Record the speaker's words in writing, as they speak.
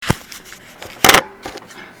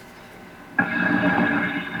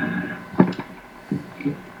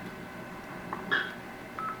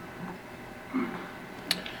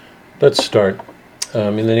Let's start.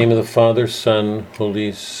 In the name of the Father, Son,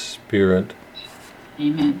 Holy Spirit.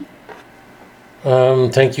 Amen.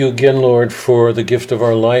 Thank you again, Lord, for the gift of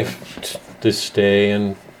our life this day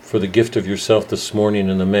and for the gift of yourself this morning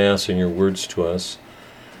in the Mass and your words to us.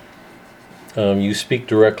 You speak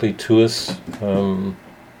directly to us.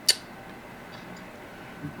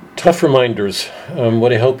 Tough reminders.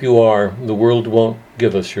 What a help you are. The world won't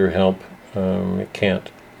give us your help. It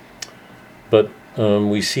can't. But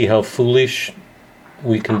we see how foolish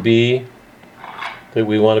we can be, that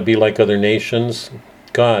we want to be like other nations.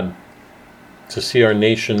 God, to see our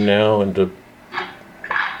nation now and to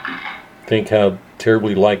think how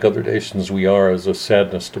terribly like other nations we are is a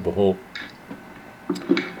sadness to behold.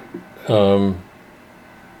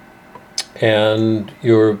 And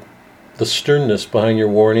the sternness behind your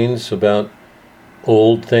warnings about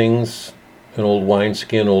old things, an old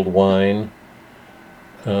wineskin, old wine.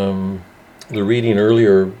 The reading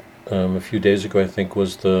earlier, a few days ago, I think,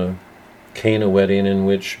 was the Cana wedding in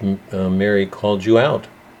which Mary called you out.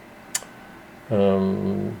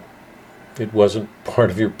 It wasn't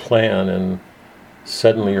part of your plan, and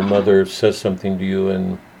suddenly your mother says something to you,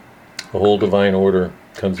 and a whole divine order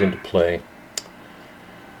comes into play.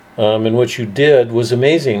 And what you did was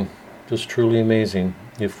amazing, just truly amazing.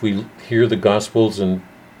 If we hear the Gospels and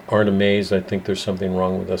aren't amazed, I think there's something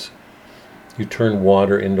wrong with us. You turned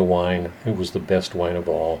water into wine. It was the best wine of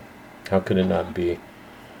all. How can it not be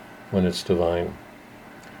when it's divine?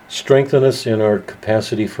 Strengthen us in our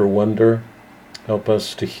capacity for wonder. Help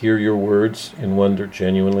us to hear your words in wonder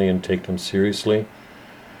genuinely and take them seriously.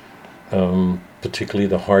 Particularly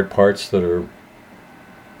the hard parts that are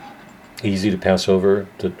easy to pass over,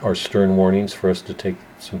 that are stern warnings for us to take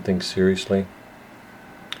some things seriously.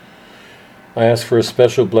 I ask for a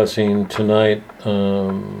special blessing tonight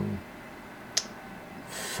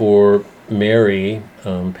for Mary,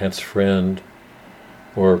 Pat's friend,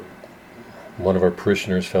 or one of our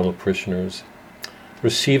parishioners, fellow parishioners.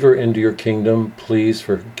 Receive her into your kingdom. Please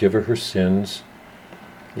forgive her sins.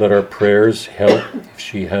 Let our prayers help if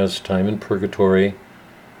she has time in purgatory.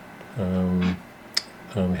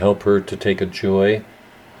 Help her to take a joy.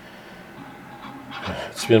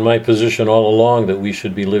 It's been my position all along that we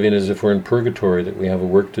should be living as if we're in purgatory, that we have a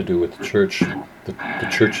work to do with the church. The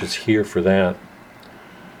church is here for that.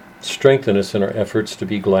 Strengthen us in our efforts to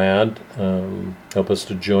be glad. Help us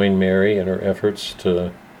to join Mary in her efforts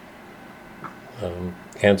to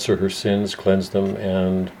answer her sins, cleanse them,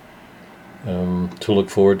 and to look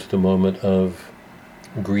forward to the moment of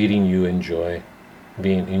greeting you in joy,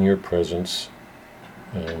 being in your presence,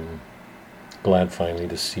 glad finally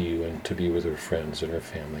to see you and to be with her friends and her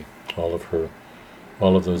family, all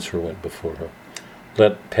of those who went before her.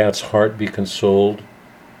 Let Pat's heart be consoled.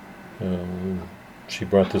 She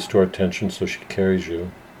brought this to our attention, so she carries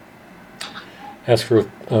you. Ask for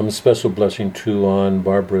a special blessing too on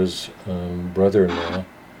Barbara's brother-in-law,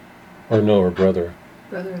 or brother.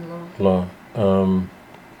 Brother-in-law.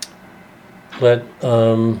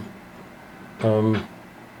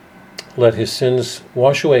 Let his sins,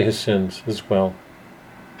 wash away his sins as well.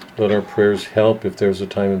 Let our prayers help if there's a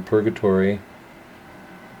time in purgatory.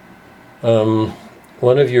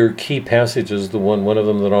 One of your key passages, one of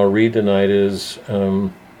them that I'll read tonight is,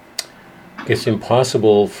 it's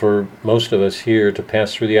impossible for most of us here to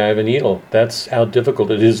pass through the eye of a needle. That's how difficult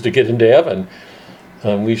it is to get into heaven.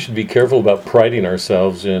 We should be careful about priding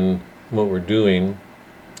ourselves in what we're doing.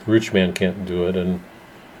 Rich man can't do it, and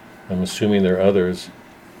I'm assuming there are others.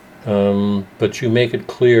 But you make it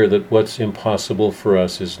clear that what's impossible for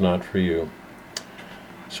us is not for you.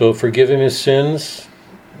 So forgive him his sins.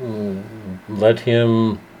 Let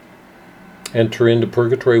him enter into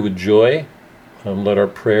purgatory with joy. Let our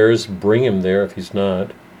prayers bring him there if he's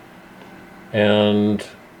not. And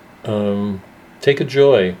take a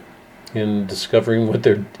joy in discovering what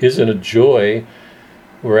there isn't a joy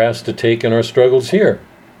we're asked to take in our struggles here.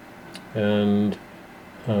 And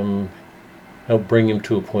help bring him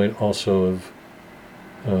to a point also of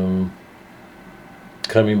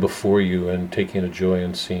coming before you and taking a joy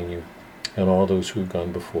in seeing you and all those who've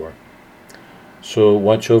gone before. So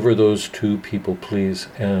watch over those two people, please,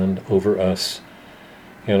 and over us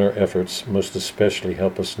in our efforts. Most especially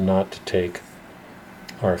help us not to take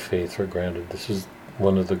our faith for granted. This is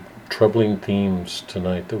one of the troubling themes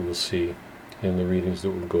tonight that we'll see in the readings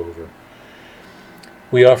that we'll go over.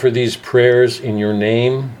 We offer these prayers in your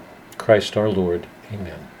name, Christ our Lord.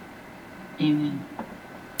 Amen. Amen.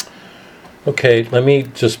 Okay, let me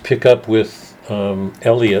just pick up with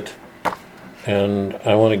Elliot and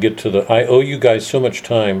I want to get to I owe you guys so much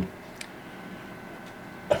time.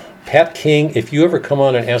 Pat King, if you ever come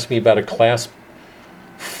on and ask me about a class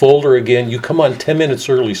folder again, you come on 10 minutes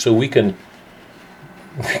early so we can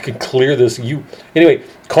clear this. Anyway,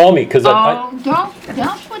 call me because don't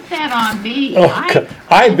put that on me.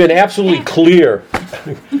 I've been absolutely clear.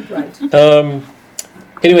 Right.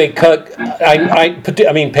 Anyway,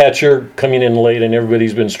 I mean, Pat, you're coming in late, and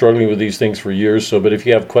everybody's been struggling with these things for years. But if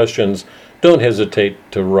you have questions, don't hesitate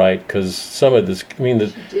to write, because some of this, I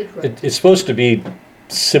mean, it's supposed to be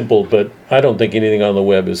simple, but I don't think anything on the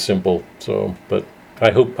web is simple. So, but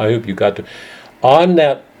I hope you got to. On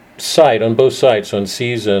that site, on both sites, on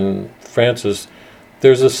C's and Francis,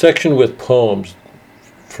 there's a section with poems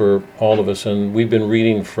for all of us, and we've been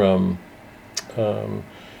reading from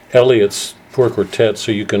Eliot's Four Quartets,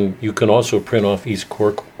 so you can also print off East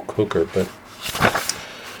Coker. But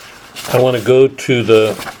I want to go to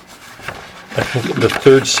the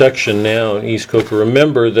third section now in East Coker.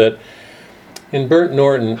 Remember that in Burnt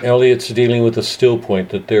Norton, Eliot's dealing with a still point,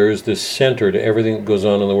 that there is this center to everything that goes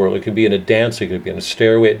on in the world. It could be in a dance, it could be in a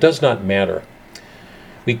stairway, it does not matter.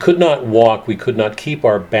 We could not walk, we could not keep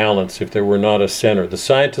our balance if there were not a center. The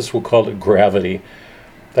scientists will call it gravity.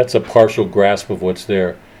 That's a partial grasp of what's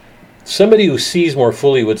there. Somebody who sees more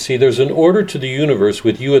fully would see there's an order to the universe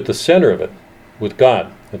with you at the center of it, with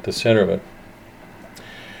God at the center of it.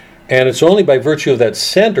 And it's only by virtue of that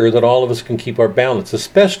center that all of us can keep our balance,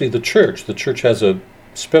 especially the church. The church has a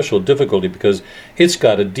special difficulty because it's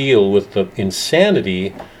got to deal with the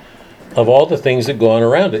insanity of all the things that go on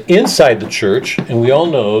around it. Inside the church, and we all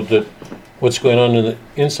know that what's going on in the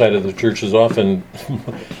inside of the church is often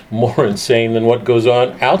more insane than what goes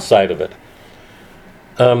on outside of it.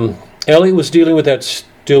 Eliot was dealing with that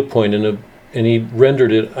still point, and he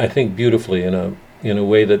rendered it, I think, beautifully in a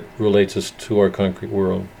way that relates us to our concrete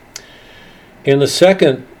world. In the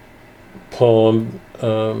second poem,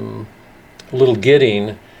 Little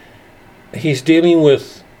Gidding, he's dealing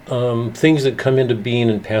with things that come into being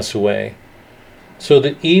and pass away. So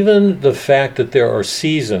that even the fact that there are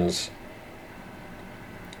seasons,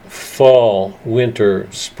 fall, winter,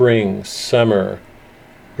 spring, summer,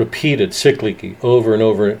 repeated cyclically over and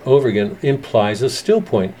over and over again, implies a still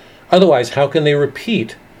point. Otherwise, how can they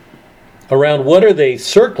repeat? Around what are they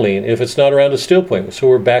circling if it's not around a still point? So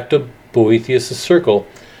we're back to Boethius' circle.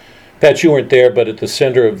 Pat, you weren't there, but at the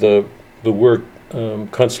center of the work,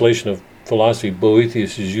 Constellation of Philosophy,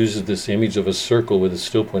 Boethius uses this image of a circle with a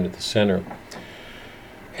still point at the center.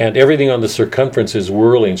 And everything on the circumference is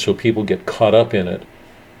whirling, so people get caught up in it.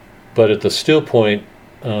 But at the still point,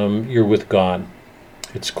 you're with God.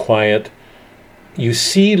 It's quiet. You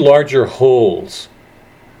see larger wholes.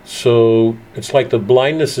 So it's like the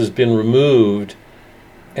blindness has been removed,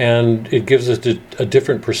 and it gives us a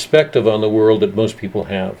different perspective on the world that most people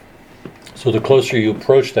have. So the closer you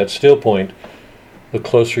approach that still point, the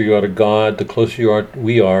closer you are to God, the closer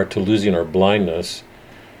we are to losing our blindness.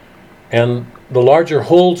 And the larger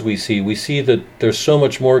holes we see that there's so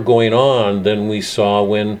much more going on than we saw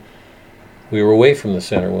when we were away from the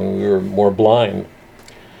center, when we were more blind.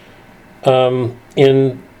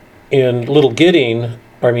 In Little Gidding,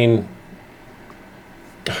 in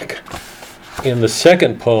the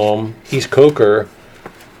second poem, East Coker,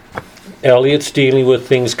 Eliot's dealing with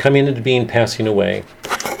things coming into being, passing away,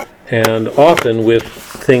 and often with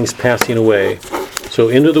things passing away. So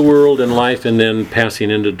into the world and life, and then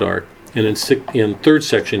passing into dark. And in third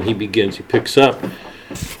section, he picks up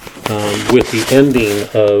with the ending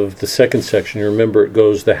of the second section. You remember it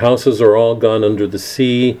goes, the houses are all gone under the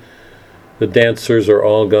sea, the dancers are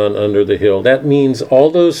all gone under the hill. That means all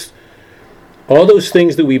those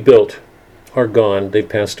things that we built are gone. They've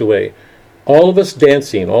passed away. All of us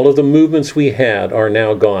dancing, all of the movements we had are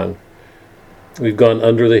now gone. We've gone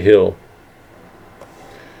under the hill.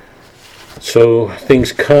 So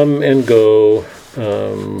things come and go.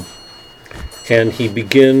 And he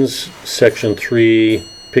begins section 3,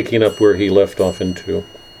 picking up where he left off in 2.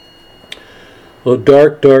 Oh,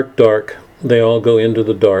 dark, dark, dark. They all go into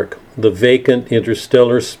the dark. The vacant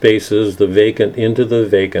interstellar spaces, the vacant into the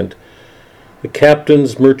vacant. The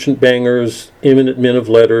captains, merchant bangers, eminent men of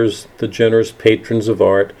letters, the generous patrons of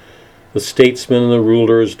art, the statesmen and the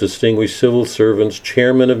rulers, distinguished civil servants,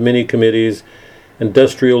 chairmen of many committees,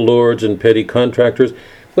 industrial lords and petty contractors.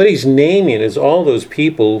 What he's naming is all those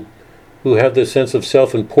people who have this sense of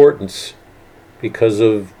self-importance because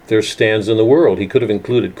of their stands in the world. He could have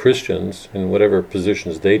included Christians in whatever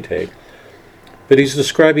positions they take. But he's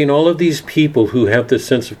describing all of these people who have this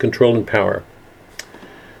sense of control and power.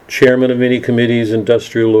 Chairmen of many committees,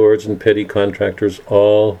 industrial lords, and petty contractors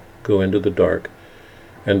all go into the dark.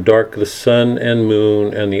 and dark the sun and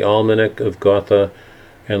moon, and the almanac of Gotha,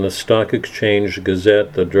 and the stock exchange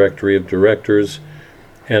gazette, the directory of directors,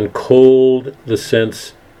 and cold the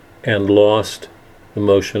sense and lost the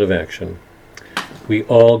motion of action. We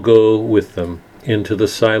all go with them into the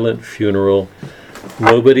silent funeral,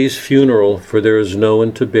 nobody's funeral, for there is no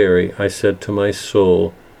one to bury. I said to my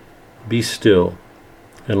soul, be still,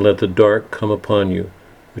 and let the dark come upon you,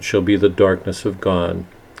 which shall be the darkness of God.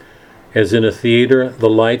 As in a theater, the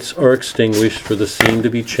lights are extinguished for the scene to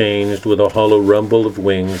be changed with a hollow rumble of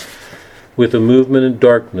wings, with a movement in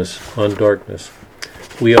darkness on darkness.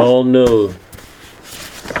 We all know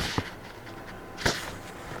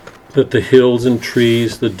that the hills and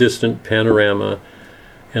trees, the distant panorama,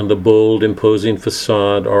 and the bold, imposing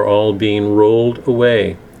facade are all being rolled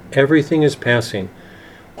away. Everything is passing.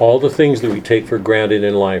 All the things that we take for granted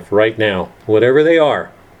in life right now, whatever they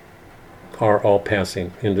are all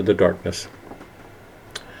passing into the darkness.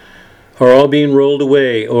 Are all being rolled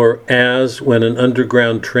away, or as when an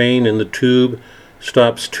underground train in the tube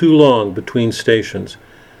stops too long between stations,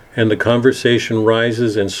 and the conversation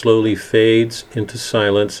rises and slowly fades into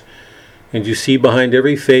silence, and you see behind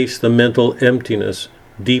every face the mental emptiness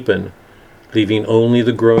deepen, leaving only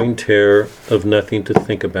the growing terror of nothing to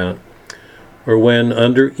think about. Or when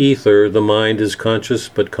under ether the mind is conscious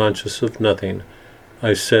but conscious of nothing,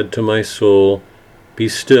 I said to my soul, be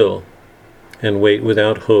still and wait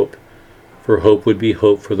without hope, for hope would be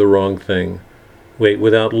hope for the wrong thing. Wait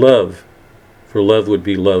without love, for love would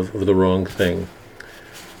be love of the wrong thing.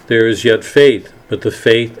 There is yet faith, but the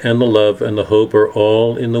faith and the love and the hope are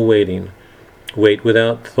all in the waiting. Wait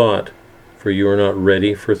without thought, for you are not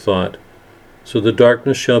ready for thought. So the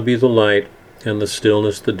darkness shall be the light, and the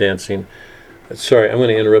stillness the dancing. Sorry, I'm going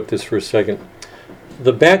to interrupt this for a second.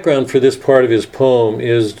 The background for this part of his poem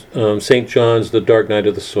is St. John's The Dark Night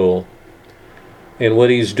of the Soul. And what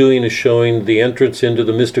he's doing is showing the entrance into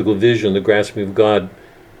the mystical vision, the grasping of God,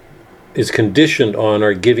 is conditioned on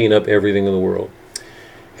our giving up everything in the world.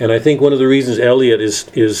 And I think one of the reasons Eliot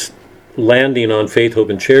is landing on faith, hope,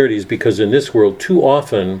 and charity is because in this world, too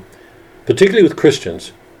often, particularly with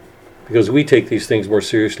Christians, because we take these things more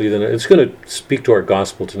seriously than it's going to speak to our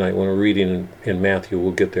gospel tonight when we're reading in Matthew.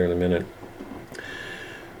 We'll get there in a minute.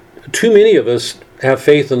 Too many of us have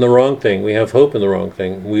faith in the wrong thing. We have hope in the wrong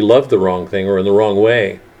thing. We love the wrong thing or in the wrong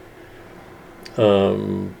way.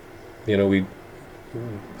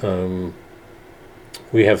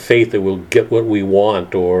 We have faith that we'll get what we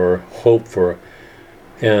want or hope for.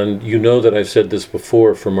 And you know that I've said this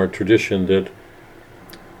before from our tradition that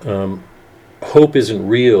hope isn't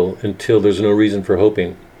real until there's no reason for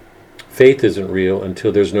hoping. Faith isn't real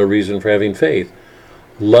until there's no reason for having faith.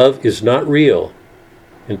 Love is not real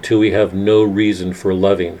until we have no reason for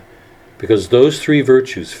loving. Because those three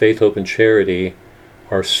virtues, faith, hope, and charity,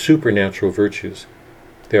 are supernatural virtues.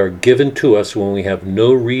 They are given to us when we have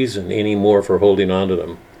no reason anymore for holding on to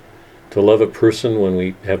them. To love a person when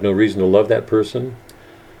we have no reason to love that person.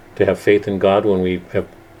 To have faith in God when we have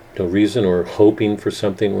no reason, or hoping for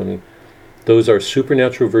something those are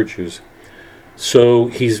supernatural virtues. So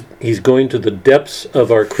he's going to the depths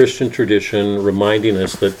of our Christian tradition, reminding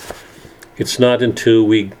us that it's not until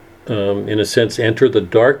we, in a sense, enter the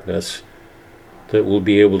darkness that we'll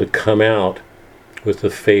be able to come out with the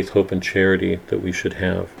faith, hope, and charity that we should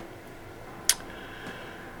have.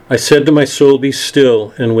 I said to my soul, be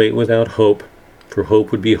still and wait without hope, for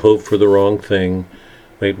hope would be hope for the wrong thing.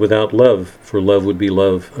 Wait without love, for love would be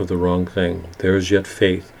love of the wrong thing. There is yet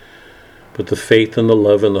faith, but the faith and the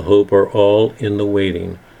love and the hope are all in the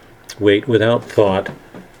waiting. Wait without thought,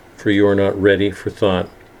 for you are not ready for thought.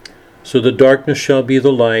 So the darkness shall be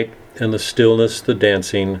the light, and the stillness the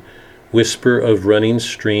dancing, whisper of running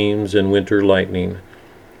streams and winter lightning,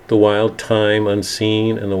 the wild thyme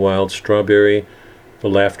unseen and the wild strawberry, the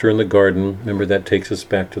laughter in the garden. Remember, that takes us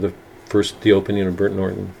back to the opening of Burnt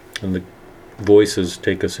Norton, and the voices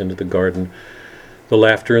take us into the garden. The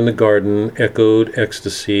laughter in the garden, echoed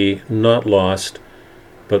ecstasy, not lost,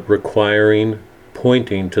 but requiring,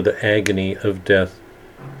 pointing to the agony of death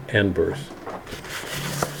and birth.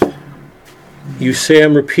 You say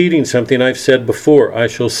I'm repeating something I've said before. I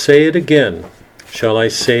shall say it again. Shall I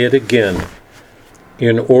say it again?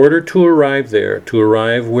 In order to arrive there, to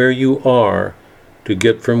arrive where you are, to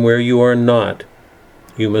get from where you are not,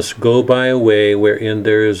 you must go by a way wherein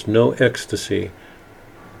there is no ecstasy,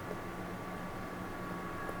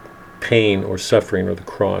 pain or suffering or the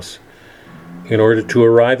cross. In order to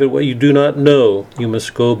arrive at what you do not know, you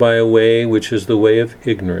must go by a way which is the way of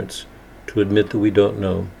ignorance, to admit that we don't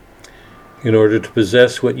know. In order to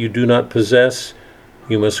possess what you do not possess,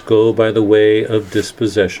 you must go by the way of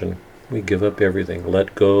dispossession, We give up everything.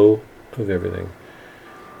 Let go of everything.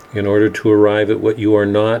 In order to arrive at what you are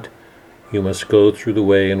not, you must go through the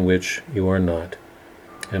way in which you are not.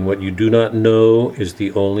 And what you do not know is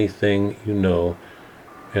the only thing you know.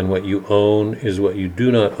 And what you own is what you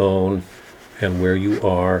do not own. And where you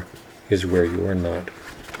are is where you are not.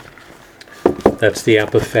 That's the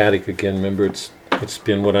apophatic again. Remember, it's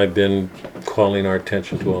been what I've been calling our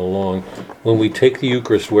attention to all along. When we take the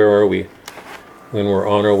Eucharist, where are we? When we're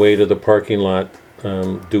on our way to the parking lot,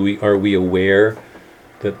 are we aware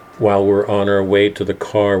that while we're on our way to the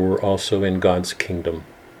car, we're also in God's kingdom?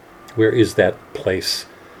 Where is that place?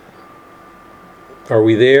 Are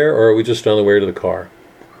we there, or are we just on the way to the car?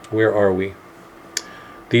 Where are we?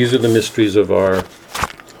 These are the mysteries of our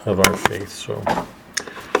faith. So,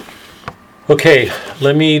 okay,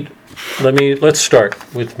 let's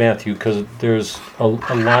start with Matthew, because there's a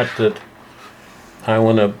lot that I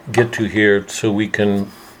want to get to here, so we're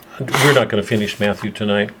not going to finish Matthew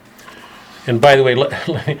tonight. And by the way,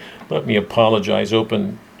 let me apologize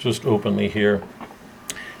openly here.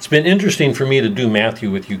 It's been interesting for me to do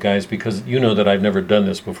Matthew with you guys, because you know that I've never done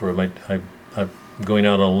this before. I'm going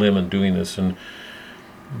out on a limb and doing this,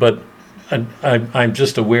 but I'm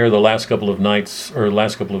just aware the last couple of nights or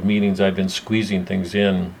last couple of meetings I've been squeezing things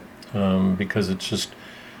in, because it's just,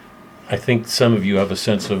 I think some of you have a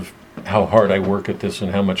sense of how hard I work at this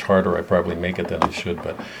and how much harder I probably make it than I should.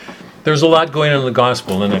 But there's a lot going on in the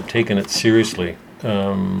gospel, and I've taken it seriously.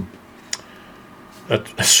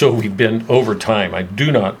 So we've been over time. I do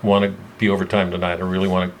not want to be over time tonight. I really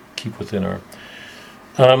want to keep within our...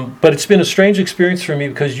 but it's been a strange experience for me,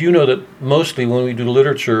 because you know that mostly when we do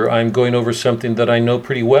literature, I'm going over something that I know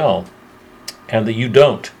pretty well and that you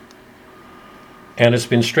don't. And it's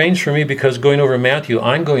been strange for me, because going over Matthew,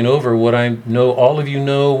 I'm going over what I know all of you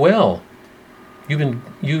know well.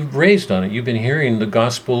 You've raised on it. You've been hearing the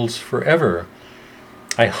Gospels forever.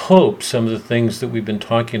 I hope some of the things that we've been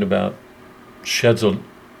talking about sheds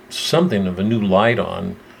something of a new light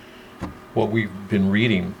on what we've been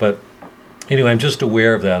reading. But anyway, I'm just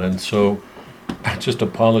aware of that, and so I just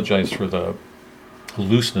apologize for the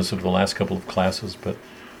looseness of the last couple of classes, but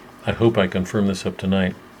I hope I can firm this up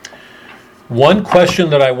tonight. One question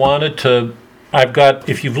that I wanted to...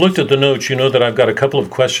 if you've looked at the notes, you know that I've got a couple of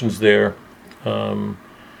questions there, and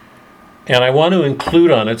I want to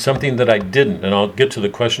include on it something that I didn't, and I'll get to the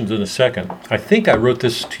questions in a second. I think I wrote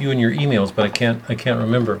this to you in your emails, but I can't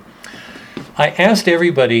remember. I asked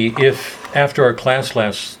everybody if, after our class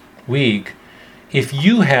last week, if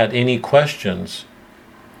you had any questions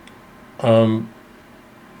from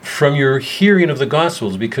your hearing of the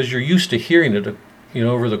Gospels, because you're used to hearing it,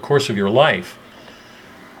 over the course of your life.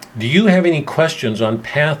 Do you have any questions on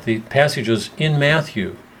passages in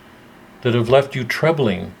Matthew that have left you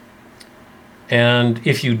troubling? And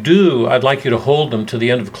if you do, I'd like you to hold them to the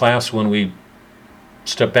end of class when we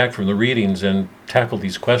step back from the readings and tackle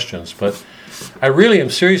these questions. But I really am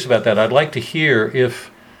serious about that. I'd like to hear if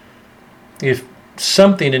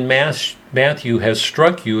something in Matthew has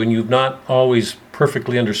struck you and you've not always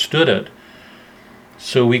perfectly understood it,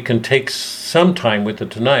 so we can take some time with it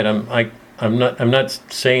tonight. I'm not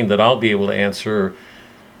saying that I'll be able to answer.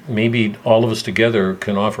 Maybe all of us together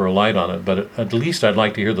can offer a light on it, but at least I'd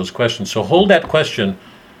like to hear those questions. So hold that question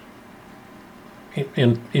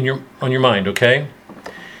on your mind, okay?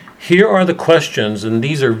 Here are the questions, and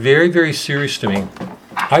these are very, very serious to me.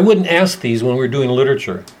 I wouldn't ask these when we're doing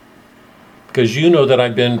literature, because you know that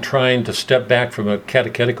I've been trying to step back from a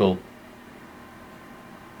catechetical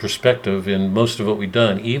perspective in most of what we've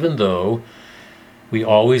done, even though we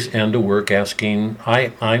always end a work asking,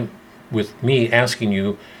 I'm with me asking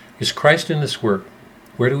you, is Christ in this work?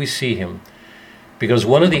 Where do we see him? Because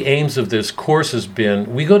one of the aims of this course has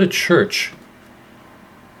been, we go to church,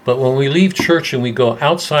 but when we leave church and we go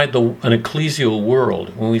outside an ecclesial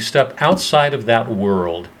world, when we step outside of that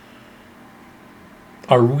world,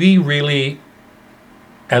 are we really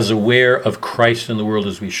as aware of Christ in the world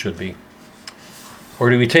as we should be? Or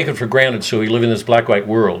do we take it for granted, so we live in this black-white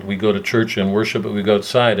world? We go to church and worship, but we go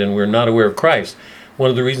outside and we're not aware of Christ. One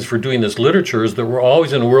of the reasons for doing this literature is that we're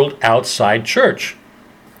always in a world outside church.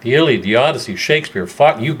 The Iliad, the Odyssey, Shakespeare,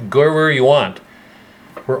 you can go where you want.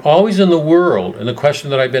 We're always in the world, and the question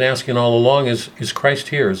that I've been asking all along is Christ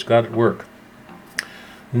here? Is God at work?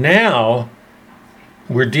 Now,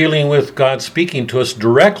 we're dealing with God speaking to us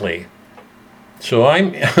directly. So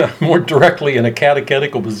I'm more directly in a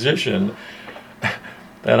catechetical position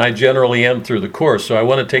than I generally am through the course. So I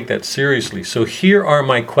want to take that seriously. So here are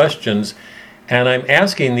my questions, and I'm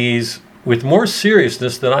asking these with more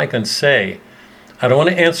seriousness than I can say. I don't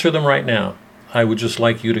want to answer them right now. I would just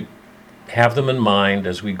like you to have them in mind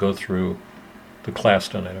as we go through the class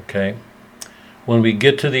tonight, okay? When we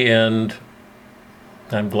get to the end,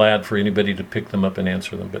 I'm glad for anybody to pick them up and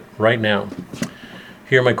answer them. But right now,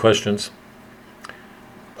 here are my questions.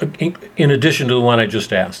 In addition to the one I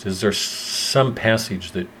just asked, is there some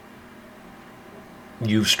passage that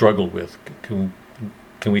you've struggled with? Can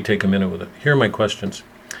we take a minute with it? Here are my questions.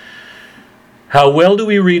 How well do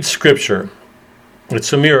we read Scripture?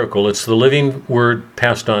 It's a miracle. It's the living word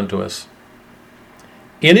passed on to us.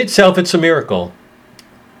 In itself, it's a miracle.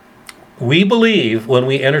 We believe when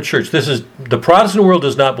we enter church, the Protestant world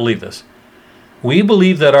does not believe this. We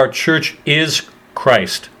believe that our church is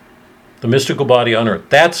Christ, the mystical body on earth.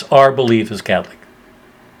 That's our belief as Catholic.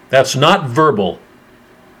 That's not verbal.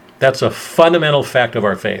 That's a fundamental fact of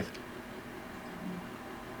our faith.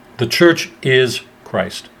 The church is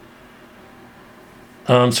Christ.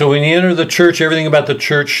 So when you enter the church, everything about the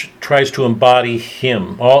church tries to embody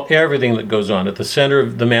Him. Everything that goes on. At the center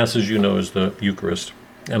of the Mass, as you know, is the Eucharist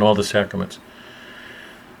and all the sacraments.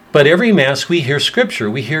 But every Mass we hear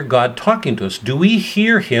Scripture. We hear God talking to us. Do we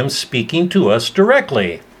hear Him speaking to us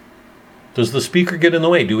directly? Does the speaker get in the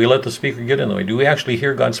way? Do we let the speaker get in the way? Do we actually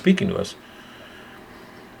hear God speaking to us?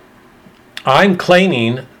 I'm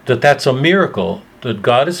claiming that that's a miracle, that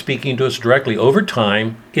God is speaking to us directly over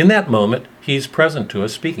time. In that moment, He's present to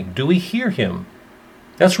us speaking. Do we hear Him?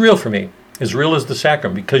 That's real for me, as real as the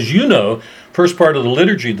sacrament. Because first part of the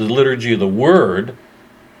liturgy of the Word.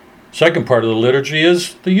 Second part of the liturgy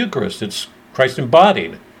is the Eucharist. It's Christ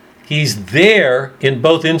embodied. He's there in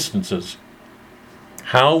both instances.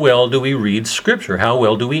 How well do we read Scripture? How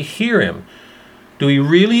well do we hear Him? Do we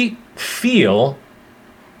really feel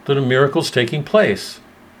that a miracle's taking place?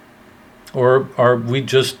 Or are we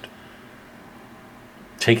just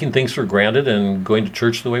taking things for granted and going to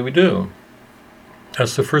church the way we do?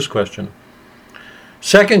 That's the first question.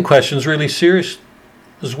 Second question is really serious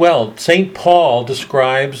as well. St. Paul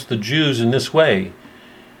describes the Jews in this way.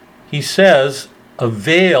 He says, a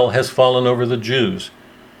veil has fallen over the Jews.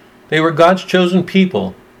 They were God's chosen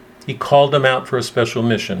people. He called them out for a special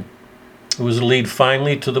mission. It was a lead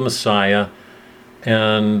finally to the Messiah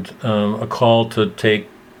and a call to take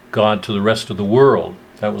God to the rest of the world.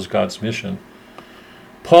 That was God's mission.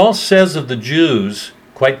 Paul says of the Jews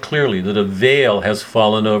quite clearly that a veil has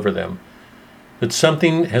fallen over them, that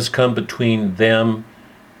something has come between them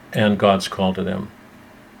and God's call to them.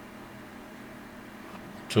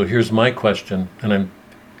 So here's my question, and I'm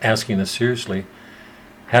asking this seriously.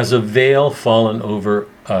 Has a veil fallen over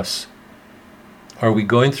us? Are we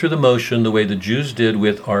going through the motion the way the Jews did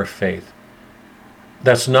with our faith?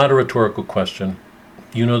 That's not a rhetorical question.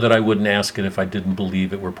 You know that I wouldn't ask it if I didn't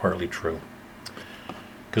believe it were partly true.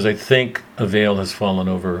 Because I think a veil has fallen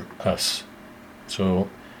over us. So,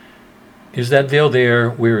 is that veil there?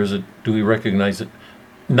 Where is it? Do we recognize it?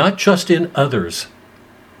 Not just in others,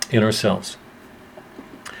 in ourselves.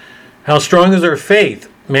 How strong is our faith?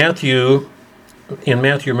 In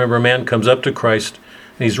Matthew, remember, a man comes up to Christ,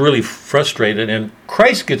 and he's really frustrated, and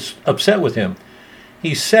Christ gets upset with him.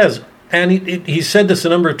 He says, and he said this a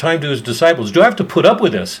number of times to his disciples, do I have to put up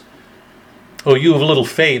with this? Oh, you have little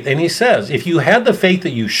faith. And he says, if you had the faith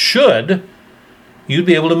that you should, you'd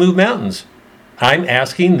be able to move mountains. I'm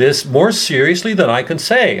asking this more seriously than I can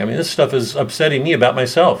say. I mean, this stuff is upsetting me about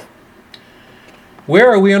myself.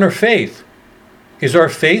 Where are we on our faith? Is our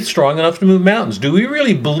faith strong enough to move mountains? Do we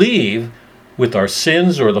really believe with our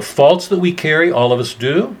sins or the faults that we carry, all of us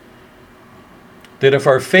do, that if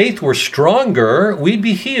our faith were stronger, we'd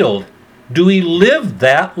be healed? Do we live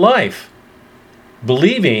that life,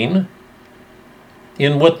 believing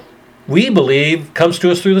in what we believe comes to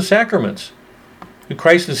us through the sacraments?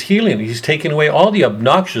 Christ is healing. He's taking away all the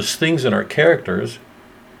obnoxious things in our characters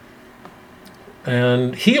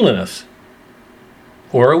and healing us.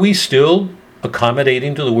 Or are we still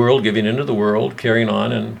accommodating to the world, giving into the world, carrying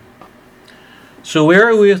on? And so where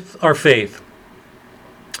are we with our faith?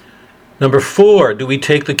 Number 4, do we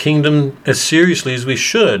take the kingdom as seriously as we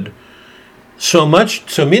should? So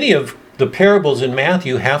many of the parables in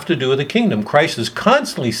Matthew have to do with the kingdom. Christ is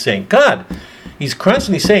constantly saying, He's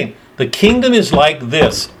constantly saying, the kingdom is like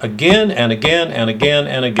this, again and again and again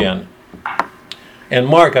and again. And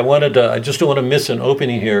Mark, I just don't want to miss an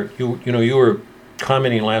opening here. You were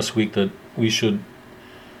commenting last week that we should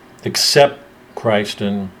accept Christ,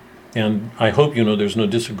 and I hope there's no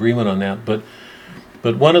disagreement on that. But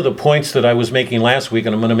one of the points that I was making last week,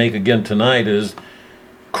 and I'm going to make again tonight, is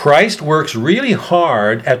Christ works really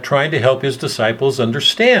hard at trying to help his disciples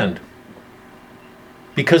understand.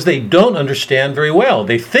 Because they don't understand very well.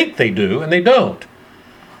 They think they do, and they don't.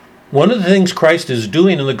 One of the things Christ is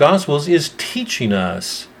doing in the Gospels is teaching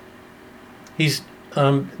us.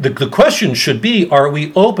 The question should be, are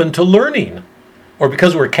we open to learning? Or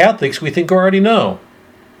because we're Catholics, we think we already know.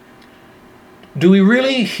 Do we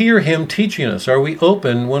really hear him teaching us? Are we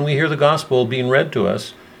open when we hear the gospel being read to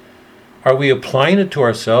us? Are we applying it to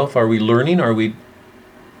ourselves? Are we learning? Are we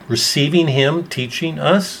receiving him teaching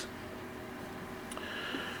us?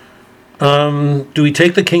 Do we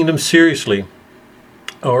take the kingdom seriously?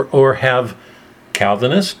 Or have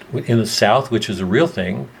Calvinists in the South, which is a real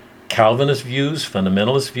thing, Calvinist views,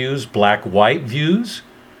 fundamentalist views, black-white views?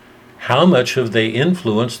 How much have they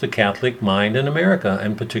influenced the Catholic mind in America,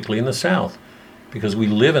 and particularly in the South? Because we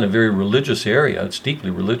live in a very religious area. It's deeply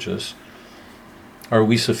religious. Are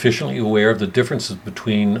we sufficiently aware of the differences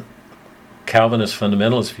between Calvinist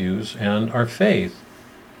fundamentalist views and our faith?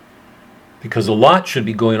 Because a lot should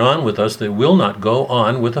be going on with us that will not go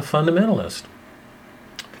on with a fundamentalist.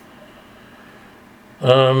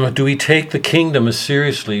 Do we take the kingdom as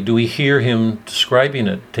seriously? Do we hear him describing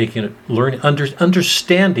it, taking it, learning,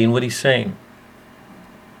 understanding what he's saying?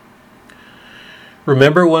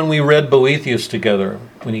 Remember when we read Boethius together,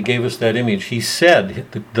 when he gave us that image, he said,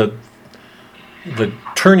 the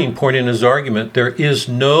turning point in his argument, there is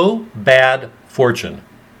no bad fortune.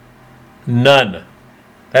 None.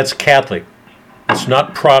 That's Catholic. It's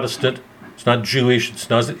not Protestant. It's not Jewish. It's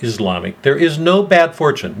not Islamic. There is no bad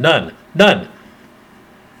fortune. None. None.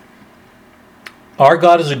 Our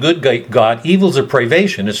God is a good God. Evil's a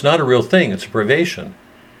privation. It's not a real thing. It's a privation.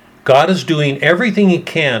 God is doing everything he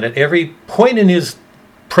can at every point in his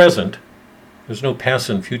present. There's no past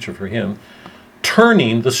and future for him.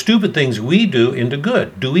 Turning the stupid things we do into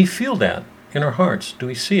good. Do we feel that in our hearts? Do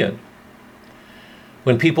we see it?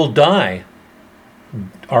 When people die,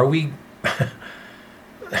 are we...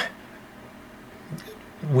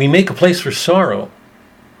 we make a place for sorrow.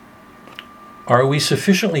 Are we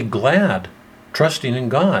sufficiently glad, trusting in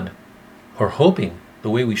God, or hoping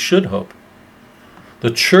the way we should hope?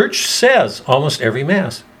 The church says almost every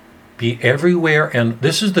Mass, be everywhere, and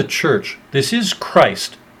this is the church. This is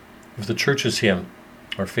Christ. If the church is him,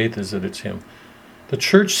 our faith is that it's him. The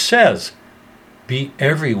church says, be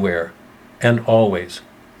everywhere and always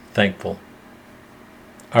thankful.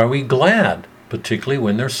 Are we glad, particularly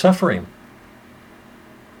when they're suffering?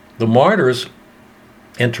 The martyrs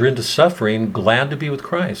enter into suffering glad to be with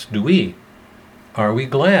Christ. Do we? Are we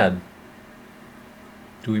glad?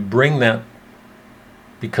 Do we bring that?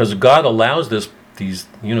 Because God allows these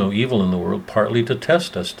evil in the world partly to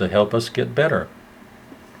test us, to help us get better.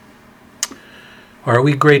 Are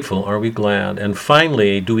we grateful? Are we glad? And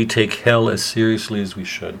finally, do we take hell as seriously as we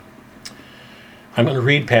should? I'm going to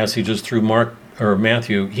read passages through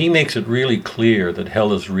Matthew. He makes it really clear that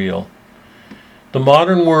hell is real. The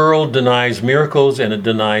modern world denies miracles and it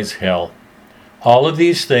denies hell. All of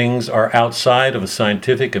these things are outside of a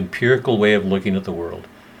scientific, empirical way of looking at the world.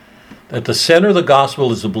 At the center of the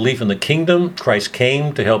gospel is the belief in the kingdom. Christ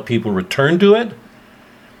came to help people return to it.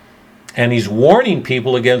 And he's warning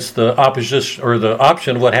people against the opposition or the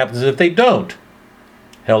option of what happens if they don't.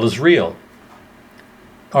 Hell is real.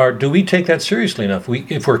 Or do we take that seriously enough?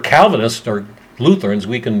 If we're Calvinists or Lutherans,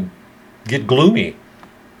 we can get gloomy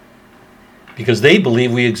because they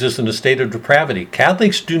believe we exist in a state of depravity.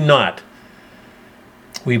 Catholics do not.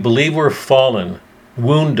 We believe we're fallen,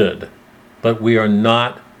 wounded, but we are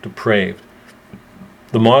not depraved.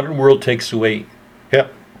 The modern world takes away. Yeah.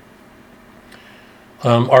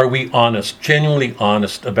 Are we honest, genuinely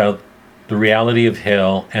honest about the reality of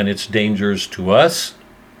hell and its dangers to us,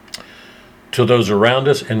 to those around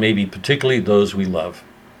us, and maybe particularly those we love?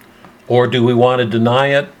 Or do we want to deny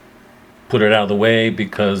it, put it out of the way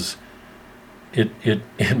because it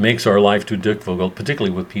makes our life too difficult,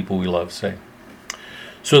 particularly with people we love, say?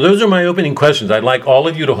 So those are my opening questions. I'd like all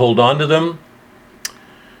of you to hold on to them.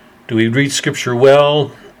 Do we read Scripture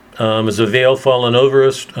well? Is a veil fallen over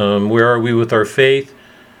us? Where are we with our faith?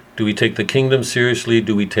 Do we take the kingdom seriously?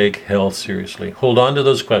 Do we take hell seriously? Hold on to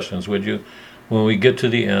those questions, would you? When we get to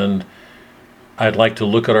the end, I'd like to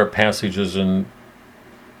look at our passages and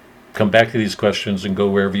come back to these questions and go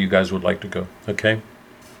wherever you guys would like to go. Okay?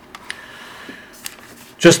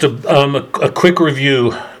 Just a quick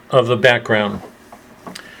review of the background.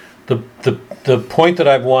 The point that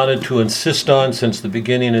I've wanted to insist on since the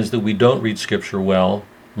beginning is that we don't read Scripture well,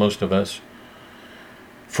 most of us,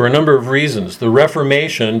 for a number of reasons. The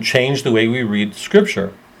Reformation changed the way we read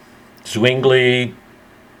Scripture. Zwingli,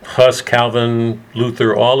 Huss, Calvin,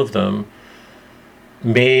 Luther, all of them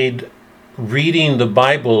made reading the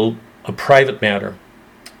Bible a private matter.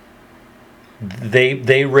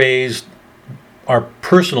 They raised our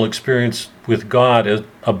personal experience with God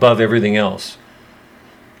above everything else,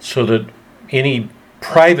 so that any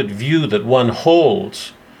private view that one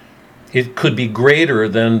holds, it could be greater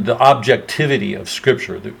than the objectivity of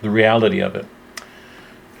Scripture, the reality of it.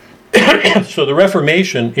 So the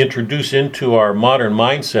Reformation introduced into our modern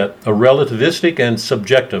mindset a relativistic and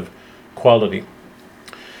subjective quality.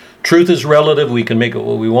 Truth is relative. We can make it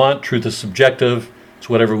what we want. Truth is subjective. It's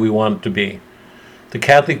whatever we want it to be. The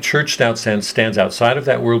Catholic Church now stands outside of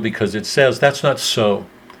that world because it says that's not so.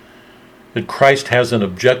 That Christ has an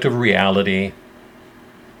objective reality.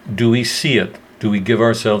 Do we see it? Do we give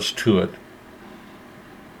ourselves to it?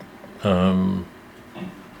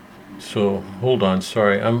 So hold on.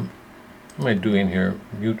 Sorry, what am I doing here?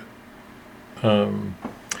 Mute.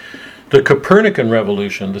 The Copernican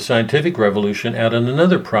revolution, the scientific revolution, added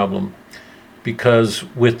another problem, because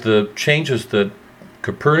with the changes that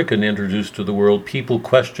Copernican introduced to the world, people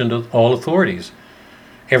questioned all authorities.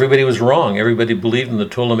 Everybody was wrong. Everybody believed in the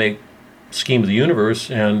Ptolemaic scheme of the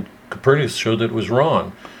universe, and Copernicus showed that it was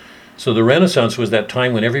wrong. So the Renaissance was that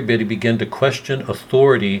time when everybody began to question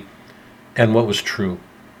authority and what was true.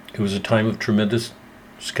 It was a time of tremendous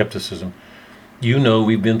skepticism. You know,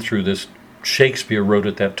 we've been through this. Shakespeare wrote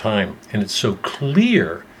at that time, and it's so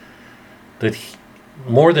clear that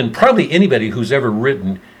more than probably anybody who's ever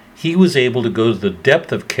written, he was able to go to the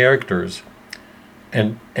depth of characters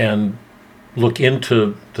and look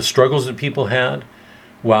into the struggles that people had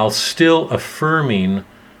while still affirming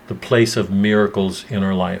the place of miracles in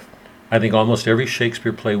our life. I think almost every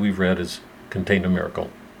Shakespeare play we've read has contained a miracle.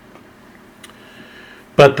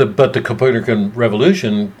 But the Copernican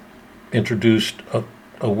revolution introduced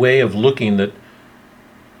a way of looking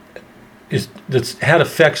that's had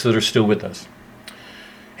effects that are still with us.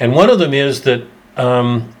 And one of them is that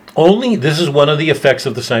this is one of the effects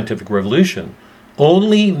of the scientific revolution.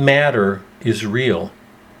 Only matter is real.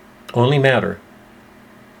 Only matter.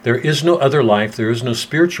 There is no other life. There is no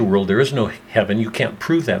spiritual world. There is no heaven. You can't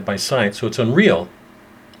prove that by science, so it's unreal.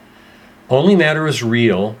 Only matter is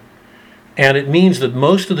real, and it means that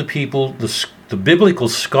most of the people, the biblical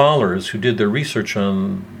scholars who did their research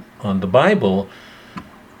on the Bible,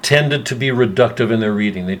 tended to be reductive in their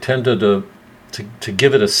reading. They tended to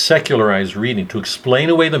give it a secularized reading, to explain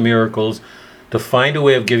away the miracles, to find a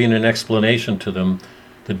way of giving an explanation to them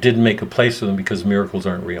that didn't make a place for them because miracles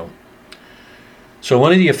aren't real. So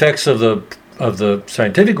one of the effects of the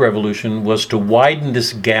scientific revolution was to widen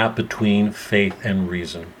this gap between faith and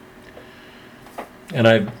reason. And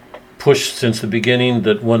I've pushed since the beginning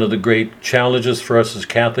that one of the great challenges for us as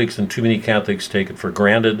Catholics, and too many Catholics take it for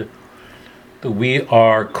granted, that we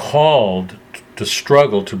are called to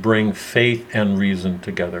struggle to bring faith and reason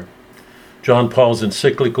together. John Paul's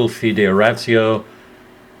encyclical Fide Ratio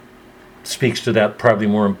speaks to that probably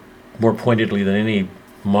more pointedly than any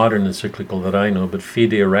modern encyclical that I know, but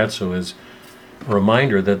Fide Ratio is a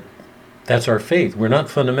reminder that that's our faith. We're not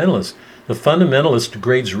fundamentalists. The fundamentalist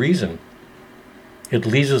degrades reason. It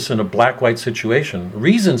leaves us in a black-white situation.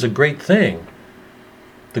 Reason's a great thing.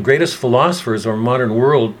 The greatest philosophers of our modern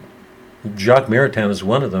world, Jacques Maritain is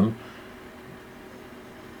one of them,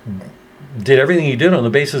 did everything he did on the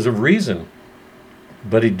basis of reason.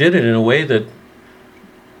 But he did it in a way that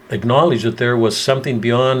acknowledged that there was something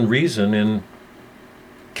beyond reason and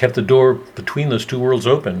kept the door between those two worlds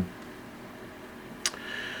open.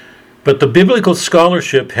 But the biblical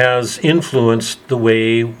scholarship has influenced the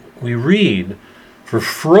way we read. For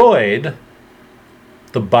Freud,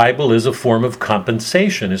 the Bible is a form of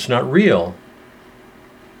compensation. It's not real.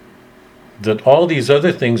 That all these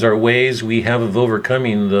other things are ways we have of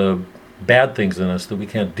overcoming the bad things in us that we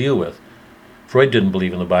can't deal with. Freud didn't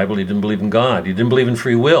believe in the Bible. He didn't believe in God. He didn't believe in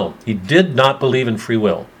free will. He did not believe in free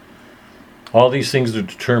will. All these things are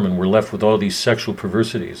determined. We're left with all these sexual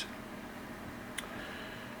perversities.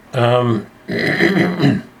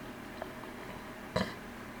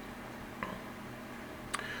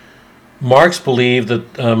 Marx believed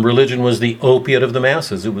that religion was the opiate of the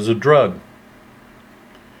masses. It was a drug.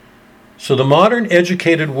 So the modern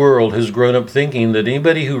educated world has grown up thinking that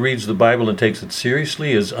anybody who reads the Bible and takes it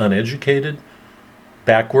seriously is uneducated,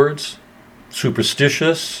 backwards,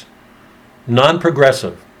 superstitious,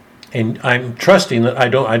 non-progressive. And I'm trusting that I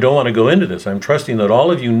don't want to go into this. I'm trusting that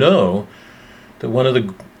all of you know that one of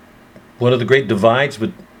the great divides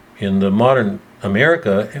in the modern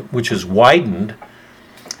America, which has widened,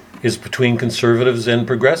 is between conservatives and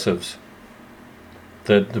progressives.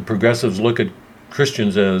 That the progressives look at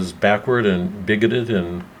Christians as backward and bigoted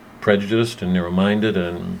and prejudiced and narrow-minded,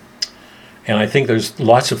 and I think there's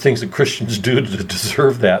lots of things that Christians do to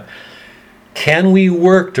deserve that. Can we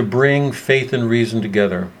work to bring faith and reason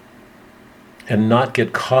together and not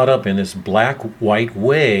get caught up in this black-white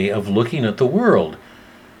way of looking at the world?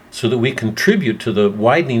 so that we contribute to the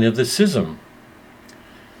widening of the schism.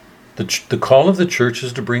 The call of the church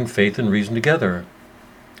is to bring faith and reason together.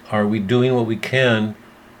 Are we doing what we can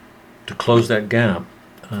to close that gap?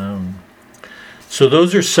 So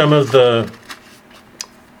those are some of the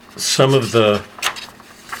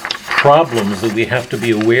problems that we have to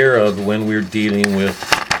be aware of when we're dealing with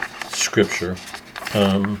Scripture.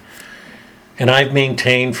 And I've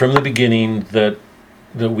maintained from the beginning that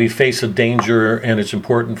we face a danger, and it's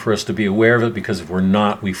important for us to be aware of it, because if we're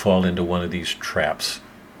not, we fall into one of these traps.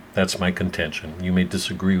 That's my contention. You may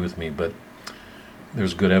disagree with me, but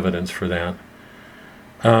there's good evidence for that.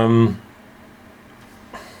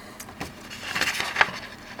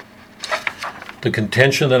 The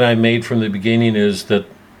contention that I made from the beginning is that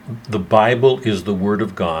the Bible is the Word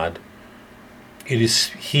of God.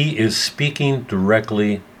 He is speaking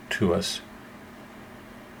directly to us.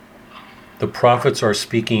 The prophets are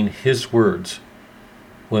speaking His words.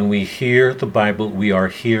 When we hear the Bible, we are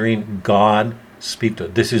hearing God speak to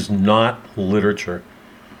us. This is not literature.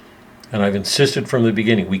 And I've insisted from the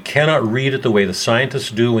beginning, we cannot read it the way the scientists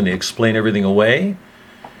do when they explain everything away,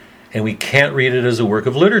 and we can't read it as a work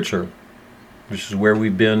of literature, which is where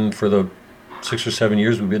we've been for the 6 or 7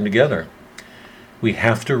 years we've been together. We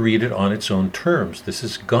have to read it on its own terms. This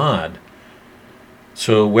is God.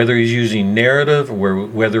 So whether He's using narrative, or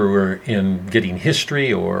whether we're in getting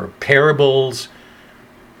history or parables,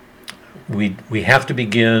 we have to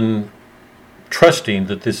begin trusting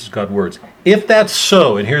that this is God's words. If that's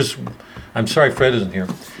so, and I'm sorry Fred isn't here.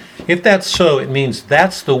 If that's so, it means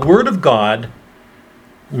that's the Word of God.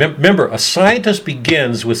 Remember, a scientist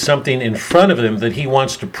begins with something in front of him that he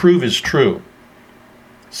wants to prove is true.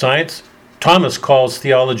 Science, Thomas calls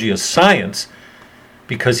theology a science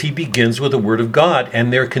because he begins with the Word of God,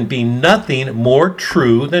 and there can be nothing more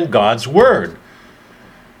true than God's Word.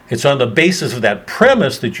 It's on the basis of that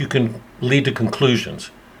premise that you can lead to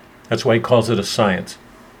conclusions. That's why he calls it a science.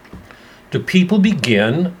 Do people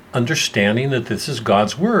begin understanding that this is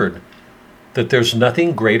God's Word? That there's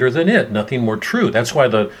nothing greater than it, nothing more true. That's why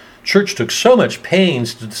the church took so much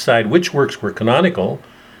pains to decide which works were canonical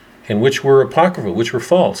and which were apocryphal, which were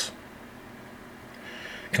false.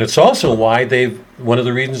 And it's also why one of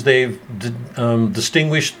the reasons they've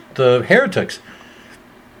distinguished the heretics.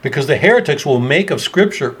 Because the heretics will make of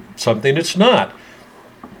Scripture something it's not.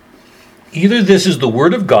 Either this is the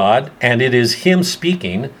Word of God, and it is Him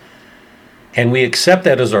speaking, and we accept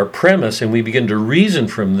that as our premise, and we begin to reason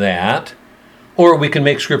from that, or we can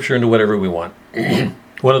make Scripture into whatever we want.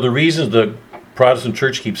 One of the reasons the Protestant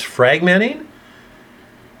church keeps fragmenting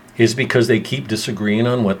is because they keep disagreeing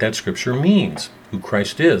on what that Scripture means, who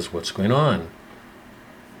Christ is, what's going on.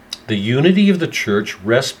 The unity of the church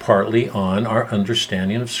rests partly on our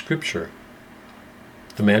understanding of Scripture.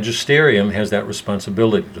 The magisterium has that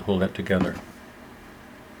responsibility to hold that together.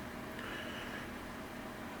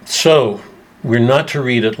 So, we're not to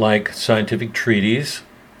read it like scientific treatise,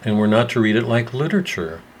 and we're not to read it like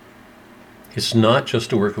literature. It's not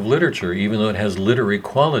just a work of literature, even though it has literary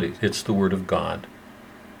qualities. It's the Word of God.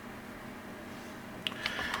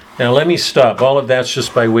 Now let me stop. All of that's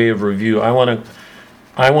just by way of review. I want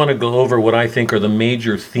to go over what I think are the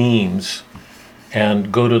major themes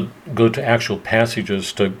and go to actual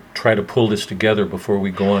passages to try to pull this together before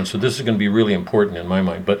we go on. So this is going to be really important in my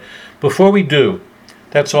mind. But before we do,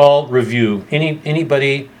 that's all review.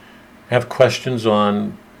 Anybody have questions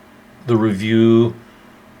on the review,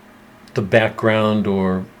 the background,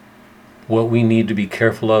 or what we need to be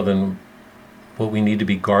careful of and what we need to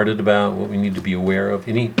be guarded about, what we need to be aware of?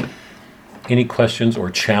 Any questions or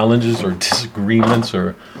challenges or disagreements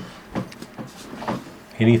or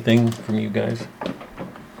anything from you guys?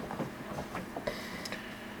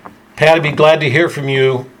 Pat, I'd be glad to hear from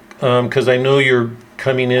you, because I know you're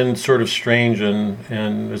coming in sort of strange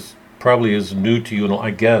and this probably is new to you, and I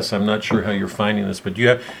guess I'm not sure how you're finding this, but do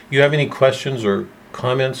you have any questions or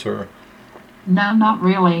comments or? No, not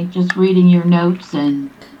really. Just reading your notes and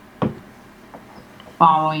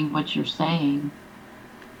following what you're saying.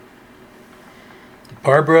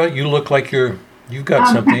 Barbara, you look like you've got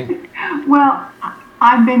something. Well,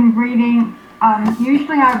 I've been reading.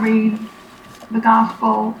 Usually, I read the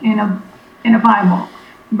gospel in a Bible,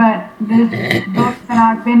 but this book that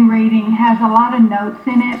I've been reading has a lot of notes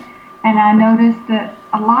in it, and I noticed that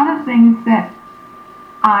a lot of things that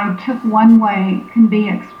I took one way can be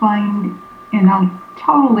explained in a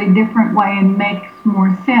totally different way and makes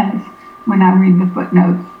more sense when I read the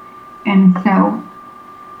footnotes. And so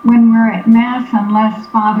when we're at Mass, unless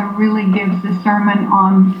Father really gives the sermon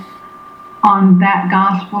on that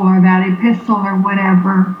gospel or that epistle or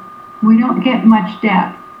whatever, we don't get much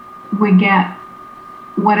depth. We get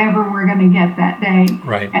whatever we're going to get that day.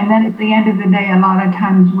 Right. And then at the end of the day, a lot of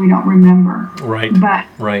times we don't remember. Right. But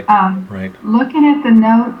Right. Right. looking at the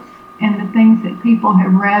notes and the things that people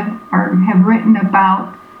have read or have written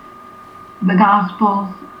about the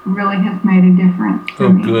Gospels really has made a difference for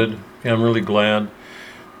me. Good. Yeah, I'm really glad.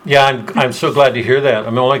 Yeah, I'm so glad to hear that. I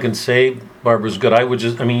mean, all I can say, Barbara, is good. I would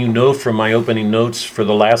just, I mean, from my opening notes for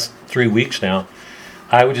the last 3 weeks now,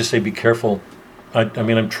 I would just say be careful. I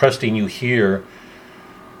mean, I'm trusting you here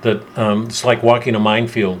that it's like walking a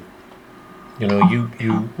minefield.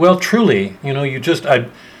 Well, truly, you just,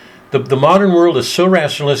 the modern world is so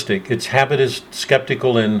rationalistic. Its habit is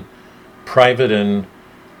skeptical and private, and,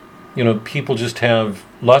 people just have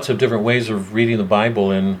lots of different ways of reading the Bible,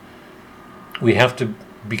 and we have to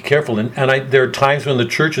be careful. And there are times when the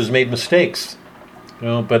church has made mistakes,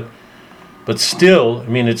 but still, I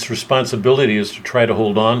mean, its responsibility is to try to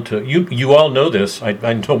hold on to, you all know this,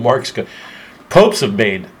 I know Mark's got, popes have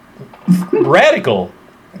made radical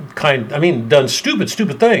done stupid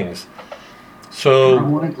things. So,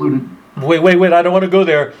 wait, I don't want to go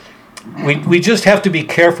there. We just have to be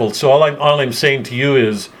careful. So all I'm saying to you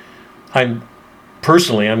is, I'm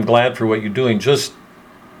glad for what you're doing. Just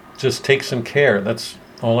take some care. That's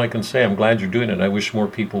all I can say. I'm glad you're doing it. I wish more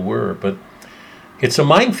people were, but it's a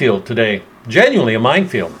minefield today. Genuinely a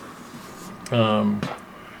minefield. I'm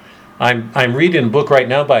reading a book right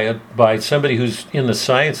now by somebody who's in the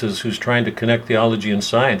sciences, who's trying to connect theology and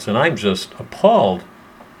science, and I'm just appalled,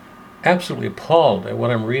 absolutely appalled at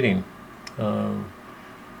what I'm reading.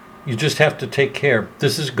 You just have to take care.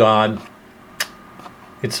 This is God.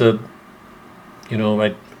 It's the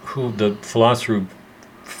philosopher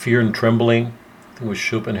Fear and Trembling. I think it was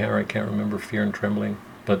Schopenhauer. I can't remember Fear and Trembling,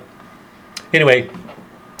 but anyway,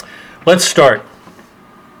 let's start.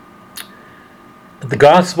 The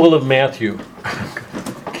Gospel of Matthew.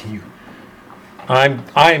 I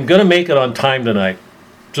am going to make it on time tonight.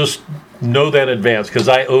 Just know that in advance, because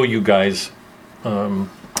I owe you guys. How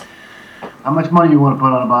much money you want to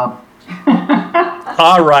put on it, Bob?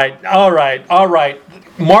 All right.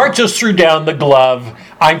 Mark just threw down the glove.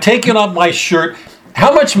 I'm taking off my shirt.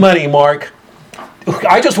 How much money, Mark?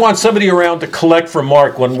 I just want somebody around to collect for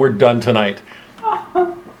Mark when we're done tonight.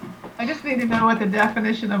 I just need to know what the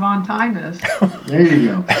definition of on time is. There you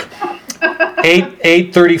go.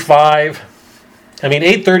 8:35. I mean,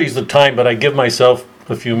 8:30 is the time, but I give myself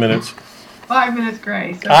a few minutes. 5 minutes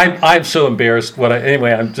grace. Okay. I'm so embarrassed.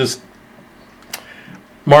 Anyway, I'm just,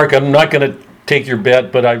 Mark, I'm not going to take your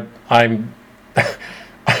bet, but I'm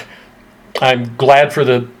I'm glad for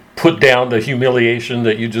the put down, the humiliation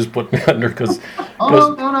that you just put me under, because.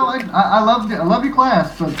 No, I love your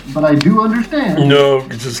class, but I do understand. No,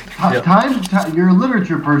 just time. You're a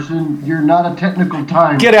literature person. You're not a technical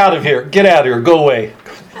time. Get out of here. Go away.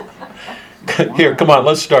 Here, come on.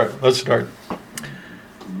 Let's start.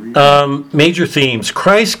 Major themes.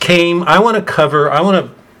 Christ came. I want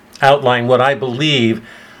to outline what I believe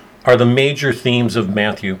are the major themes of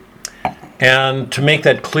Matthew. And to make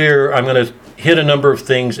that clear, I'm going to hit a number of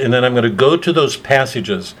things, and then I'm going to go to those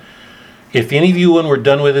passages. If any of you, when we're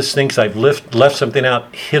done with this, thinks I've left something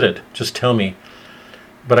out, hit it. Just tell me.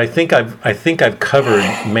 But I think I've covered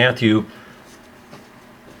Matthew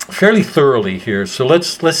fairly thoroughly here. So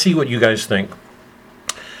let's see what you guys think.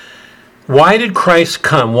 Why did Christ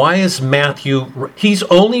come? Why is Matthew? He's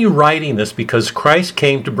only writing this because Christ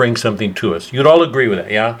came to bring something to us. You'd all agree with that,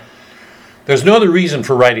 yeah? There's no other reason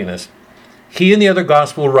for writing this. He and the other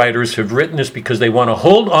gospel writers have written this because they want to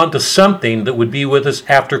hold on to something that would be with us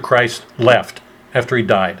after Christ left, after he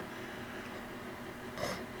died.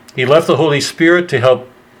 He left the Holy Spirit to help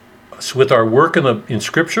us with our work in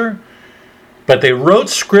Scripture, but they wrote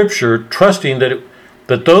Scripture trusting that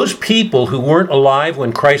those people who weren't alive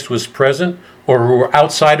when Christ was present, or who were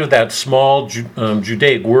outside of that small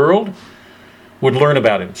Judaic world, would learn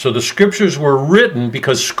about him. So the Scriptures were written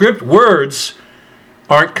because words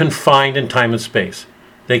aren't confined in time and space.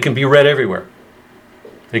 They can be read everywhere.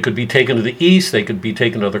 They could be taken to the east, they could be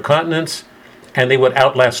taken to other continents, and they would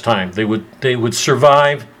outlast time. They would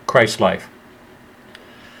survive Christ's life.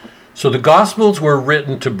 So the Gospels were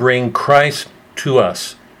written to bring Christ to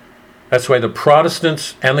us. That's why the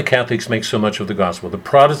Protestants and the Catholics make so much of the Gospel. The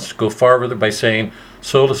Protestants go farther by saying,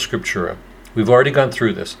 sola scriptura. We've already gone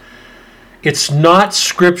through this. It's not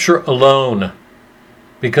Scripture alone,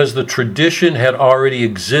 because the tradition had already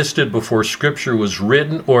existed before Scripture was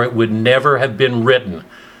written, or it would never have been written.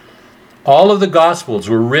 All of the Gospels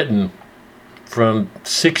were written from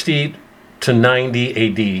 60 to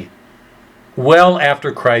 90 AD, well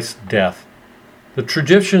after Christ's death. The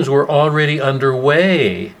traditions were already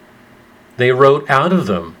underway. They wrote out of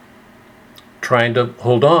them. trying to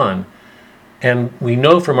hold on. And we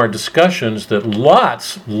know from our discussions that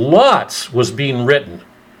lots was being written.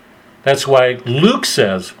 That's why Luke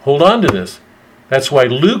says, hold on to this. That's why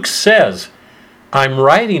Luke says, I'm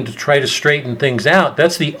writing to try to straighten things out.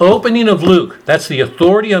 That's the opening of Luke. That's the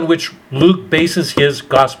authority on which Luke bases his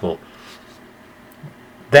gospel.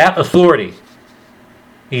 That authority.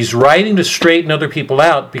 He's writing to straighten other people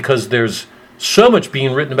out because there's so much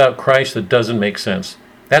being written about Christ that doesn't make sense.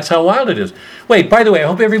 That's how wild it is. Wait, by the way, I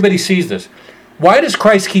hope everybody sees this. Why does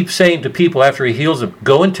Christ keep saying to people after he heals them,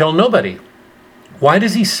 go and tell nobody? Why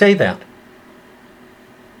does he say that?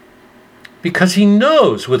 Because he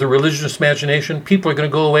knows with a religious imagination, people are going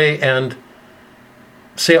to go away and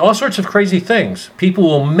say all sorts of crazy things. People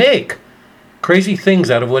will make crazy things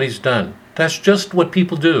out of what he's done. That's just what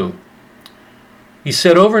people do. He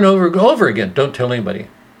said over and over again, don't tell anybody.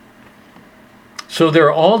 So there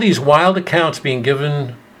are all these wild accounts being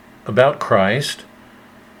given about Christ.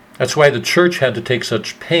 That's why the church had to take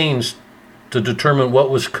such pains to determine what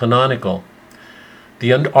was canonical.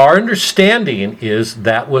 Our understanding is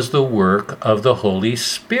that was the work of the Holy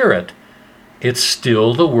Spirit. It's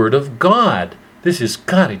still the Word of God.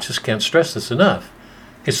 God, I just can't stress this enough.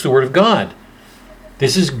 It's the Word of God.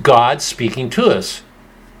 This is God speaking to us.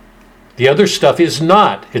 The other stuff is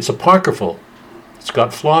not. It's apocryphal. It's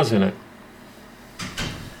got flaws in it.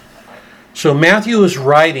 So Matthew is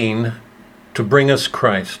writing to bring us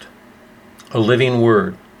Christ, a living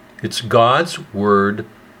Word. It's God's Word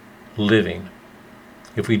living.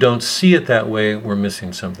 If we don't see it that way, we're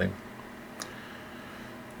missing something.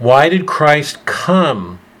 Why did Christ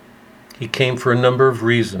come? He came for a number of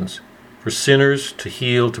reasons. For sinners, to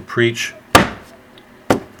heal, to preach,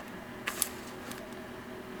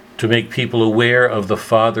 to make people aware of the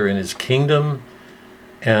Father and his kingdom,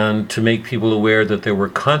 and to make people aware that there were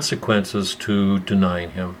consequences to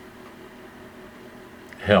denying him.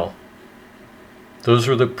 Hell. Those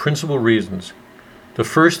are the principal reasons. The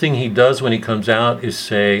first thing he does when he comes out is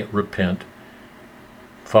say, repent.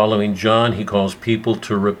 Following John, he calls people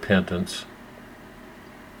to repentance.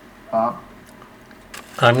 I'm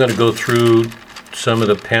going to go through some of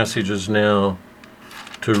the passages now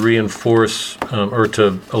to reinforce or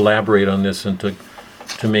to elaborate on this and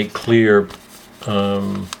to make clear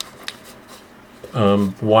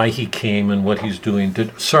why he came and what he's doing.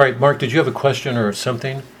 Sorry, Mark, did you have a question or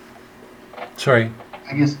something? Sorry.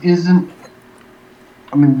 I guess there's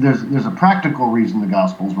a practical reason the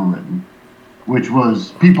Gospels were written, which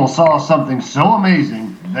was people saw something so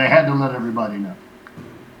amazing they had to let everybody know,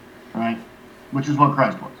 right? Which is what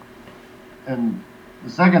Christ was. And the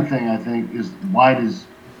second thing I think is why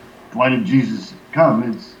did Jesus come?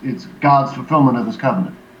 It's God's fulfillment of his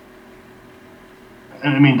covenant.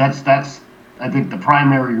 And I mean that's I think the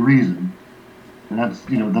primary reason, and that's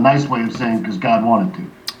the nice way of saying because God wanted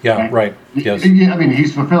to. Yeah, right. Yes. I mean,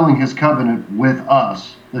 he's fulfilling his covenant with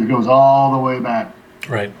us that goes all the way back.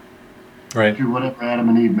 Right. To whatever Adam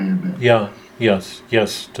and Eve may have been. Yeah. Yes,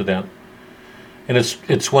 to that. And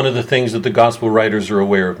it's one of the things that the gospel writers are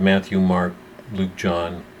aware of. Matthew, Mark, Luke,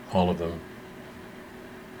 John, all of them.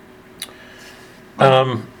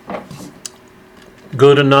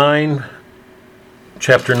 Go to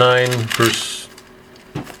chapter 9, verse.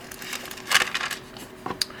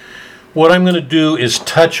 What I'm going to do is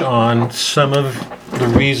touch on some of the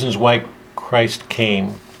reasons why Christ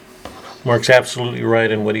came. Mark's absolutely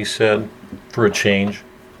right in what he said, for a change.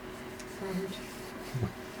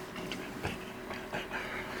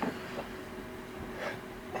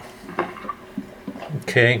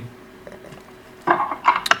 Okay.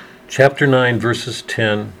 Chapter 9, verses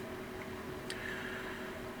 10.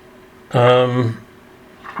 Love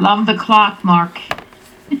the clock, Mark.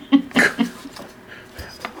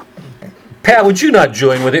 Pat, would you not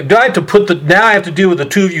join with it? Do I have to now I have to deal with the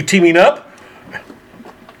two of you teaming up?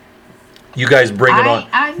 You guys bring it on.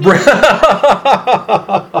 I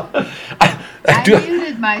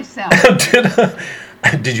muted myself.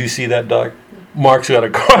 Did you see that, Doc? Mark's got a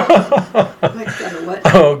car. Mike's got a what?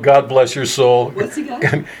 Oh, God bless your soul. What's he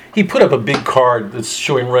got? He put up a big card that's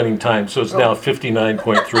showing running time, so it's now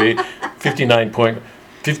 59.3,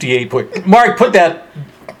 58. Mark, put that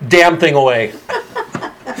damn thing away.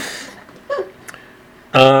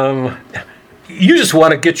 You just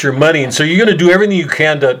want to get your money, and so you're going to do everything you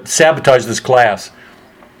can to sabotage this class.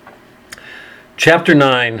 Chapter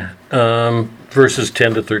 9, verses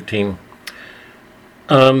 10 to 13.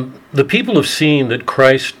 The people have seen that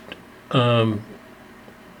Christ called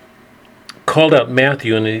out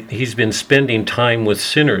Matthew, and he's been spending time with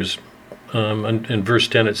sinners. In verse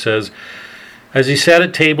 10 it says, As he sat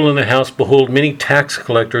at table in the house, behold, many tax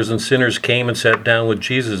collectors and sinners came and sat down with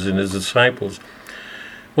Jesus and his disciples.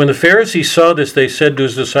 When the Pharisees saw this, they said to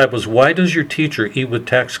his disciples, "Why does your teacher eat with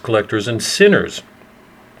tax collectors and sinners?"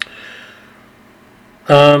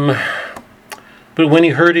 But when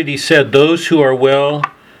he heard it, he said, "Those who are well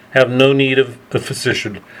have no need of a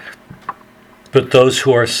physician, but those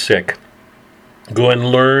who are sick. Go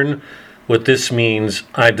and learn what this means.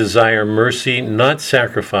 I desire mercy, not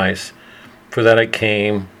sacrifice, for that I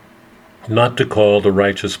came not to call the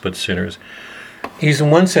righteous but sinners." He's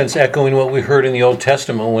in one sense echoing what we heard in the Old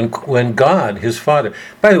Testament when God, his Father.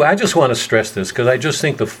 By the way, I just want to stress this because I just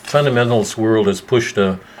think the fundamentalist world has pushed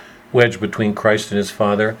a wedge between Christ and his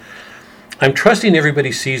Father. I'm trusting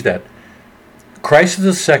everybody sees that. Christ is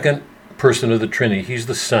the second person of the Trinity. He's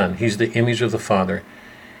the Son. He's the image of the Father.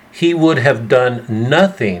 He would have done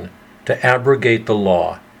nothing to abrogate the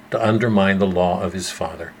law, to undermine the law of his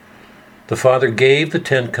Father. The Father gave the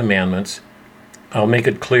 10 Commandments. I'll make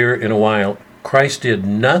it clear in a while. Christ did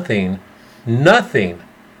nothing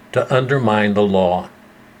to undermine the law.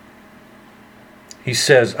 He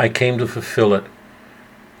says, I came to fulfill it.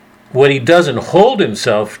 What he doesn't hold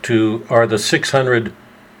himself to are the 600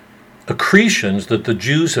 accretions that the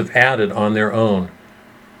Jews have added on their own.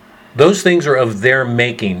 Those things are of their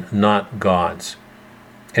making, not God's.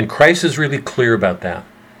 And Christ is really clear about that.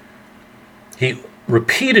 He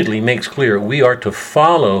repeatedly makes clear we are to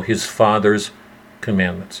follow his Father's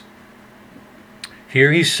commandments.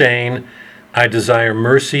 Here he's saying, I desire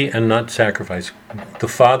mercy and not sacrifice. The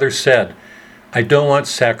Father said, I don't want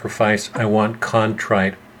sacrifice, I want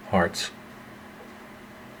contrite hearts.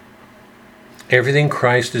 Everything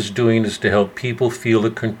Christ is doing is to help people feel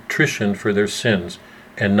the contrition for their sins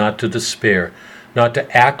and not to despair. Not to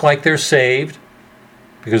act like they're saved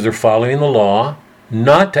because they're following the law.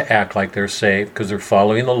 Not to act like they're saved because they're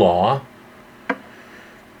following the law.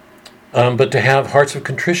 But to have hearts of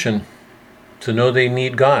contrition, to know they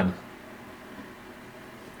need God.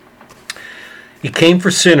 He came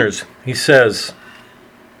for sinners. He says,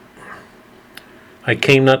 I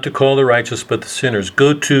came not to call the righteous, but the sinners.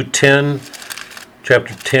 Go to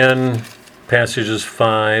chapter 10, passages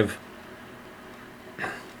 5.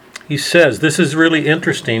 He says, this is really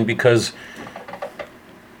interesting because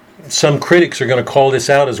some critics are going to call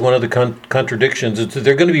this out as one of the contradictions.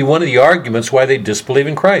 They're going to be one of the arguments why they disbelieve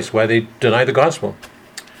in Christ, why they deny the gospel.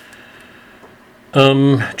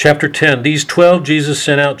 Chapter 10, these 12 Jesus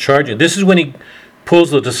sent out charging. This is when he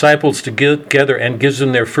pulls the disciples together and gives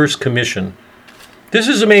them their first commission. This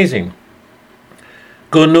is amazing.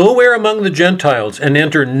 Go nowhere among the Gentiles and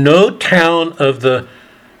enter no town of the,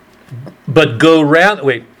 but go rather,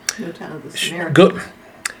 wait. No town of the Samaritans.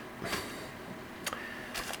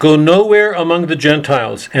 Go nowhere among the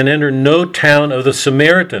Gentiles and enter no town of the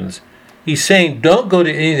Samaritans. He's saying, don't go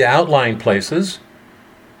to any of the outlying places,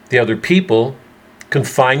 the other people.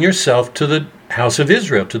 Confine yourself to the house of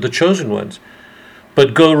Israel, to the chosen ones.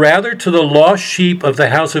 But go rather to the lost sheep of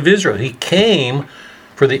the house of Israel. He came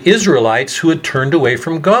for the Israelites who had turned away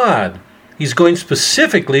from God. He's going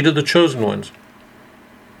specifically to the chosen ones.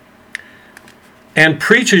 And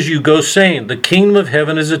preach as you go, saying, the kingdom of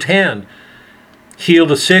heaven is at hand. Heal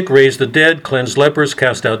the sick, raise the dead, cleanse lepers,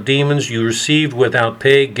 cast out demons. You received without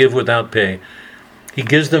pay, give without pay. He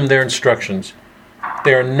gives them their instructions.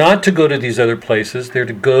 They are not to go to these other places. They're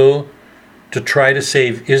to go to try to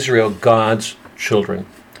save Israel, God's children.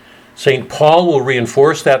 St. Paul will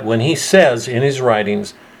reinforce that when he says in his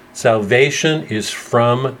writings, salvation is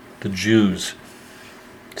from the Jews.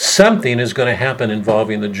 Something is going to happen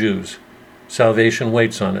involving the Jews. Salvation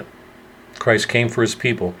waits on it. Christ came for his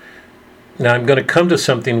people. Now I'm going to come to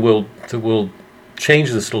something that will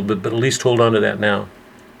change this a little bit, but at least hold on to that now.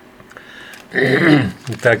 In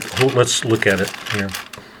fact, let's look at it here.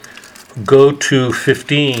 Go to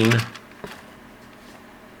 15,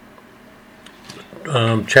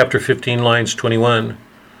 chapter 15, lines 21.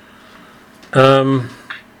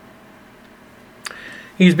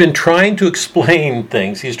 He's been trying to explain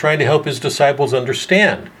things. He's trying to help his disciples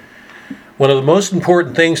understand. One of the most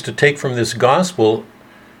important things to take from this gospel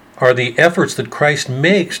are the efforts that Christ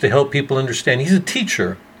makes to help people understand. He's a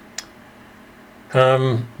teacher.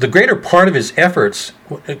 The greater part of his efforts,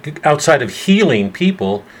 outside of healing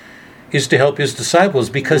people, is to help his disciples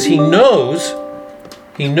because he knows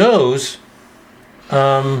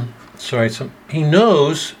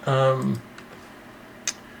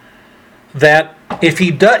that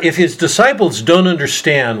if his disciples don't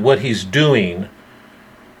understand what he's doing,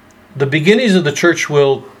 the beginnings of the church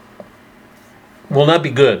will not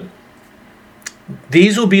be good.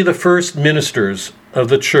 These will be the first ministers of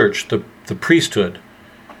the church, the priesthood.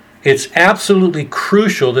 It's absolutely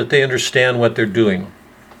crucial that they understand what they're doing.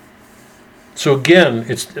 So again,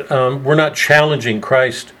 we're not challenging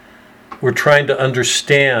Christ. We're trying to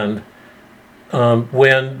understand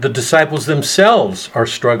when the disciples themselves are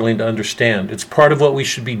struggling to understand. It's part of what we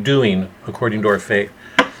should be doing according to our faith.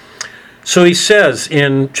 So he says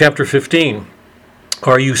in chapter 15,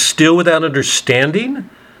 "Are you still without understanding?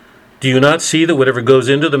 Do you not see that whatever goes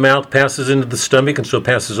into the mouth passes into the stomach and so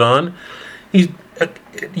passes on?"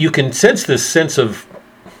 You can sense this sense of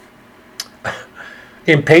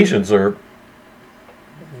impatience or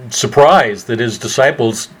surprise that his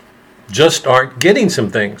disciples just aren't getting some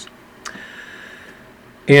things.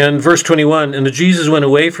 In verse 21, "And Jesus went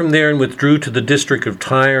away from there and withdrew to the district of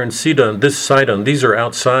Tyre and Sidon." These are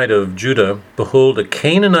outside of Judah. "Behold, a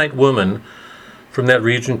Canaanite woman from that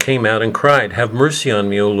region came out and cried, 'Have mercy on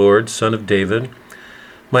me, O Lord, Son of David.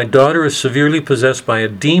 My daughter is severely possessed by a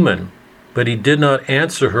demon.' But he did not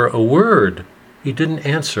answer her a word." He didn't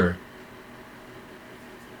answer.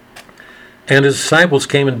 "And his disciples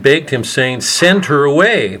came and begged him, saying, 'Send her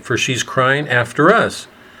away, for she's crying after us.'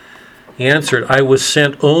 He answered, 'I was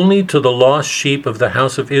sent only to the lost sheep of the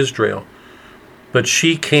house of Israel.' But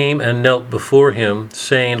she came and knelt before him,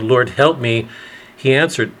 saying, 'Lord, help me.' He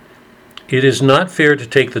answered, 'It is not fair to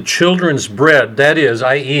take the children's bread,'" that is,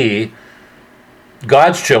 i.e.,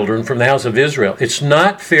 God's children from the house of Israel. "It's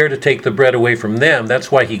not fair to take the bread away from them."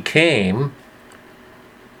 That's why he came.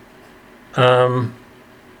 "And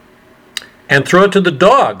throw it to the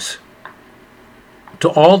dogs, to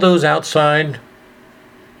all those outside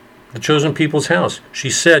the chosen people's house."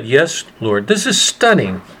 She said, "Yes, Lord." This is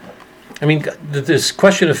stunning. I mean, this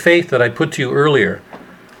question of faith that I put to you earlier.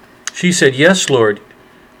 She said, "Yes, Lord.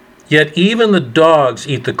 Yet even the dogs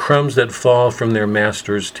eat the crumbs that fall from their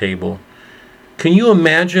master's table." Can you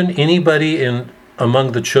imagine anybody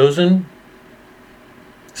among the chosen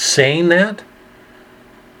saying that?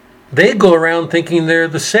 They go around thinking they're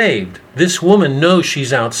the saved. This woman knows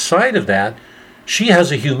she's outside of that. She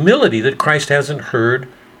has a humility that Christ hasn't heard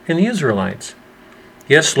in the Israelites.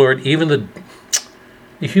 Yes, Lord, even the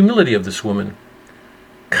humility of this woman.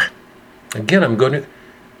 God, again, I'm going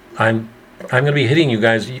to be hitting you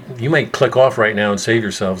guys. You might click off right now and save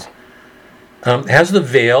yourselves. Has the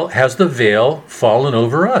veil fallen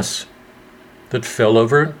over us that fell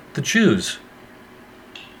over the Jews?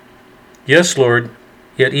 Yes, Lord,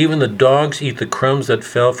 yet even the dogs eat the crumbs that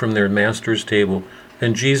fell from their master's table.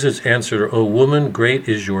 And Jesus answered her, "O woman, great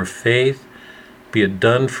is your faith. Be it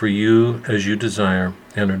done for you as you desire."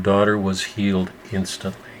 And her daughter was healed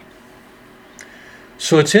instantly.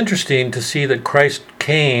 So it's interesting to see that Christ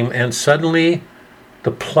came and suddenly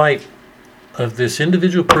the plight of this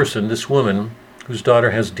individual person, this woman whose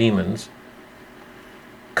daughter has demons,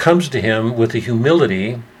 comes to him with a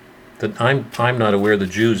humility that I'm not aware of the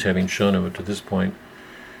Jews having shown him to this point.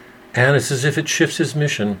 And it's as if it shifts his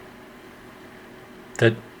mission,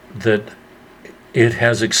 that it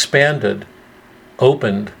has expanded,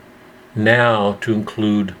 opened now to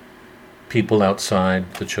include people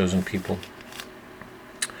outside the chosen people.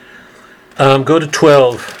 Go to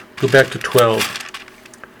 12. Go back to 12.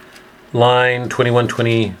 Line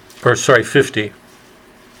 50.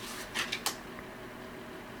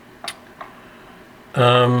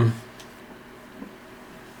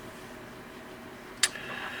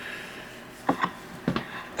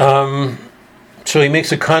 So he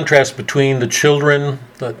makes a contrast between the children,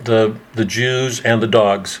 the Jews, and the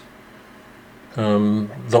dogs. The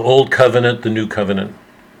old covenant, the new covenant.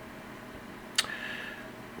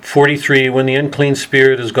 43, when the unclean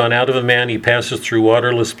spirit has gone out of a man, he passes through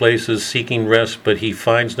waterless places seeking rest, but he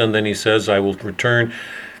finds none. Then he says, I will return.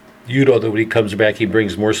 You know that when he comes back, he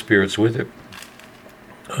brings more spirits with it.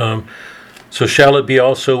 So shall it be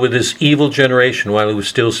also with this evil generation. While he was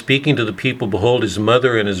still speaking to the people, behold, his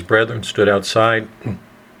mother and his brethren stood outside,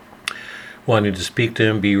 wanting to speak to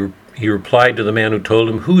him. He replied to the man who told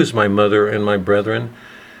him, Who is my mother and my brethren?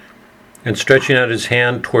 And stretching out his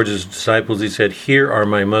hand towards his disciples, he said, Here are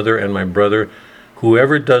my mother and my brother.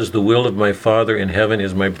 Whoever does the will of my Father in heaven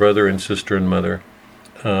is my brother and sister and mother.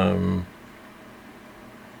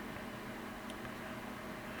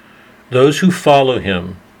 Those who follow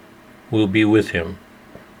him will be with him,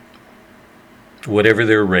 whatever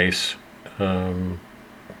their race.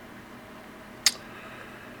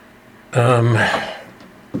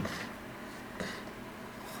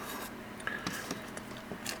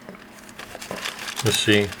 Let's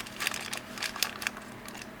see.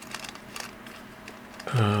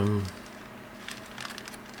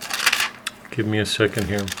 Give me a second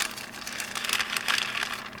here.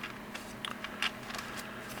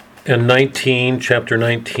 In chapter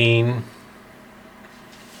 19,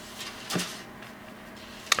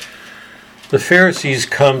 the Pharisees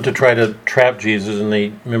come to try to trap Jesus, and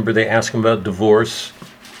they ask him about divorce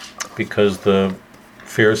because the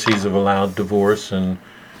Pharisees have allowed divorce, and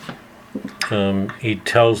he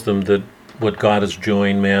tells them that what God has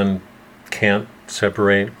joined, man can't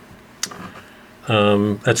separate.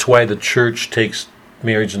 That's why the church takes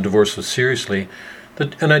marriage and divorce so seriously.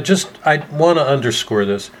 And I want to underscore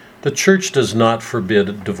this. The church does not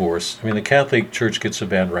forbid divorce. I mean, the Catholic Church gets a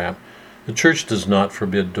bad rap. The church does not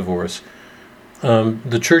forbid divorce.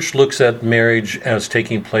 The church looks at marriage as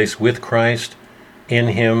taking place with Christ, in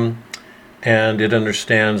him, and it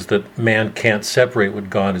understands that man can't separate what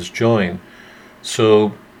God has joined.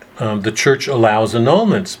 So the church allows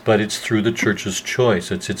annulments, but it's through the church's choice.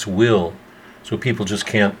 It's its will. So people just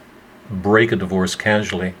can't break a divorce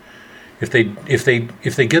casually. If they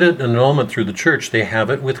get an annulment through the church, they have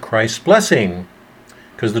it with Christ's blessing,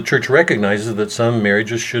 because the church recognizes that some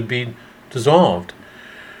marriages should be dissolved.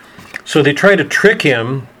 So they try to trick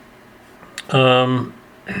him, and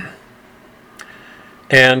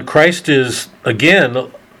Christ is, again,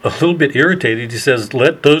 a little bit irritated. He says,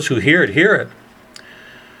 let those who hear it, hear it.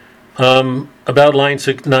 About line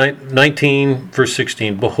 19, verse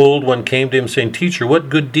 16, behold, one came to him saying, Teacher, what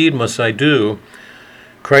good deed must I do?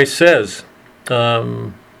 Christ says,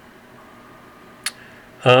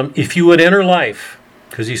 if you would enter life,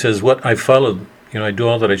 because he says, what I followed, I do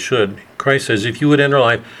all that I should. Christ says, if you would enter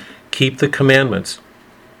life, keep the commandments.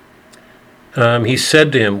 He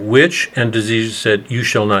said to him, which? And Jesus said, you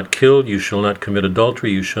shall not kill, you shall not commit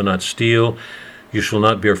adultery, you shall not steal, you shall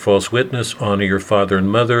not bear false witness, honor your father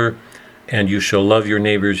and mother, and you shall love your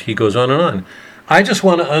neighbors. He goes on and on. I just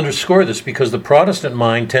want to underscore this because the Protestant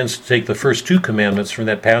mind tends to take the first two commandments from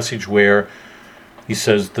that passage where he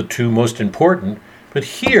says the two most important. But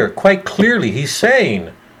here, quite clearly, he's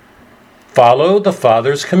saying, follow the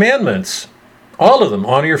Father's commandments. All of them.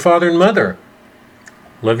 Honor your father and mother.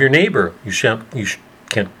 Love your neighbor. You shouldn't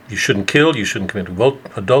kill. You shouldn't commit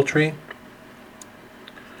adultery.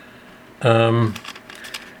 And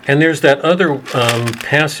there's that other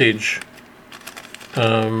passage.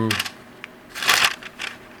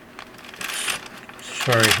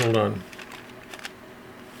 Sorry, hold on.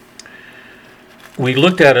 We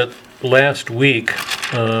looked at it last week.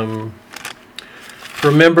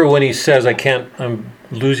 Remember when he says, I'm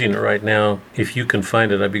losing it right now. If you can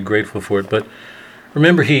find it, I'd be grateful for it. But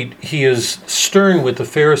remember, he is stern with the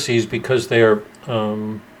Pharisees because they are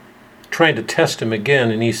trying to test him again.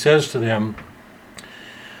 And he says to them,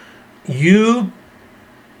 you're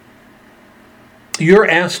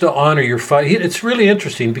asked to honor your father. It's really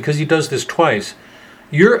interesting because he does this twice.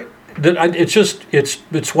 It's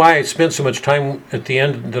why I spent so much time at the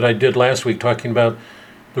end that I did last week talking about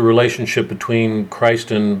the relationship between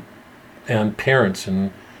Christ and parents,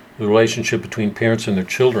 and the relationship between parents and their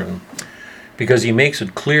children, because he makes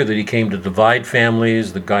it clear that he came to divide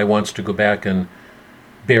families. The guy wants to go back and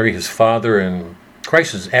bury his father, and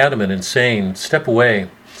Christ is adamant in saying, step away.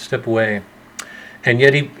 And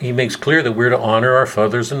yet he makes clear that we're to honor our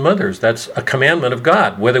fathers and mothers. That's a commandment of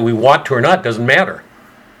God. Whether we want to or not doesn't matter.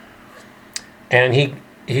 And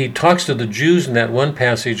he talks to the Jews in that one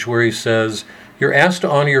passage where he says, you're asked to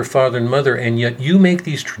honor your father and mother, and yet you make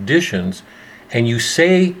these traditions, and you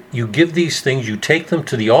say, you give these things, you take them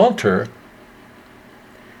to the altar,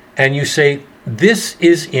 and you say, this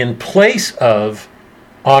is in place of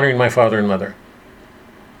honoring my father and mother.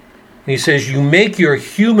 And he says, you make your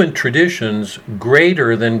human traditions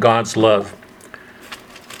greater than God's love.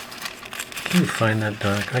 Can you find that,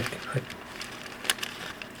 Doc?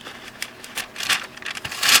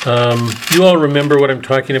 You all remember what I'm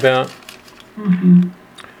talking about? Mm-hmm.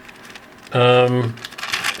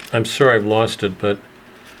 I'm sorry I've lost it, but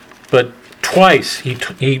twice he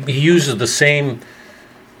uses the same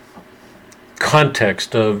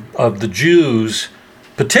context of the Jews,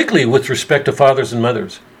 particularly with respect to fathers and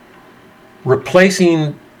mothers,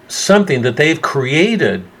 replacing something that they've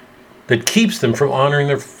created that keeps them from honoring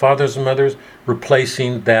their fathers and mothers,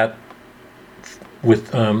 replacing that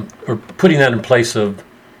with or putting that in place of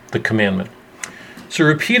the commandment. So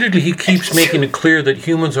repeatedly he keeps making it clear that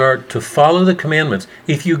humans are to follow the commandments.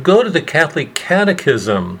 If you go to the Catholic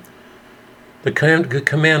Catechism, the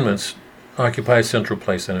commandments occupy a central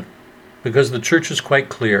place in it, because the church is quite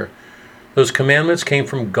clear. Those commandments came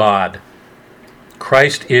from God.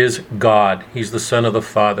 Christ is God. He's the Son of the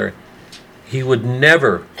Father. He would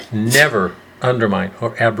never undermine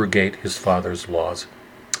or abrogate his Father's laws.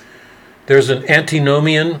 There's an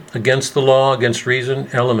antinomian, against the law, against reason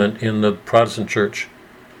element in the Protestant church.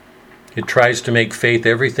 It tries to make faith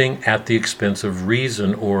everything at the expense of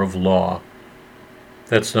reason or of law.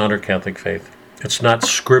 That's not our Catholic faith. It's not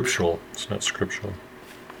scriptural. It's not scriptural.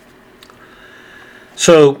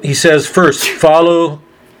 So he says, first, follow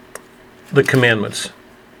the commandments.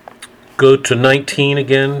 Go to 19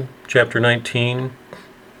 again, chapter 19.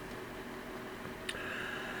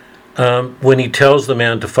 When he tells the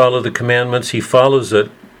man to follow the commandments, he follows it.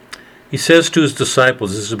 He says to his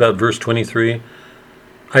disciples, this is about verse 23,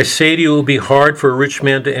 I say to you, it will be hard for a rich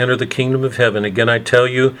man to enter the kingdom of heaven. Again, I tell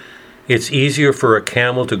you, it's easier for a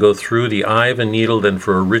camel to go through the eye of a needle than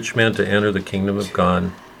for a rich man to enter the kingdom of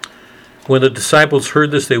God. When the disciples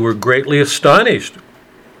heard this, they were greatly astonished.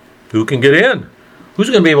 Who can get in? Who's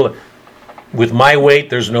going to be able to? With my weight,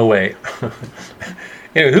 there's no way.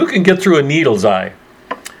 Anyway, who can get through a needle's eye?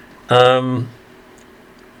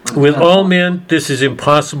 With all men, this is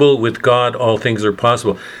impossible. With God, all things are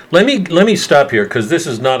possible. Let me stop here, because this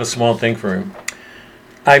is not a small thing for him.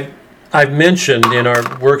 I've mentioned in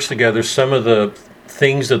our works together some of the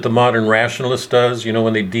things that the modern rationalist does. You know,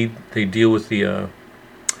 when they deal with the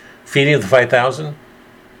feeding of the 5,000,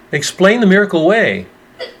 they explain the miracle away.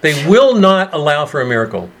 They will not allow for a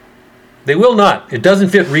miracle. They will not. It doesn't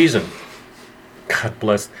fit reason. God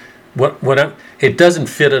bless. It doesn't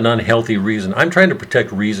fit an unhealthy reason. I'm trying to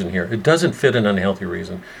protect reason here. It doesn't fit an unhealthy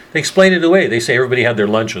reason. They explain it away. They say everybody had their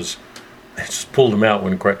lunches. They just pulled them out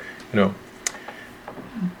when,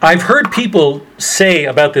 I've heard people say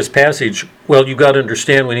about this passage, well, you got to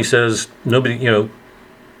understand when he says nobody,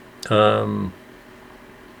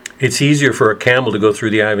 it's easier for a camel to go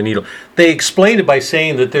through the eye of a needle. They explained it by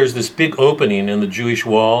saying that there's this big opening in the Jewish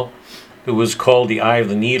wall. It was called the eye of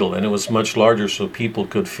the needle, and it was much larger so people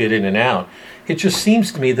could fit in and out. It just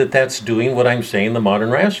seems to me that that's doing what I'm saying the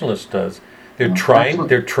modern rationalist does. They're trying,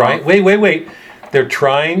 wait. They're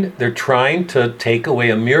trying to take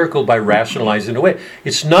away a miracle by rationalizing it away.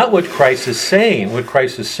 It's not what Christ is saying. What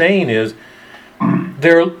Christ is saying is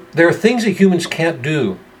there are things that humans can't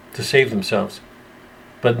do to save themselves,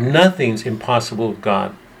 but nothing's impossible with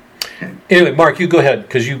God. Anyway, Mark, you go ahead,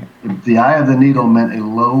 because you... The eye of the needle meant a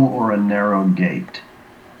low or a narrow gate,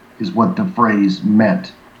 is what the phrase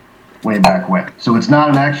meant way back when. So it's not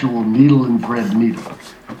an actual needle and thread needle.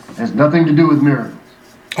 It has nothing to do with miracles.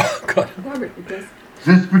 Oh, God. Robert, it does.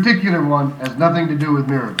 This particular one has nothing to do with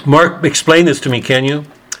miracles. Mark, explain this to me, can you?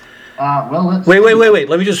 Well, let's Wait.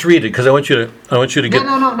 Let me just read it, because I want you to get...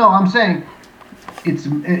 No. I'm saying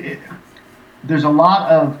there's a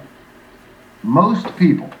lot of... Most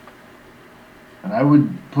people, and I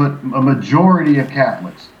would put a majority of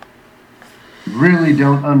Catholics, really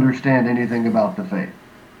don't understand anything about the faith.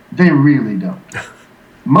 They really don't.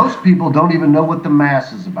 Most people don't even know what the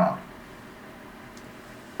Mass is about.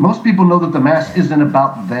 Most people know that the Mass isn't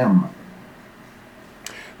about them.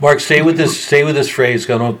 Mark, stay with this phrase.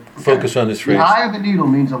 Going to focus on this phrase. The eye of the needle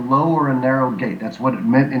means a low or a narrow gate. That's what it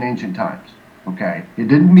meant in ancient times. Okay? It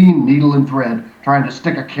didn't mean needle and thread trying to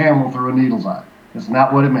stick a camel through a needle's eye. That's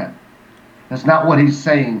not what it meant. That's not what he's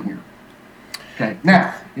saying here. Okay?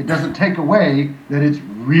 Now, it doesn't take away that it's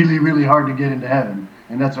really, really hard to get into heaven,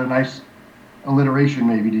 and that's a nice alliteration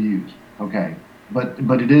maybe to use. Okay? But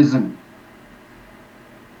it isn't...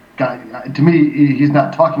 To me, he's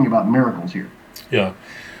not talking about miracles here. Yeah.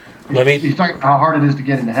 He's talking about how hard it is to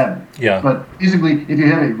get into heaven. Yeah. But basically, if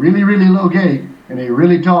you have a really, really low gate and a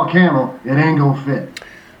really tall camel, it ain't going to fit.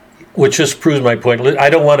 Which just proves my point.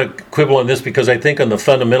 I don't want to quibble on this because I think on the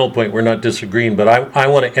fundamental point we're not disagreeing, but I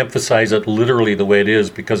want to emphasize it literally the way it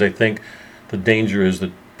is because I think the danger is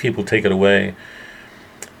that people take it away.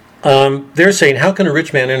 They're saying, how can a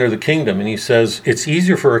rich man enter the kingdom? And he says, it's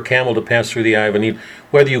easier for a camel to pass through the eye of a needle.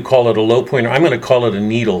 Whether you call it a low point, or I'm going to call it a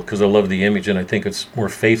needle because I love the image and I think it's more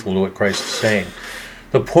faithful to what Christ is saying.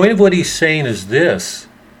 The point of what he's saying is this,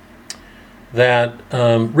 that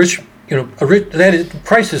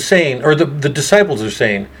Christ is saying, or the disciples are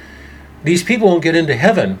saying, these people won't get into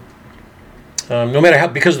heaven, no matter how,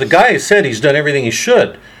 because the guy has said he's done everything he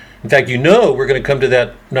should. In fact, we're going to come to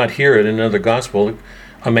that, not here in another gospel.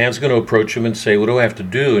 A man's going to approach him and say, what do I have to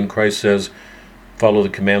do? And Christ says, follow the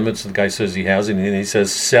commandments. The guy says he has, and he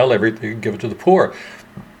says, sell everything and give it to the poor.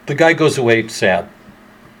 The guy goes away sad.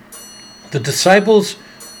 The disciples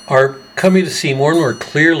are coming to see more and more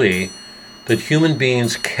clearly that human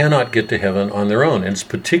beings cannot get to heaven on their own. And it's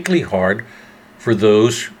particularly hard for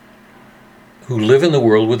those who live in the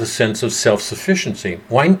world with a sense of self-sufficiency.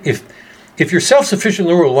 Why, if you're self-sufficient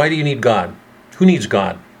in the world, why do you need God? Who needs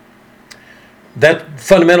God? That's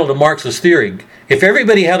fundamental to Marx's theory. If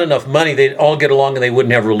everybody had enough money, they'd all get along and they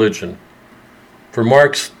wouldn't have religion. For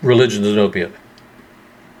Marx, religion is an opiate.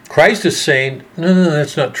 Christ is saying, no,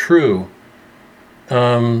 that's not true.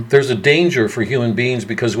 There's a danger for human beings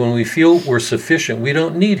because when we feel we're sufficient, we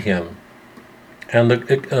don't need him. And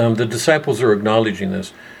the disciples are acknowledging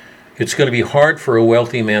this. It's going to be hard for a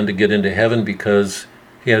wealthy man to get into heaven because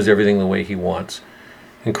he has everything the way he wants.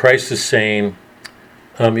 And Christ is saying,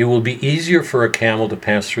 it will be easier for a camel to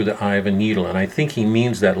pass through the eye of a needle. And I think he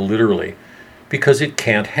means that literally, because it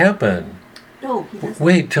can't happen. No,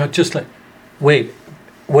 he doesn't. Wait.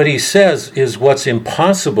 What he says is what's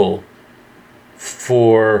impossible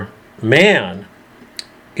for man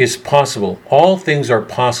is possible. All things are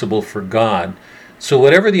possible for God. So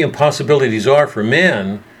whatever the impossibilities are for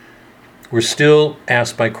man, we're still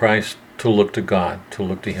asked by Christ to look to God, to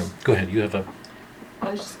look to him. Go ahead, you have a...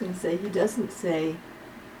 I was just going to say, he doesn't say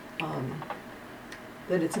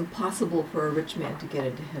that it's impossible for a rich man to get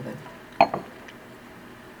into heaven.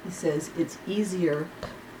 He says it's easier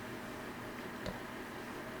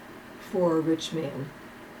for a rich man.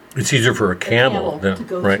 It's easier for a camel to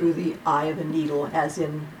go right. through the eye of a needle, as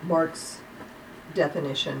in Mark's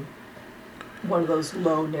definition, one of those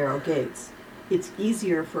low, narrow gates. It's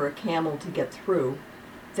easier for a camel to get through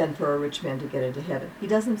than for a rich man to get into heaven. He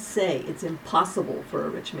doesn't say it's impossible for a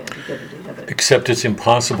rich man to get into heaven. Except it's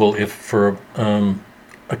impossible if for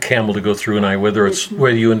a camel to go through an eye, whether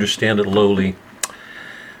you understand it lowly.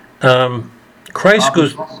 Christ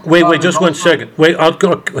goes. Wait, just 1 second. Wait, I'll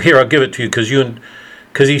give it to you because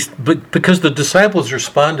the disciples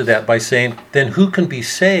respond to that by saying, "Then who can be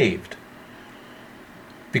saved?"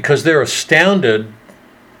 Because they're astounded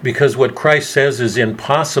because what Christ says is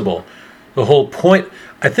impossible. The whole point,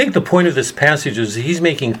 I think the point of this passage is he's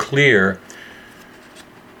making clear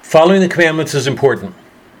following the commandments is important.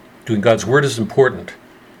 Doing God's word is important.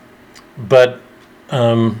 But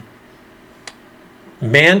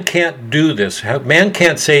man can't do this. Man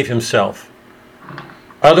can't save himself.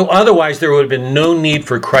 Otherwise, there would have been no need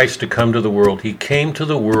for Christ to come to the world. He came to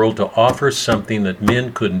the world to offer something that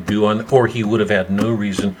men couldn't do, or he would have had no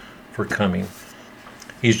reason for coming.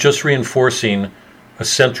 He's just reinforcing a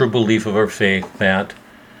central belief of our faith that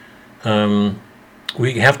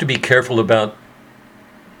we have to be careful about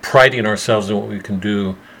priding ourselves in what we can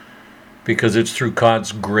do, because it's through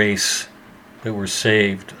God's grace that we're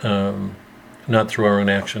saved, not through our own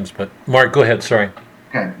actions. But Mark, go ahead. Sorry.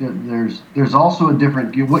 Okay, there's also a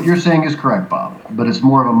different, what you're saying is correct, Bob, but it's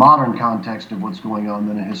more of a modern context of what's going on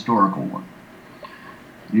than a historical one.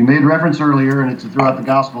 You made reference earlier, and it's throughout the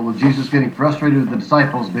gospel, of Jesus getting frustrated with the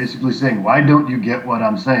disciples, basically saying, why don't you get what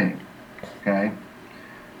I'm saying? Okay?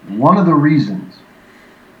 One of the reasons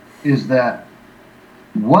is that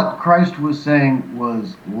what Christ was saying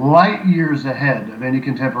was light years ahead of any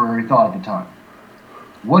contemporary thought at the time.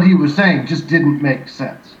 What he was saying just didn't make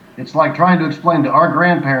sense. It's like trying to explain to our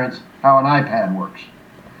grandparents how an iPad works.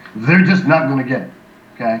 They're just not going to get it,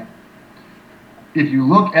 okay? If you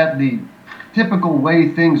look at the typical way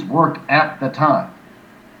things worked at the time,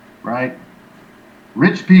 right?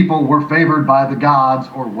 Rich people were favored by the gods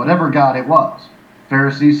or whatever god it was.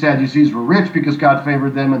 Pharisees, Sadducees were rich because God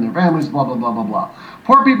favored them and their families, blah, blah, blah, blah, blah.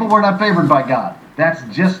 Poor people were not favored by God. That's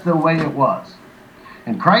just the way it was.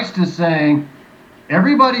 And Christ is saying,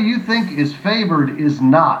 everybody you think is favored is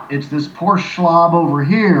not. It's this poor slob over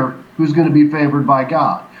here who's going to be favored by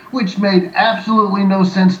God, which made absolutely no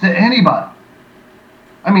sense to anybody.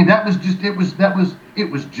 I mean, it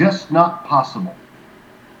was just not possible.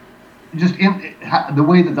 Just in the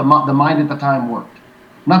way that the mind at the time worked.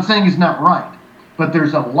 I'm not saying he's not right, but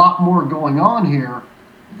there's a lot more going on here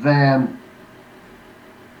than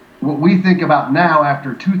what we think about now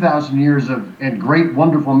after 2,000 years and great,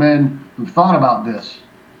 wonderful men who've thought about this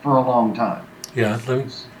for a long time. Yeah.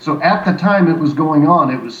 So at the time it was going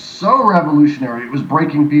on, it was so revolutionary, it was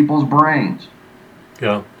breaking people's brains.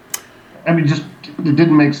 Yeah. I mean, it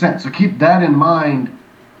didn't make sense. So keep that in mind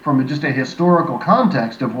from just a historical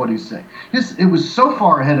context of what he's saying. It was so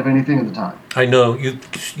far ahead of anything at the time. I know.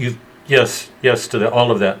 Yes to that,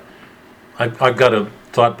 all of that. I've got a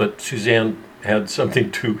thought, but Suzanne had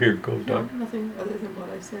something too. Here, go, Doc. No, nothing other than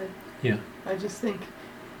what I said. Yeah. I just think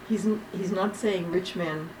he's not saying rich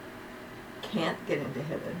men can't get into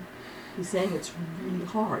heaven. He's saying it's really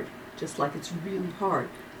hard, just like it's really hard.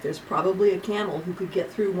 There's probably a camel who could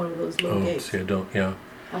get through one of those low gates. See, I don't. Yeah.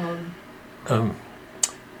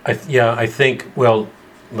 I think. Well,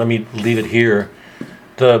 let me leave it here.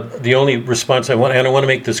 The only response I want, and I want to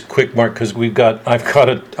make this quick, Mark, because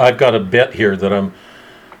I've got a bet here that I'm.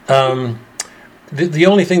 The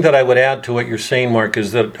only thing that I would add to what you're saying, Mark,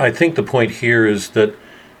 is that I think the point here is that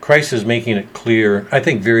Christ is making it clear. I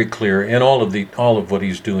think very clear in all of what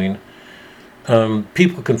he's doing.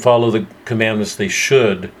 People can follow the commandments; they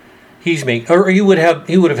should. He would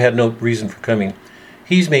have had no reason for coming.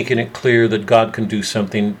 He's making it clear that God can do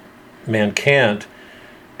something man can't,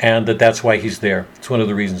 and that's why he's there. It's one of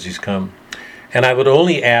the reasons he's come. And I would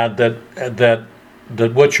only add that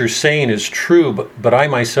what you're saying is true, but I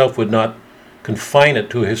myself would not confine it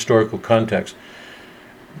to a historical context.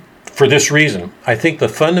 For this reason, I think the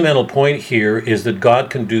fundamental point here is that God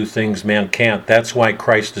can do things man can't. That's why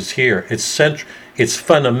Christ is here. It's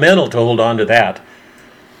fundamental to hold on to that.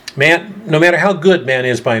 Man, no matter how good man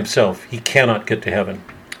is by himself, he cannot get to heaven.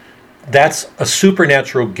 That's a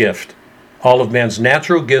supernatural gift. All of man's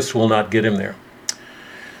natural gifts will not get him there.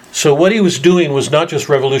 So what he was doing was not just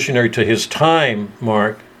revolutionary to his time,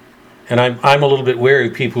 Mark, and I'm a little bit wary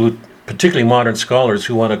of people, who, particularly modern scholars,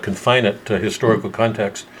 who want to confine it to historical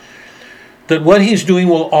context, that what he's doing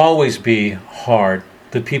will always be hard,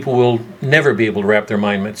 that people will never be able to wrap their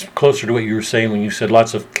mind. It's closer to what you were saying when you said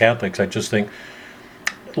lots of Catholics. I just think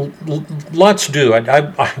lots do.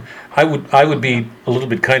 I would be a little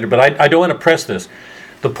bit kinder, but I don't want to press this.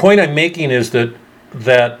 The point I'm making is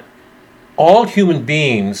that all human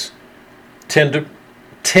beings tend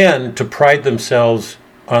to pride themselves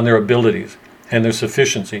on their abilities and their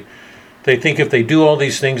sufficiency. They think if they do all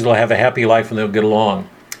these things, they'll have a happy life and they'll get along.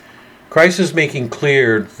 Christ is making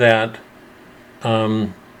clear that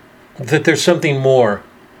there's something more,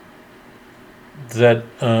 that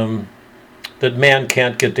man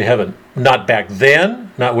can't get to heaven. Not back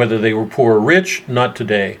then, not whether they were poor or rich, not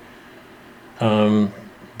today.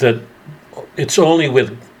 That it's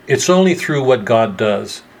only through what God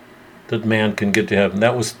does that man can get to heaven.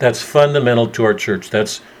 That's fundamental to our church.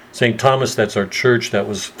 That's St. Thomas, that's our church. That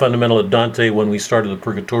was fundamental to Dante when we started the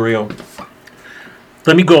Purgatorio.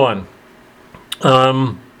 Let me go on.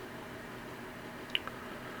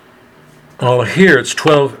 Here it's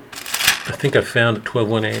 12. I think I found it,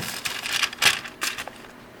 12:18.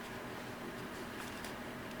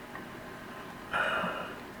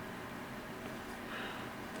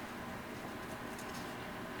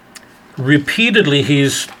 Repeatedly,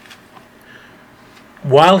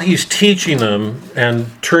 while he's teaching them and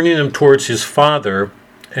turning them towards his Father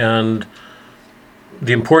and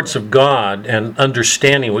the importance of God and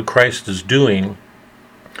understanding what Christ is doing,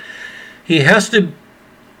 he has to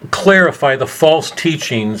clarify the false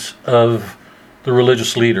teachings of the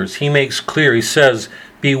religious leaders. He makes clear, he says,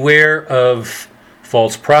 beware of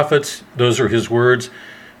false prophets. Those are his words.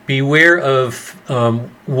 Beware of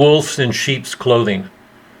wolves in sheep's clothing.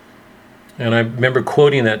 And I remember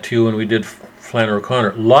quoting that to you when we did Flannery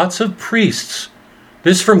O'Connor. Lots of priests,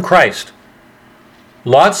 this is from Christ,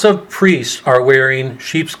 lots of priests are wearing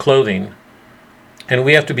sheep's clothing. And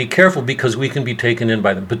we have to be careful because we can be taken in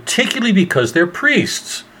by them, particularly because they're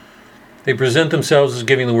priests. They present themselves as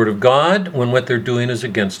giving the word of God when what they're doing is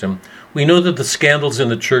against him. We know that the scandals in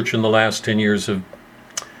the church in the last 10 years have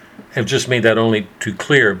just made that only too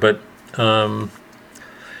clear. But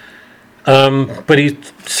he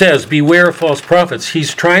says, beware of false prophets.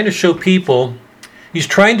 He's trying to show people, he's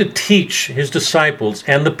trying to teach his disciples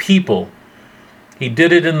and the people. He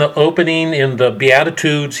did it in the opening, in the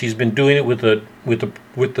Beatitudes. He's been doing it with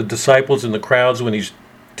the disciples and the crowds when he's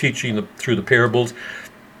teaching through the parables.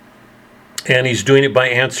 And he's doing it by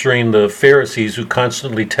answering the Pharisees who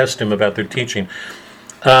constantly test him about their teaching.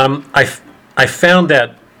 I found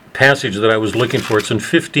that passage that I was looking for. It's in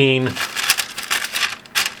 15...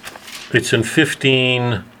 It's in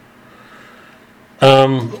 15,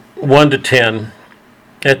 1 to 10.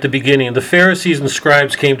 At the beginning, the Pharisees and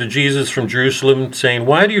scribes came to Jesus from Jerusalem, saying,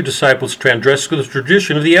 "Why do your disciples transgress the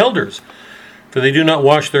tradition of the elders? For they do not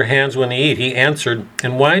wash their hands when they eat." He answered,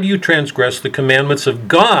 "And why do you transgress the commandments of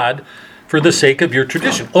God for the sake of your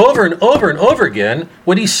tradition?" Over and over and over again,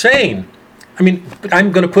 what he's saying. I mean,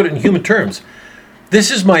 I'm going to put it in human terms.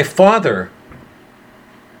 This is my Father.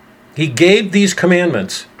 He gave these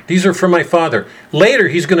commandments. These are from my Father. Later,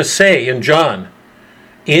 he's going to say in John,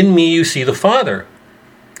 "In me you see the Father."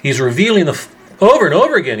 He's revealing over and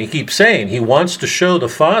over again. He keeps saying he wants to show the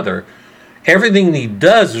Father. Everything he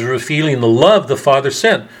does is revealing the love the Father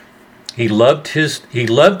sent. He loved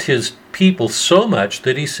his people so much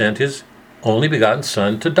that he sent his only begotten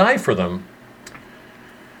Son to die for them.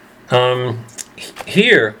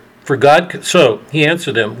 Here, for God, so he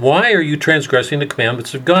answered them, "Why are you transgressing the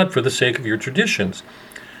commandments of God for the sake of your traditions?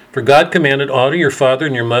 For God commanded, honor your father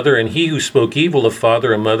and your mother, and he who spoke evil of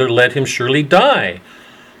father or mother, let him surely die.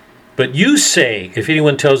 But you say, if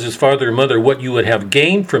anyone tells his father or mother, what you would have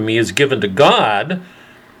gained from me is given to God,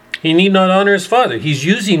 he need not honor his father." He's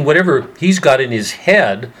using whatever he's got in his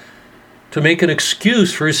head to make an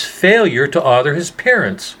excuse for his failure to honor his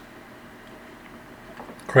parents.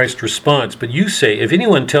 Christ responds, "But you say, if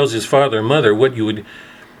anyone tells his father or mother, what you would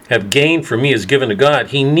have gained from me is given to God,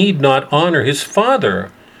 he need not honor his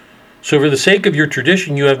father So for the sake of your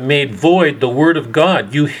tradition, you have made void the word of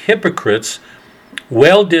God. You hypocrites,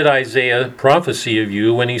 well did Isaiah prophesy of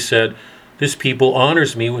you when he said, this people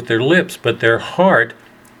honors me with their lips, but their heart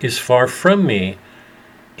is far from me.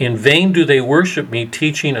 In vain do they worship me,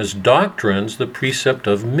 teaching as doctrines the precept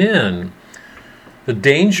of men. The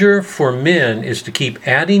danger for men is to keep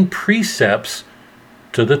adding precepts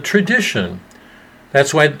to the tradition.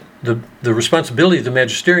 That's why the responsibility of the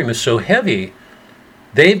magisterium is so heavy.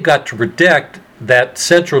 They've got to protect that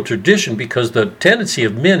central tradition because the tendency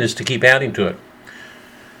of men is to keep adding to it.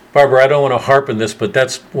 Barbara, I don't want to harp on this, but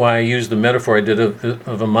that's why I used the metaphor I did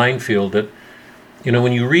of a minefield. That,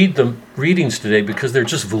 when you read the readings today, because they're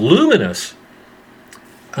just voluminous,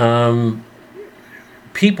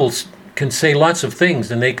 people can say lots of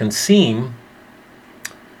things and they can seem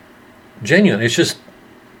genuine. It's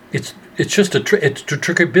just a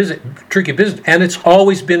tricky business, and it's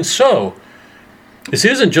always been so. This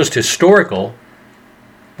isn't just historical.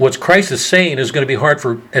 What Christ is saying is going to be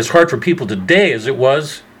as hard for people today as it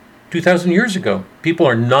was 2,000 years ago. People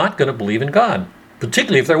are not going to believe in God,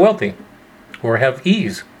 particularly if they're wealthy or have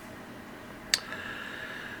ease.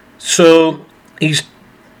 So he's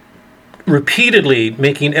repeatedly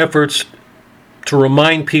making efforts to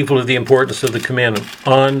remind people of the importance of the commandment.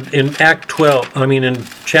 In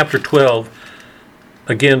chapter 12,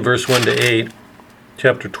 again, verse 1 to 8,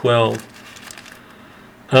 chapter 12.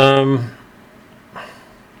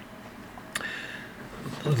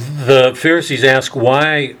 The Pharisees ask,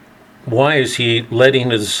 why is he letting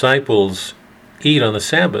the disciples eat on the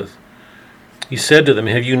Sabbath? He said to them,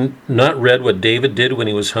 have you not read what David did when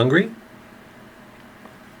he was hungry?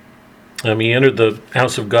 He entered the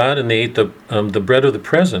house of God and they ate the bread of the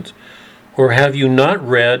presence. Or have you not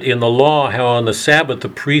read in the law how on the Sabbath the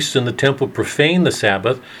priests in the temple profane the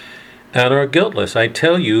Sabbath and are guiltless? I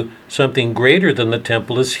tell you, something greater than the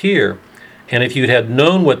temple is here. And if you had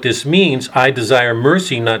known what this means, I desire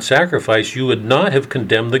mercy, not sacrifice, you would not have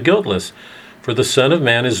condemned the guiltless. For the Son of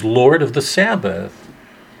Man is Lord of the Sabbath.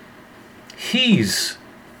 He's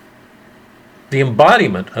the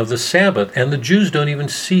embodiment of the Sabbath, and the Jews don't even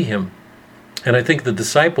see him. And I think the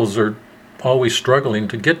disciples are always struggling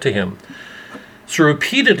to get to him. So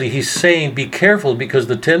repeatedly he's saying, be careful, because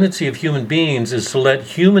the tendency of human beings is to let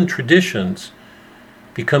human traditions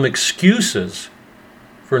become excuses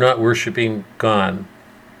for not worshiping God.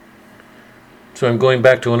 So I'm going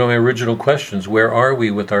back to one of my original questions. Where are we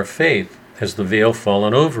with our faith? Has the veil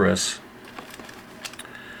fallen over us?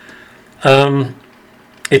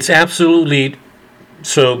 It's absolutely...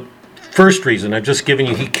 So, first reason, I've just given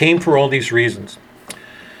you, he came for all these reasons.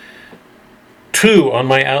 2, on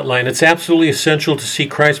my outline, it's absolutely essential to see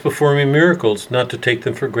Christ performing miracles, not to take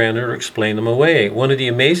them for granted or explain them away. One of the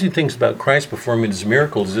amazing things about Christ performing his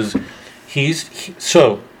miracles is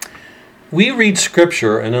so we read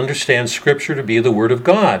Scripture and understand Scripture to be the Word of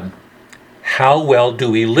God. How well do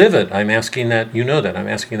we live it? I'm asking that, I'm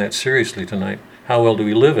asking that seriously tonight. How well do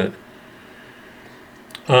we live it?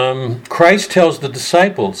 Christ tells the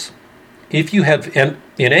disciples, if you had, and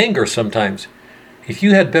in anger sometimes, if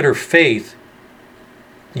you had better faith,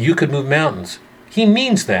 you could move mountains. He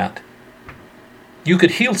means that. You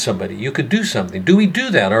could heal somebody. You could do something. Do we do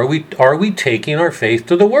that? Are we taking our faith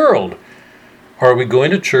to the world? Are we going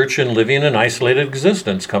to church and living an isolated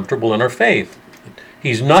existence, comfortable in our faith?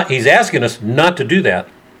 He's asking us not to do that.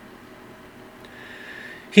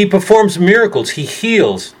 He performs miracles. He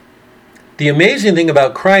heals. The amazing thing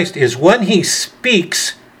about Christ is when he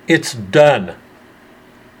speaks, it's done.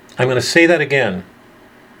 I'm going to say that again.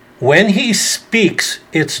 When he speaks,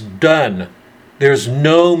 it's done. There's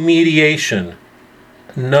no mediation.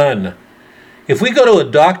 None. If we go to a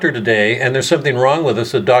doctor today and there's something wrong with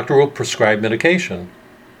us, the doctor will prescribe medication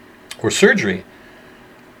or surgery.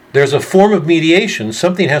 There's a form of mediation.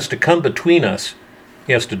 Something has to come between us.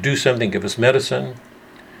 He has to do something, give us medicine.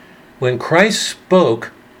 When Christ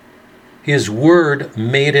spoke, his word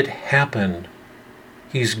made it happen.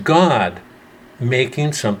 He's God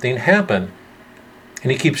making something happen.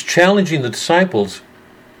 And he keeps challenging the disciples,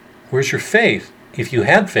 where's your faith? If you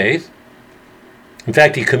had faith, in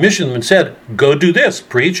fact, he commissioned them and said, go do this,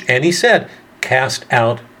 preach. And he said, cast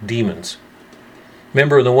out demons.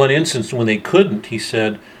 Remember in the one instance when they couldn't, he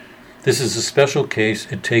said, this is a special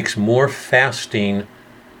case. It takes more fasting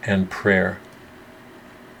and prayer.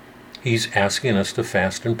 He's asking us to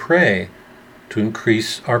fast and pray to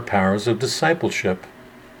increase our powers of discipleship.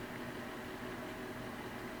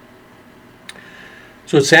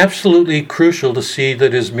 So it's absolutely crucial to see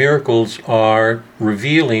that his miracles are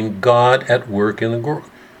revealing God at work in the world.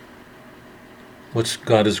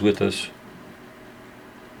 God is with us.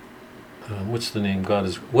 what's the name? God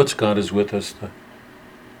is with us.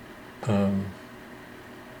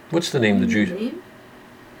 What's the name? The Jews. Name?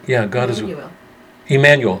 Yeah, God is with Emmanuel.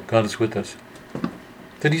 Emmanuel. God is with us.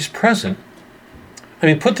 That He's present. I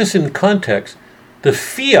mean, put this in context. The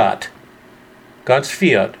fiat, God's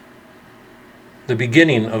fiat, the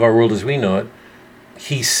beginning of our world as we know it,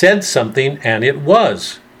 He said something and it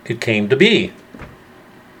was. It came to be.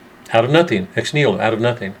 Out of nothing. Ex nihilo, out of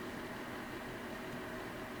nothing.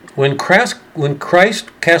 When Christ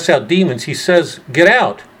casts out demons, He says, get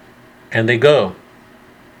out. And they go.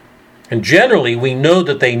 And generally, we know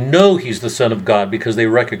that they know He's the Son of God because they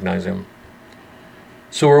recognize Him.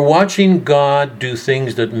 So we're watching God do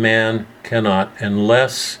things that man cannot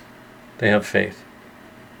unless they have faith.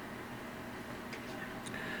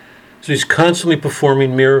 So He's constantly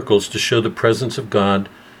performing miracles to show the presence of God,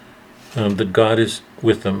 that God is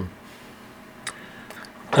with them.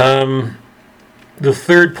 The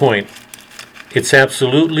third point, it's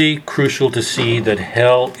absolutely crucial to see that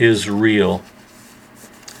hell is real.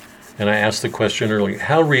 And I asked the question earlier,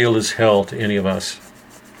 how real is hell to any of us?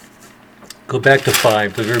 Go back to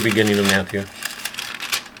 5, the very beginning of Matthew.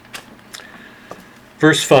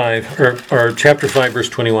 Verse 5, or chapter 5, verse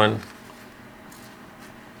 21.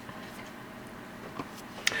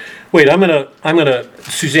 Wait, I'm gonna,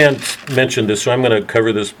 Suzanne mentioned this, so I'm gonna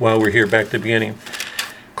cover this while we're here back at the beginning.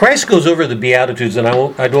 Christ goes over the Beatitudes, and I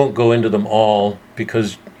won't go into them all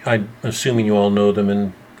because I'm assuming you all know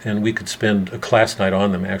them, and we could spend a class night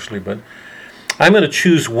on them actually, but I'm going to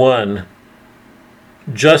choose one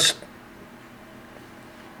just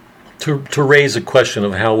to raise a question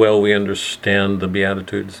of how well we understand the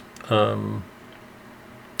Beatitudes. The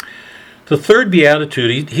third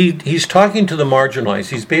Beatitude, he's talking to the marginalized.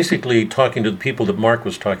 He's basically talking to the people that Mark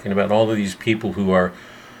was talking about, all of these people who are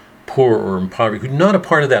poor or impoverished, who are not a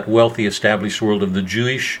part of that wealthy established world of the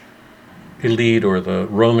Jewish elite or the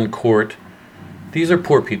Roman court. These are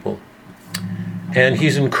poor people. And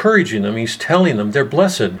he's encouraging them, he's telling them they're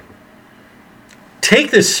blessed.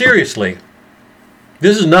 Take this seriously.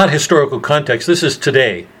 This is not historical context, this is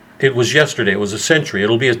today. It was yesterday, it was a century.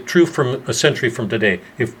 It'll be true from a century from today,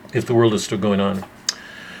 if the world is still going on.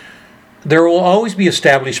 There will always be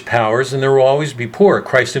established powers, and there will always be poor.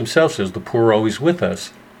 Christ Himself says, the poor are always with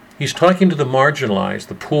us. He's talking to the marginalized,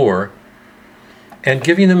 the poor, and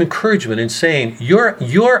giving them encouragement and saying,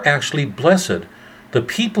 you're actually blessed. The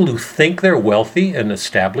people who think they're wealthy and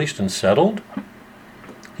established and settled,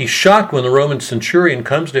 he's shocked when the Roman centurion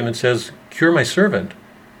comes to him and says, cure my servant.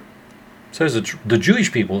 Says that the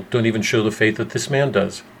Jewish people don't even show the faith that this man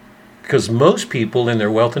does, because most people in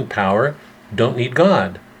their wealth and power don't need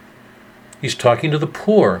God. He's talking to the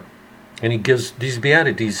poor, and he gives these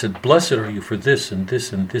beatitudes. He said, blessed are you for this and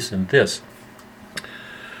this and this and this.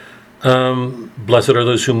 Blessed are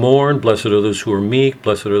those who mourn, blessed are those who are meek,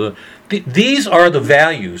 blessed are these are the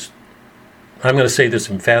values. I'm going to say this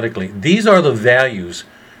emphatically. These are the values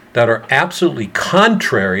that are absolutely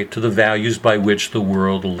contrary to the values by which the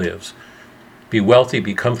world lives. Be wealthy,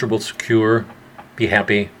 be comfortable, secure, be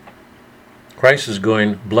happy. Christ is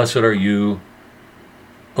going, blessed are you,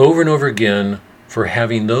 over and over again, for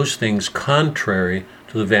having those things contrary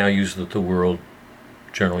to the values that the world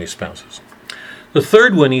generally espouses. The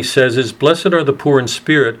third one he says is, blessed are the poor in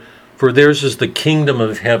spirit, for theirs is the kingdom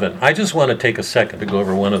of heaven. I just want to take a second to go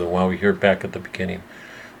over one of them while we hear it back at the beginning.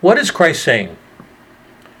 What is Christ saying?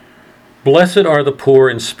 Blessed are the poor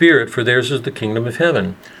in spirit, for theirs is the kingdom of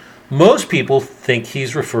heaven. Most people think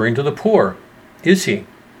he's referring to the poor. Is he?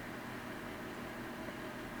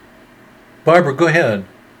 Barbara, go ahead.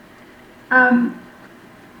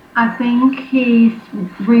 I think he's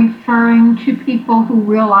referring to people who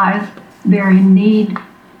realize they're in need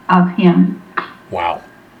of him. Wow.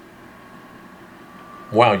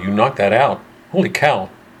 Wow, you knocked that out. Holy cow.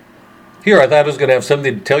 Here, I thought I was going to have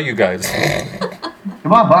something to tell you guys.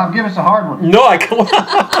 Come on, Bob, give us a hard one. No, I come on.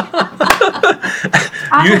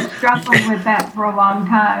 I've been struggling with that for a long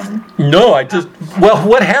time. No, well,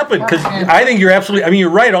 what happened? Because I think you're absolutely, you're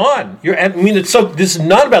right on. This is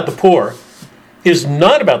not about the poor. It's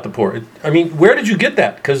not about the poor. Where did you get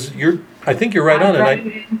that? Because I think you're right on. I wrote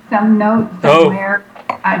it in some notes somewhere.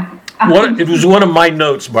 It was one of my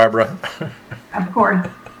notes, Barbara. Of course.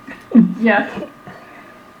 Yes.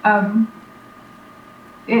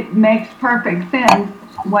 It makes perfect sense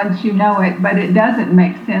once you know it, but it doesn't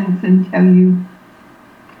make sense until you,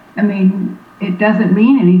 it doesn't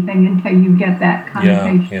mean anything until you get that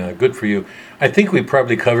connotation. Yeah, good for you. I think we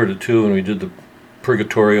probably covered it too when we did the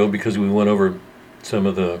Purgatorio, because we went over some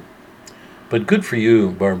of the, but good for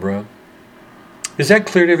you, Barbara. Is that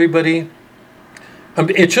clear to everybody?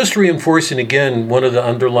 It's just reinforcing again one of the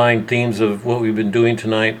underlying themes of what we've been doing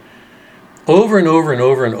tonight. Over and over and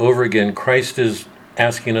over and over again, Christ is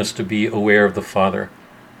asking us to be aware of the Father.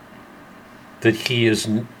 That He is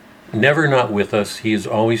never not with us. He is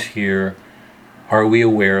always here. Are we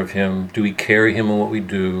aware of Him? Do we carry Him in what we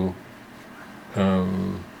do?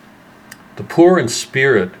 The poor in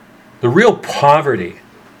spirit, the real poverty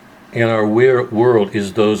in our world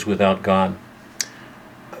is those without God.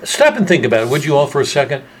 Stop and think about it, would you all, for a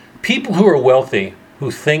second? People who are wealthy, who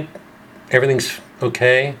think everything's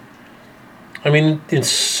okay, I mean, in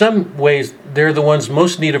some ways, they're the ones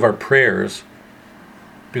most need of our prayers,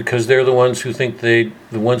 because they're the ones who think the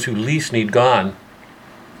ones who least need God.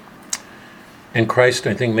 And Christ,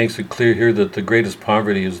 I think, makes it clear here that the greatest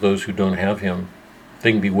poverty is those who don't have Him.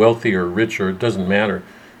 They can be wealthy or rich, or it doesn't matter.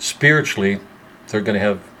 Spiritually, they're going to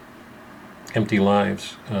have empty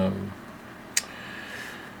lives.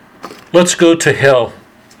 Let's go to hell.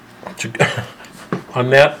 On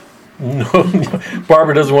that, no,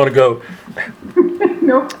 Barbara doesn't want to go.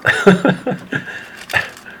 Nope,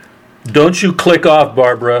 Don't you click off,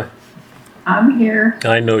 Barbara. I'm here.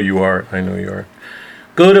 I know you are.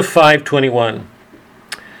 Go to 5:21.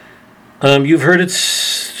 You've heard it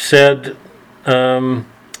said,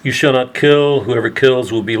 you shall not kill. Whoever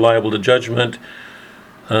kills will be liable to judgment.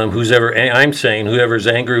 I'm saying, whoever is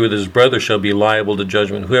angry with his brother shall be liable to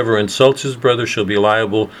judgment. Whoever insults his brother shall be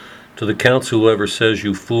liable to the council. Whoever says,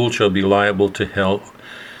 you fool, shall be liable to hell.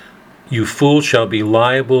 You fool shall be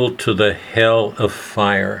liable to the hell of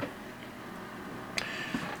fire.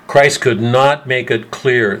 Christ could not make it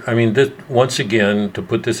clear. I mean, this, once again, to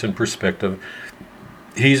put this in perspective,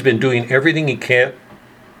 He's been doing everything He can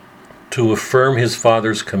to affirm His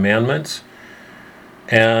Father's commandments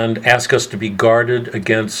and ask us to be guarded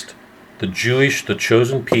against the Jewish, the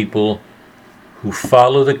chosen people who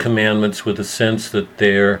follow the commandments with a sense that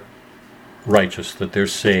they're righteous, that they're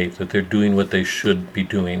saved, that they're doing what they should be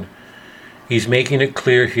doing. He's making it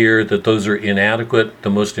clear here that those are inadequate. The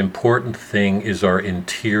most important thing is our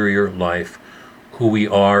interior life, who we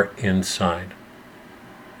are inside.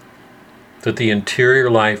 That the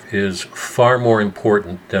interior life is far more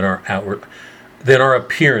important than our outward, than our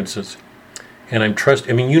appearances. And I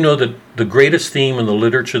mean, you know that the greatest theme in the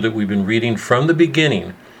literature that we've been reading from the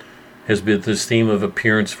beginning has been this theme of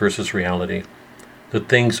appearance versus reality. That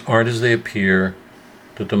things aren't as they appear,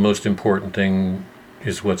 that the most important thing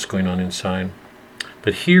is what's going on inside.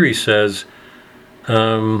 But here he says,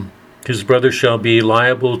 his brother shall be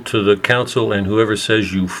liable to the council, and whoever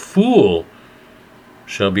says, you fool,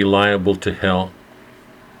 shall be liable to hell.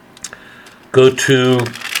 Go to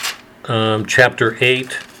chapter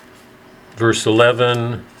 8, verse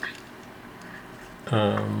 11.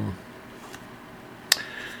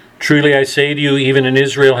 Truly I say to you, even in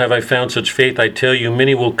Israel have I found such faith. I tell you,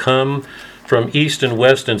 many will come from east and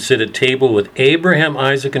west and sit at table with Abraham,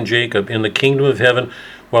 Isaac, and Jacob in the kingdom of heaven,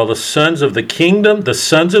 while the sons of the kingdom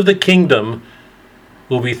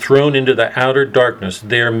will be thrown into the outer darkness.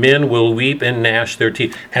 There men will weep and gnash their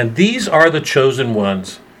teeth. And these are the chosen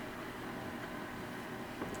ones.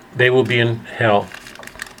 They will be in hell.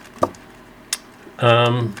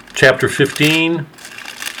 Chapter 15.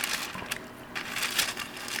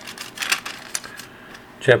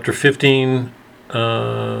 Chapter 15.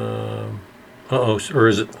 Or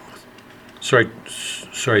is it? Sorry.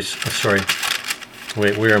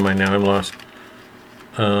 Wait, where am I now? I'm lost.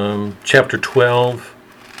 Chapter 12.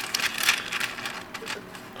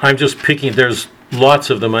 I'm just picking, there's lots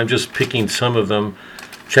of them. I'm just picking some of them.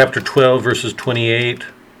 Chapter 12, verses 28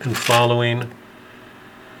 and following.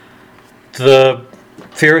 The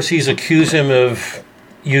Pharisees accuse Him of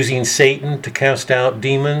using Satan to cast out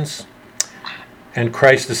demons. And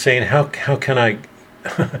Christ is saying, how can I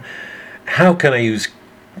use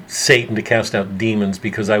Satan to cast out demons,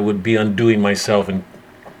 because I would be undoing myself. And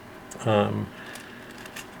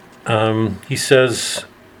he says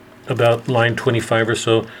about line 25 or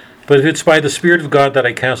so, but if it's by the Spirit of God that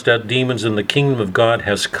I cast out demons, and the kingdom of God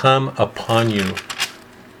has come upon you.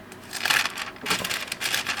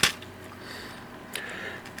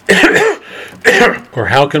 Or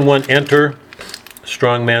how can one enter a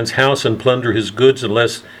strong man's house and plunder his goods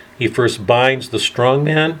unless he first binds the strong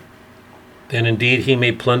man? Then indeed he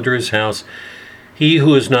may plunder his house. He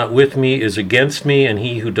who is not with me is against me, and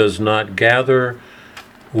he who does not gather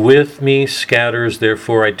with me scatters.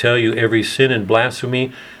 Therefore I tell you, every sin and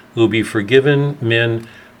blasphemy will be forgiven men,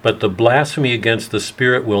 but the blasphemy against the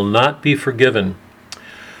Spirit will not be forgiven.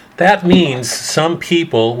 That means some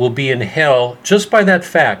people will be in hell just by that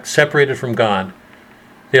fact, separated from God.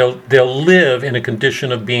 They'll live in a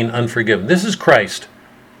condition of being unforgiven. This is Christ.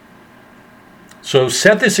 So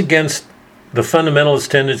set this against the fundamentalist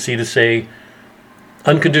tendency to say,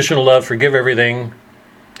 unconditional love, forgive everything.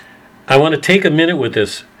 I want to take a minute with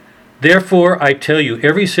this. Therefore, I tell you,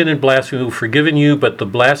 every sin and blasphemy will be forgiven you, but the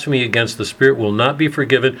blasphemy against the Spirit will not be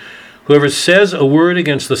forgiven. Whoever says a word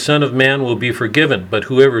against the Son of Man will be forgiven, but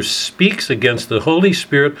whoever speaks against the Holy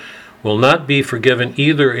Spirit will not be forgiven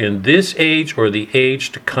either in this age or the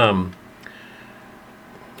age to come.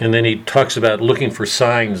 And then he talks about looking for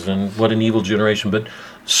signs and what an evil generation. But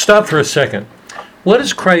stop for a second. What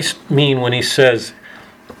does Christ mean when he says,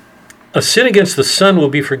 a sin against the Son will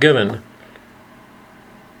be forgiven,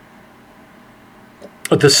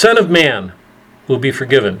 but the Son of Man will be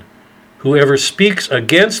forgiven. Whoever speaks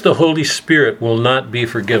against the Holy Spirit will not be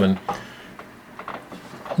forgiven.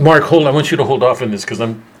 Mark, hold on. I want you to hold off on this because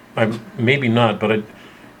I'm maybe not, but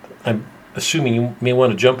I'm assuming you may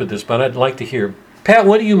want to jump at this, but I'd like to hear. Pat,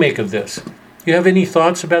 what do you make of this? You have any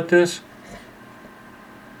thoughts about this?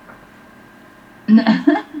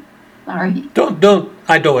 Sorry. Don't.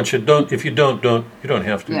 I don't want you. Don't. If you don't. You don't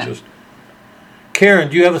have to. Yeah. Just. Karen,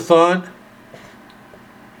 do you have a thought?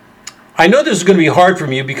 I know this is going to be hard for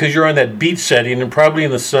you because you're on that beach setting and probably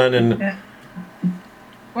in the sun and. Yeah.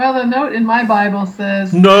 Well, the note in my Bible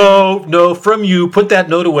says. No, from you. Put that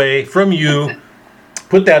note away. From you.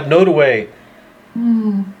 Put that note away.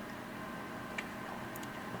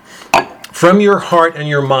 From your heart and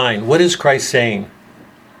your mind, what is Christ saying?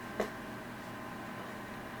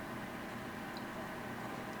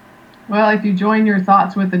 Well, if you join your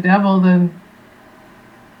thoughts with the devil, then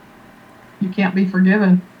you can't be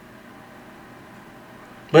forgiven.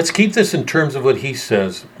 Let's keep this in terms of what he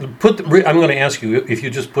says. I'm going to ask you, if you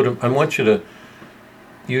just I want you to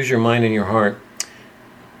use your mind and your heart.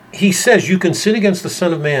 He says you can sin against the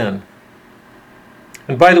Son of Man.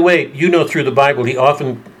 And by the way, you know through the Bible, he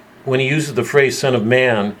often, when he uses the phrase Son of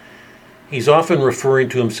Man, he's often referring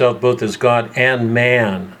to himself both as God and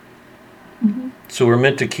man. Mm-hmm. So we're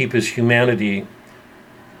meant to keep his humanity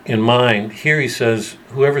in mind. Here he says,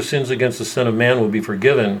 whoever sins against the Son of Man will be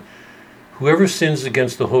forgiven. Whoever sins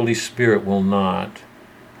against the Holy Spirit will not.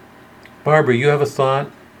 Barbara, you have a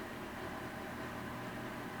thought?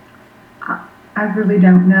 I really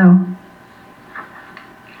don't know.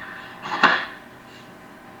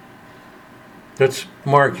 That's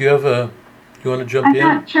Mark. You want to jump I'm in?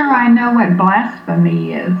 not sure I know what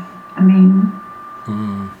blasphemy is. I mean,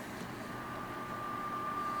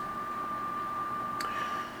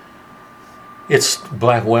 It's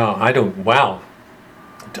black. Wow. Wow.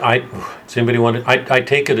 Does anybody want to? I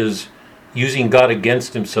take it as using God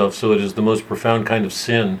against himself, so it is the most profound kind of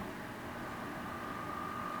sin.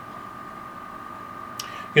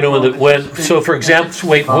 You know, for example,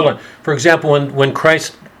 wait, hold on. For example, when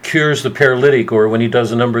Christ cures the paralytic, or when he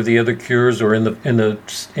does a number of the other cures, or in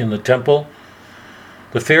the temple,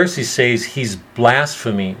 the Pharisees say he's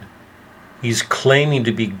blaspheming. He's claiming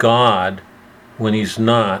to be God when he's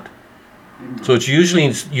not. So it's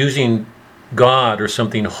usually using God or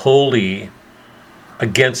something holy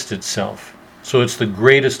against itself. So it's the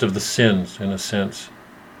greatest of the sins, in a sense.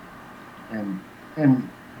 And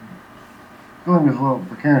going as well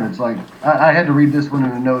for Karen, it's like I had to read this one in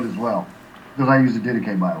a note as well because I use the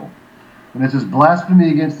Didache Bible. And it says blasphemy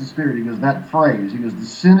against the Spirit. He goes, that phrase, he goes, the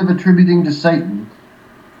sin of attributing to Satan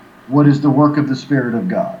what is the work of the Spirit of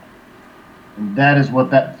God. And that is what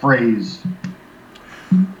that phrase.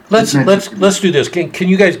 Let's do this. Can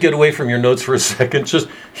you guys get away from your notes for a second? Just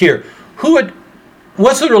here.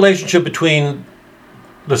 What's the relationship between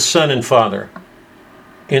the Son and Father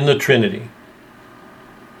in the Trinity?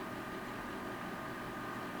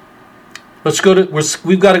 We've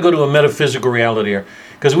got to go to a metaphysical reality here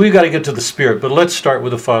because we've got to get to the Spirit. But let's start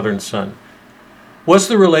with the Father and Son. What's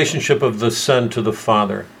the relationship of the Son to the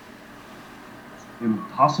Father?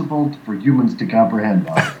 Impossible for humans to comprehend,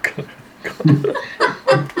 Bob.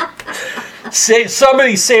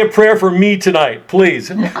 Somebody say a prayer for me tonight, please.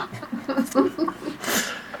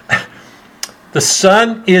 The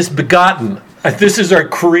Son is begotten. This is our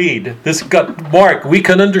creed. Mark, we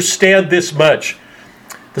can understand this much.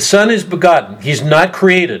 The Son is begotten. He's not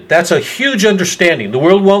created. That's a huge understanding. The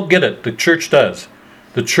world won't get it. The church does.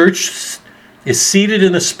 The church is seated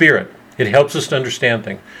in the Spirit. It helps us to understand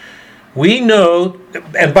things. We know,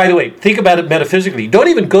 and by the way, think about it metaphysically. Don't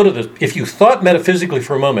even go to this. If you thought metaphysically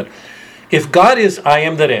for a moment, if God is I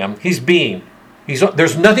am that am, he's being.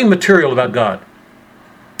 There's nothing material about God.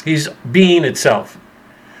 He's being itself.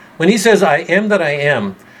 When he says I am that I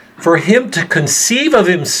am, for him to conceive of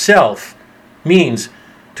himself means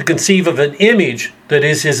to conceive of an image that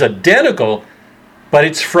is his identical, but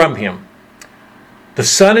it's from him. The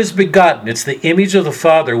Son is begotten. It's the image of the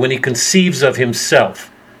Father when he conceives of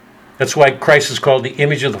himself. That's why Christ is called the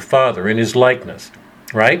image of the Father in his likeness,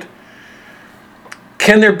 right?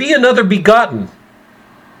 Can there be another begotten?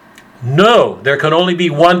 No, there can only be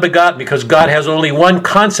one begotten because God has only one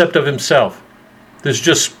concept of himself. There's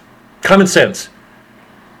just common sense.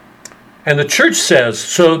 And the church says,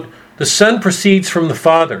 so the Son proceeds from the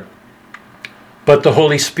Father. But the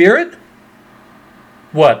Holy Spirit?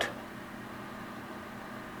 What?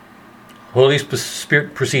 Holy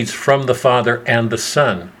Spirit proceeds from the Father and the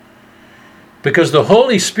Son. Because the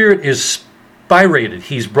Holy Spirit is spirated.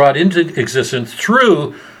 He's brought into existence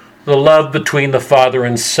through the love between the Father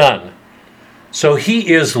and Son. So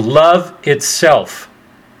he is love itself.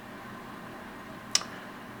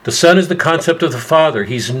 The Son is the concept of the Father.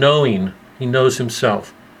 He's knowing. He knows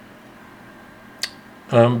himself.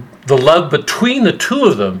 The love between the two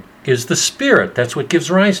of them is the Spirit. That's what gives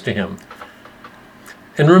rise to him.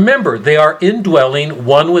 And remember, they are indwelling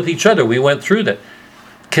one with each other. We went through that.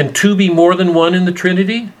 Can two be more than one in the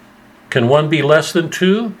Trinity? Can one be less than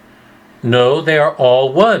two? No, they are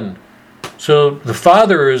all one. So the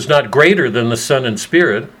Father is not greater than the Son and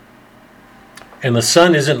Spirit, and the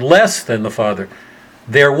Son isn't less than the Father.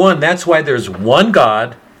 They're one. That's why there's one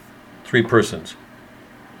God, three persons.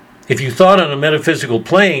 If you thought on a metaphysical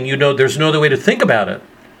plane, you know there's no other way to think about it.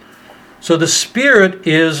 So the Spirit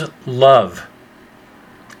is love.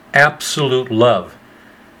 Absolute love.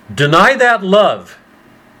 Deny that love,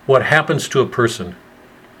 what happens to a person?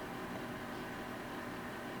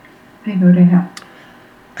 They go to hell.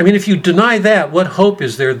 I mean, if you deny that, what hope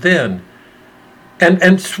is there then?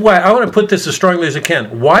 And why I want to put this as strongly as I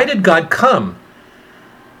can. Why did God come?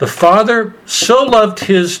 The Father so loved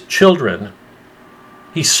his children,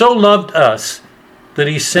 he so loved us, that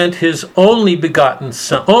he sent his only begotten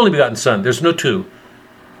son. There's no two.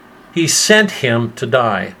 He sent him to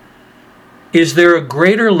die. Is there a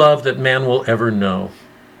greater love that man will ever know?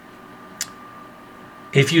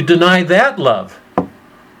 If you deny that love,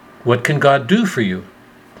 what can God do for you?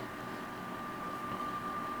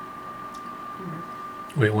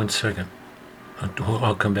 Wait 1 second.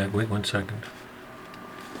 I'll come back. Wait 1 second.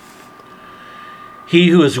 He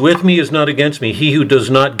who is with me is not against me. He who does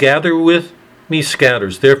not gather with me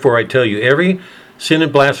scatters. Therefore I tell you, every sin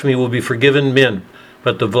and blasphemy will be forgiven men,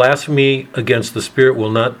 but the blasphemy against the Spirit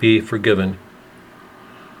will not be forgiven.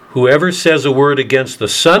 Whoever says a word against the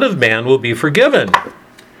Son of Man will be forgiven.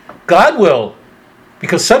 God will.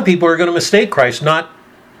 Because some people are going to mistake Christ, not,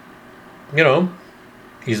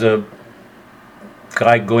 he's a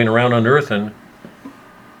guy going around on earth.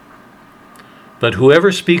 But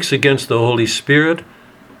whoever speaks against the Holy Spirit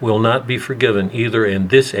will not be forgiven, either in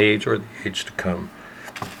this age or the age to come.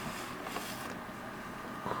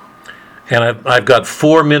 And I've got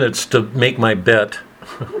 4 minutes to make my bet.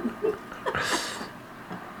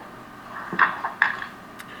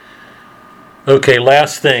 Okay,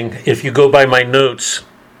 last thing. If you go by my notes,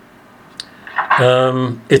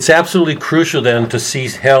 it's absolutely crucial then to see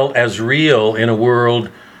hell as real in a world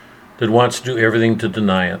that wants to do everything to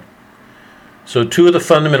deny it. So 2 of the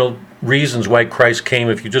fundamental reasons why Christ came,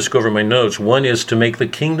 if you just go over my notes, one is to make the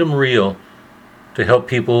kingdom real, to help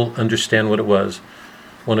people understand what it was.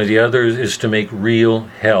 One of the others is to make real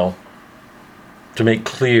hell, to make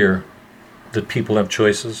clear that people have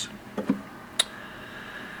choices.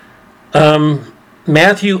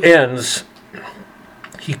 Matthew ends,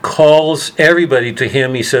 he calls everybody to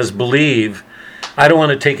him. He says, believe. I don't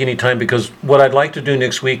want to take any time because what I'd like to do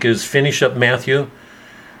next week is finish up Matthew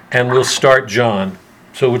and we'll start John.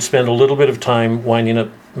 So we'd spend a little bit of time winding up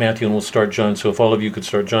Matthew and we'll start John. So if all of you could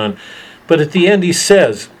start John. But at the end he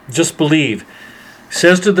says, just believe. He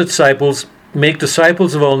says to the disciples, make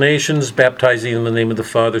disciples of all nations, baptizing them in the name of the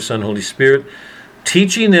Father, Son, Holy Spirit,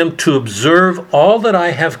 teaching them to observe all that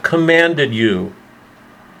I have commanded you.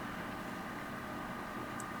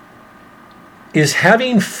 Is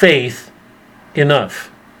having faith enough?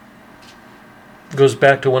 It goes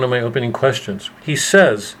back to one of my opening questions. He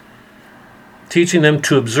says, teaching them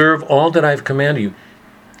to observe all that I've commanded you.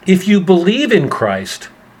 If you believe in Christ,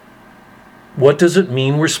 what does it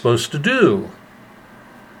mean we're supposed to do?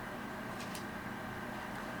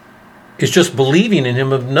 Is just believing in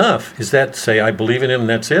him enough? Is that say, I believe in him and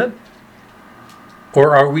that's it?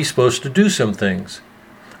 Or are we supposed to do some things?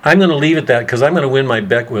 I'm going to leave it that because I'm going to win my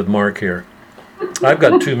bet with Mark here. I've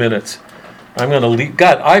got 2 minutes. I'm going to leave.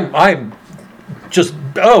 God, I'm just,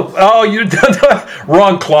 you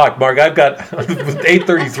wrong clock, Mark. I've got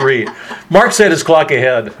 8:33. Mark set his clock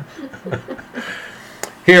ahead.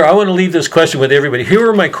 Here, I want to leave this question with everybody. Here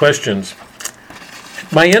are my questions.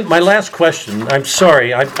 My last question, I'm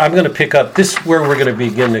sorry, I'm going to pick up, this is where we're going to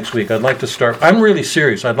begin next week. I'd like to start, I'm really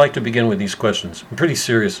serious. I'd like to begin with these questions. I'm pretty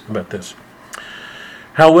serious about this.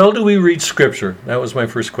 How well do we read Scripture? That was my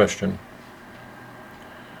first question.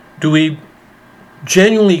 Do we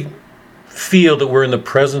genuinely feel that we're in the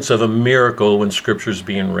presence of a miracle when Scripture's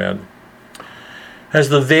being read? Has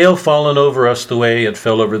the veil fallen over us the way it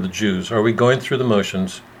fell over the Jews? Are we going through the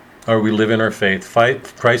motions? Are we living our faith?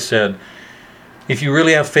 Christ said, if you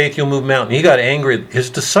really have faith, you'll move mountains. He got angry at his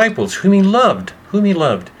disciples, whom he loved.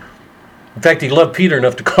 In fact, he loved Peter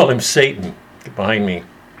enough to call him Satan. Get behind me.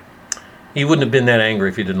 He wouldn't have been that angry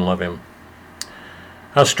if he didn't love him.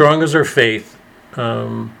 How strong is our faith?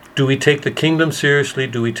 Do we take the kingdom seriously?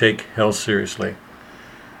 Do we take hell seriously?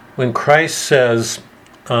 When Christ says,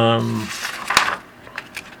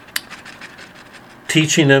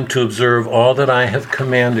 teaching them to observe all that I have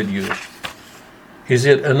commanded you, is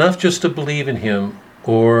it enough just to believe in him,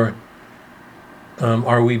 or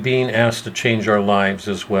are we being asked to change our lives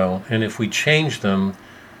as well? And if we change them,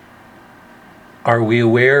 are we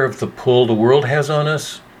aware of the pull the world has on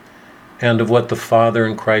us and of what the Father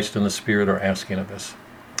and Christ and the Spirit are asking of us?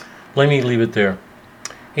 Let me leave it there.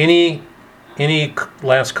 Any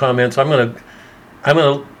last comments? I'm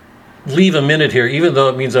gonna leave a minute here, even though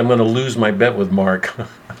it means I'm going to lose my bet with Mark.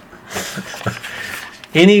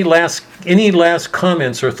 Any last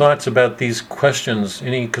comments or thoughts about these questions?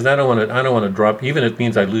 Because I don't want to drop, even if it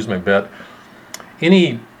means I lose my bet.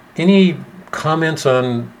 Any comments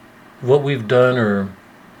on what we've done, or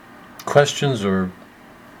questions, or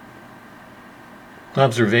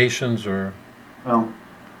observations, or? Well,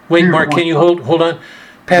 Wait, Mark, can you hold on?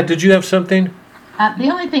 Pat, did you have something? The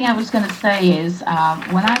only thing I was going to say is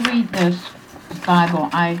when I read this Bible,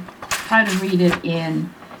 I try to read it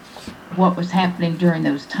in what was happening during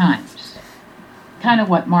those times. Kind of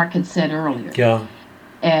what Mark had said earlier. Yeah.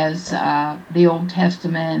 As the Old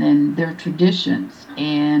Testament and their traditions.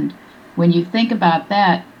 And when you think about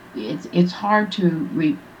that, it's hard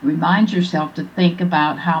to remind yourself to think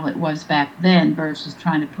about how it was back then versus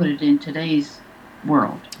trying to put it in today's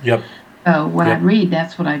world. Yep. So when I read,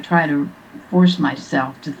 that's what I try to force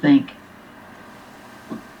myself to think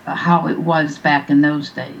how it was back in those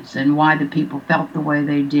days and why the people felt the way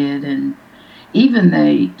they did. And even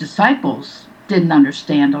the disciples didn't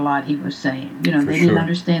understand a lot he was saying. They didn't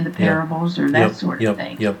understand the parables or that sort of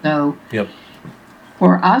thing. So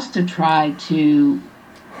for us to try to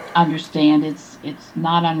understand, it's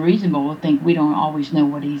not unreasonable to think we don't always know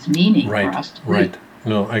what he's meaning for us to read.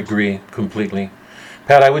 No, I agree completely.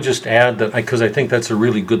 Pat, I would just add that, because I think that's a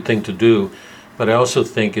really good thing to do, but I also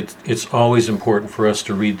think it's always important for us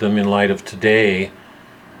to read them in light of today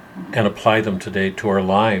and apply them today to our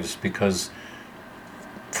lives, because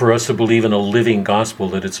for us to believe in a living gospel,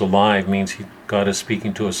 that it's alive, means God is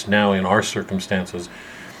speaking to us now in our circumstances.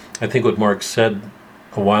 I think what Mark said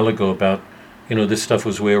a while ago about, this stuff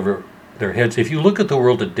was way over their heads. If you look at the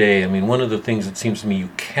world today, one of the things that seems to me you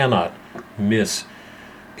cannot miss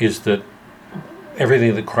is that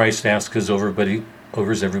everything that Christ asks is over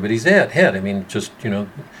everybody's head.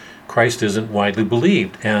 Christ isn't widely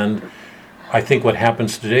believed. And I think what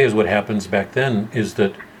happens today is what happens back then, is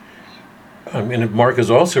that, and Mark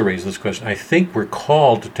has also raised this question, I think we're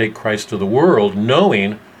called to take Christ to the world,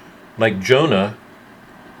 knowing, like Jonah,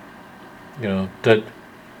 that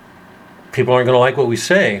people aren't going to like what we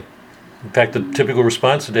say. In fact, the typical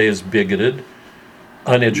response today is bigoted,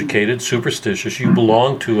 uneducated, superstitious. You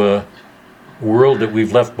belong to a world that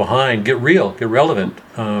we've left behind. Get real, get relevant.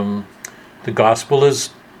 The gospel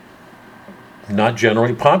is not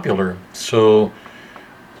generally popular. So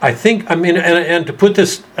I think, and to put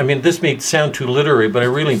this, this may sound too literary, but I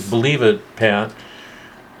really believe it, Pat,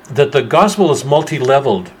 that the gospel is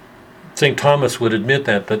multi-leveled. St. Thomas would admit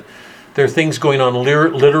that there are things going on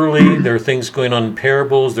literally, there are things going on in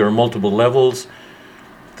parables, there are multiple levels,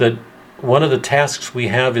 that one of the tasks we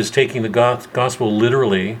have is taking the gospel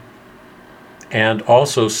literally and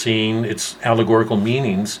also seeing its allegorical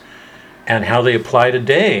meanings and how they apply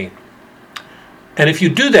today. And if you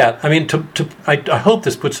do that, I hope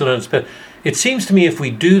this puts it on its bed. It seems to me if we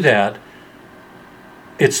do that,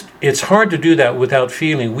 it's hard to do that without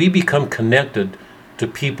feeling we become connected to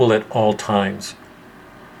people at all times.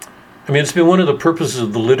 It's been one of the purposes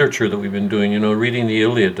of the literature that we've been doing, reading the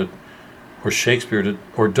Iliad or Shakespeare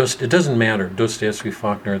or it doesn't matter, Dostoevsky,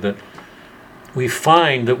 Faulkner, that we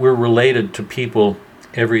find that we're related to people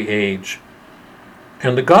every age.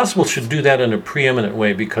 And the gospel should do that in a preeminent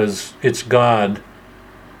way, because it's God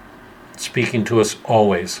speaking to us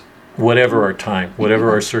always, whatever our time,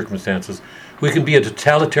 whatever our circumstances. We can be a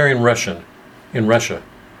totalitarian Russian in Russia,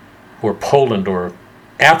 or Poland, or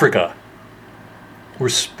Africa. We're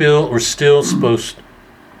still supposed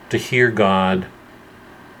to hear God,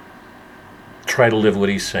 try to live what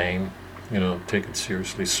he's saying, take it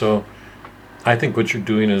seriously. So I think what you're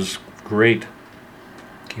doing is great.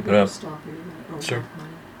 Keep it up. Stop you. Sir?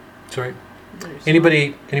 Sorry.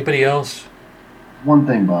 Anybody else? One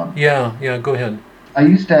thing, Bob. Yeah, go ahead. I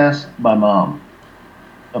used to ask my mom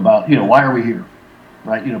about, why are we here?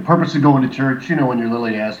 Right? Purpose of going to church, when you're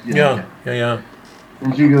Lily asked. Yeah.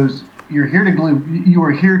 And she goes, you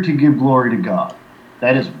are here to give glory to God.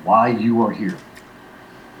 That is why you are here.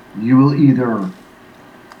 You will either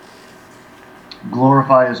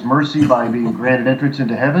glorify his mercy by being granted entrance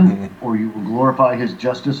into heaven, or you will glorify his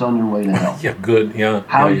justice on your way to hell. Yeah, good. Yeah.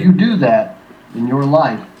 How you do that in your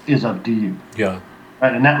life is up to you. Yeah.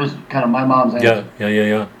 Right, and that was kind of my mom's answer.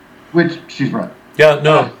 Yeah. Which she's right. Yeah,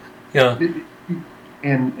 no. Yeah.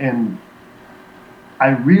 And I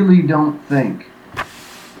really don't think,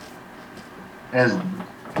 as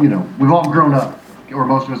we've all grown up, or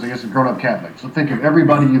most of us, I guess, have grown up Catholic. So think of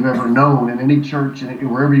everybody you've ever known in any church,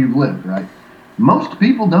 wherever you've lived, right? Most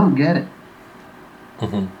people don't get it.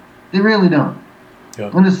 Mm-hmm. They really don't. Yeah.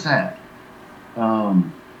 And it's sad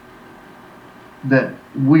that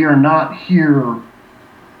we are not here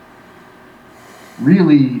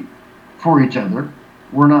really for each other.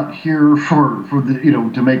 We're not here for the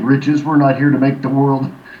to make riches. We're not here to make the world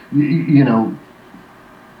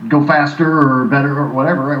go faster or better or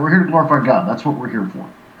whatever. Right? We're here to glorify God. That's what we're here for,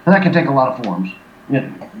 and that can take a lot of forms.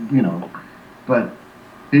 But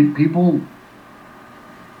people,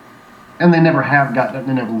 and they never have got that.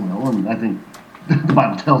 They never will. And I think the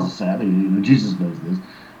Bible tells us that. Jesus knows this.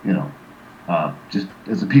 Just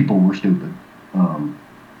as a people, we're stupid.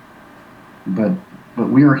 But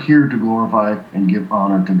we are here to glorify and give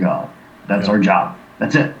honor to God. That's our job.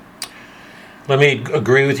 That's it. Let me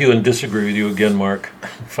agree with you and disagree with you again, Mark,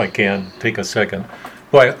 if I can. Take a second.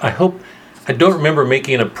 Boy, I don't remember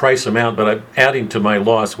making a price amount, but I'm adding to my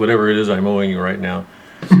loss, whatever it is I'm owing you right now.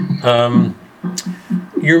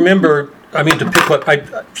 You remember, to pick what,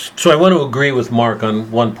 so I want to agree with Mark on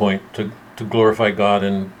one point, to glorify God,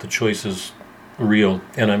 and the choice is real.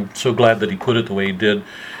 And I'm so glad that he put it the way he did.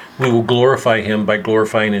 We will glorify him by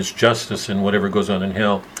glorifying his justice in whatever goes on in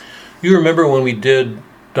hell. You remember when we did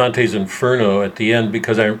Dante's Inferno at the end,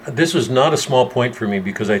 because this was not a small point for me,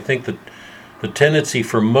 because I think that the tendency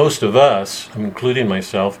for most of us, I'm including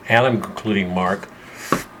myself, and I'm including Mark,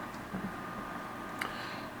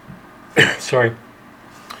 sorry,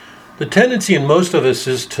 the tendency in most of us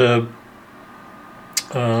is to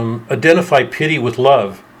identify pity with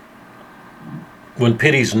love, when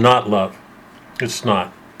pity's not love. It's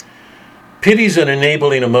not. Pity's an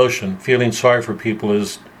enabling emotion. Feeling sorry for people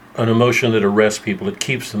is an emotion that arrests people. It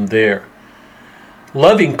keeps them there.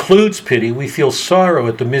 Love includes pity. We feel sorrow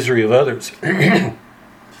at the misery of others.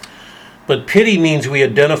 But pity means we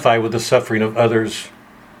identify with the suffering of others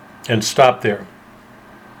and stop there.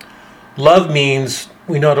 Love means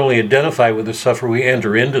we not only identify with the sufferer, we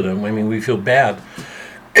enter into them. We feel bad.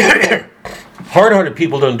 Hard-hearted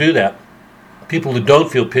people don't do that. People who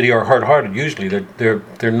don't feel pity are hard-hearted usually.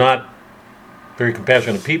 They're not very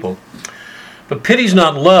compassionate people. But pity's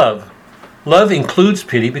not love. Love includes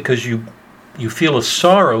pity because you feel a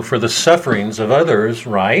sorrow for the sufferings of others,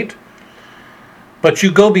 right? But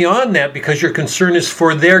you go beyond that because your concern is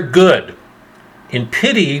for their good. In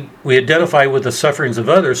pity, we identify with the sufferings of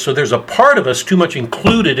others, so there's a part of us too much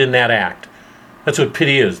included in that act. That's what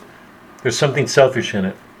pity is. There's something selfish in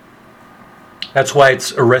it. That's why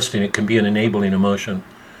it's arresting. It can be an enabling emotion.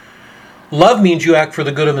 Love means you act for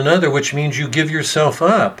the good of another, which means you give yourself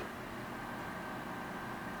up.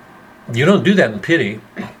 You don't do that in pity.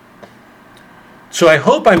 So I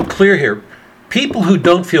hope I'm clear here. People who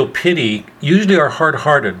don't feel pity usually are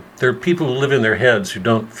hard-hearted. They're people who live in their heads who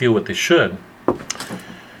don't feel what they should.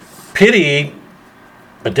 Pity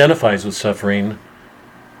identifies with suffering,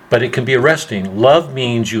 but it can be arresting. Love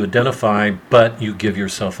means you identify, but you give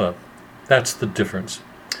yourself up. That's the difference.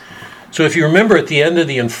 So if you remember at the end of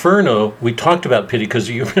the Inferno, we talked about pity because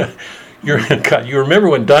you remember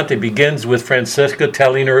when Dante begins with Francesca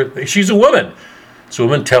telling her, she's a woman. It's a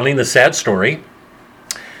woman telling the sad story.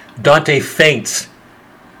 Dante faints.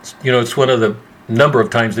 It's one of the number of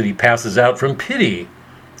times that he passes out from pity.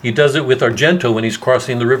 He does it with Argento when he's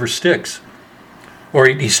crossing the river Styx. Or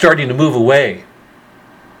he's starting to move away.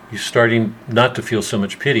 He's starting not to feel so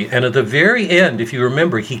much pity. And at the very end, if you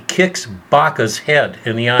remember, he kicks Bacca's head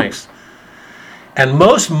in the ice. And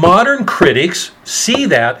most modern critics see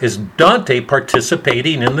that as Dante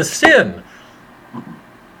participating in the sin.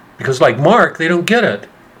 Because like Mark, they don't get it.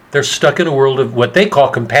 They're stuck in a world of what they call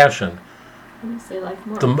compassion. Let me say life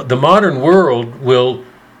more. The modern world will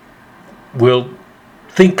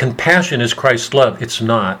think compassion is Christ's love. It's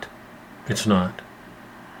not. It's not.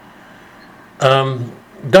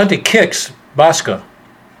 Dante kicks Bosco,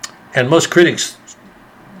 and most critics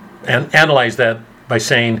analyze that by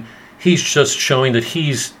saying he's just showing that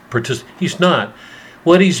he's not.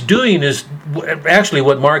 What he's doing is actually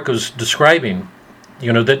what Mark was describing,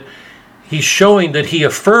 that he's showing that he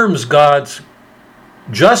affirms God's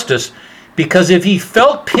justice, because if he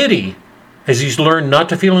felt pity, as he's learned not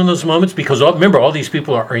to feel in those moments, because remember, all these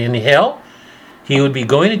people are in hell, he would be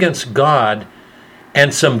going against God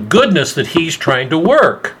and some goodness that he's trying to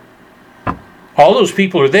work. All those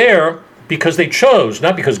people are there because they chose,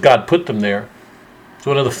 not because God put them there. It's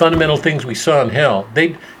one of the fundamental things we saw in hell.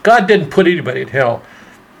 God didn't put anybody in hell.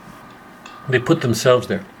 They put themselves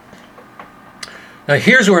there. Now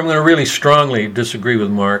here's where I'm going to really strongly disagree with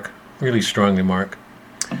Mark. Really strongly, Mark.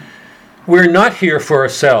 We're not here for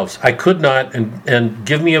ourselves. I could not, and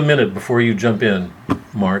give me a minute before you jump in,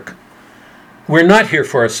 Mark. We're not here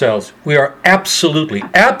for ourselves. We are absolutely,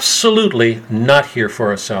 absolutely not here for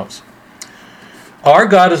ourselves. Our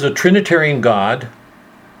God is a Trinitarian God.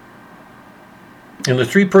 In the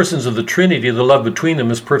three persons of the Trinity, the love between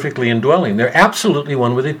them is perfectly indwelling. They're absolutely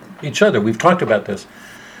one with each other. We've talked about this.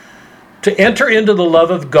 To enter into the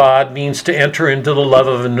love of God means to enter into the love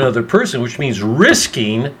of another person, which means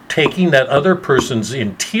risking taking that other person's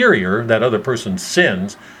interior, that other person's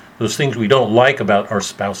sins, those things we don't like about our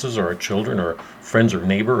spouses or our children or friends or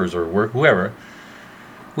neighbors or work, whoever.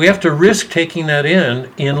 We have to risk taking that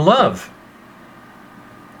in love.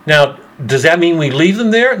 Now, does that mean we leave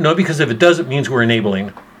them there? No, because if it does, it means we're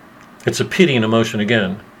enabling. It's a pitying emotion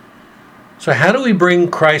again. So how do we bring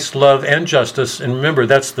Christ's love and justice? And remember,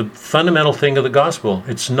 that's the fundamental thing of the gospel.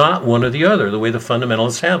 It's not one or the other, the way the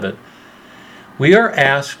fundamentalists have it. We are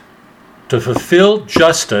asked to fulfill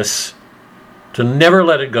justice, to never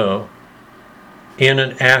let it go, in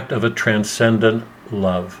an act of a transcendent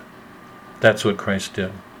love. That's what Christ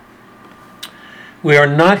did. We are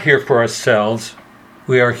not here for ourselves.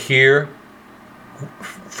 We are here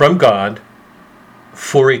from God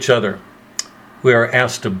for each other. We are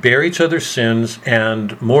asked to bear each other's sins,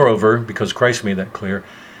 and moreover, because Christ made that clear,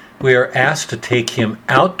 we are asked to take him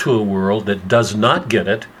out to a world that does not get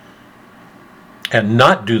it, and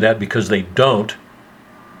not do that because they don't,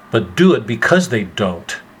 but do it because they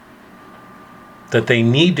don't. That they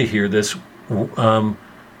need to hear this.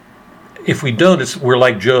 If we don't, we're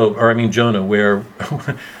like Jonah, where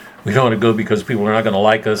we don't want to go because people are not going to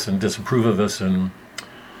like us and disapprove of us. And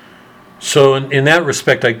so in that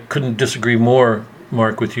respect, I couldn't disagree more,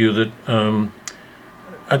 Mark, with you that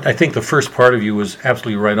I think the first part of you was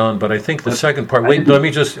absolutely right on, but I think the second part, let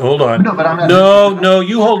me just, hold on. No, but I'm not. No,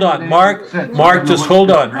 you hold on. Mark, just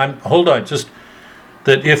hold on. Hold on. Just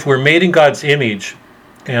that if we're made in God's image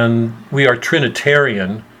and we are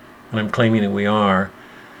Trinitarian, and I'm claiming that we are,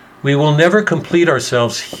 we will never complete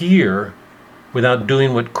ourselves here without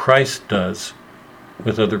doing what Christ does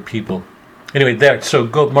with other people. Anyway, so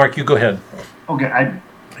go, Mark, you go ahead. Okay,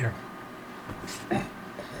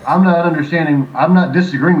 I'm not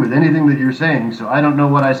disagreeing with anything that you're saying, so I don't know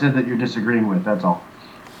what I said that you're disagreeing with, that's all.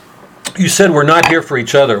 You said we're not here for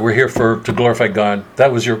each other, we're here to glorify God. I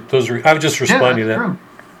was just responding to that. True.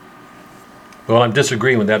 Well, I'm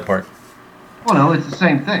disagreeing with that part. Well, no, it's the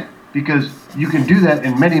same thing, because you can do that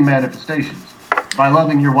in many manifestations. By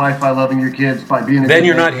loving your wife, by loving your kids, by being Then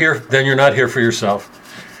you're not here for yourself.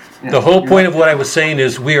 Yeah, the whole point of what I was saying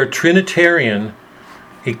is we are Trinitarian.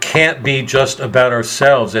 It can't be just about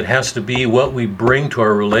ourselves. It has to be what we bring to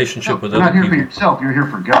our relationship with other people. You're not here for yourself, you're here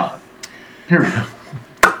for God. Period.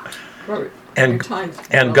 And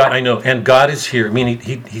God, I know, and God is here. I mean,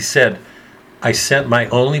 he said, I sent my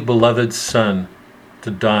only beloved Son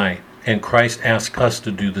to die, and Christ asked us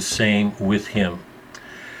to do the same with him.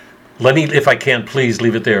 Let me, if I can, please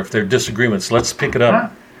leave it there. If there are disagreements, let's pick it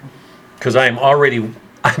up. Because I'm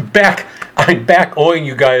back owing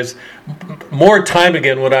you guys more time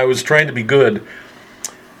again when I was trying to be good.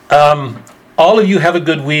 All of you have a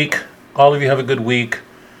good week. I'm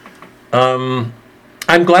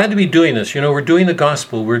glad to be doing this. We're doing the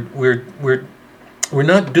gospel. We're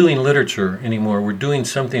not doing literature anymore. We're doing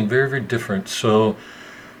something very, very different. So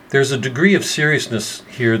there's a degree of seriousness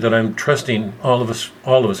here that I'm trusting all of us,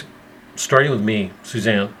 starting with me,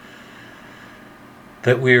 Suzanne,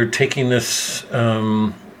 that we're taking this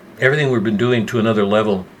everything we've been doing to another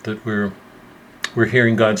level, that we're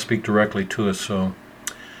hearing God speak directly to us. So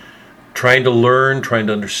trying to learn, trying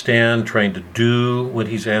to understand, trying to do what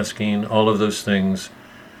he's asking, all of those things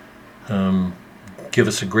give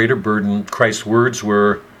us a greater burden. Christ's words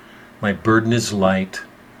were, My burden is light.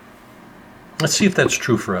 Let's see if that's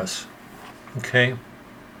true for us. Okay.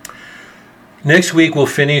 Next week we'll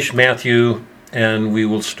finish Matthew and we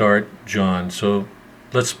will start John. So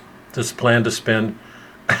let's plan to spend.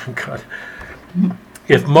 God.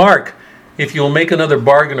 If you'll make another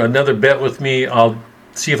bargain, another bet with me, I'll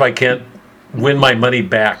see if I can't win my money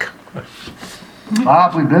back.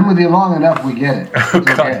 If we've been with you long enough, we get it. It's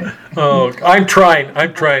okay. Oh, I'm trying.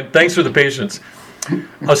 Thanks for the patience.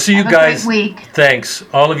 I'll see you Have guys. a great week. Thanks.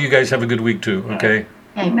 All of you guys have a good week too. Okay.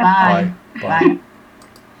 Okay, bye. Bye. Bye.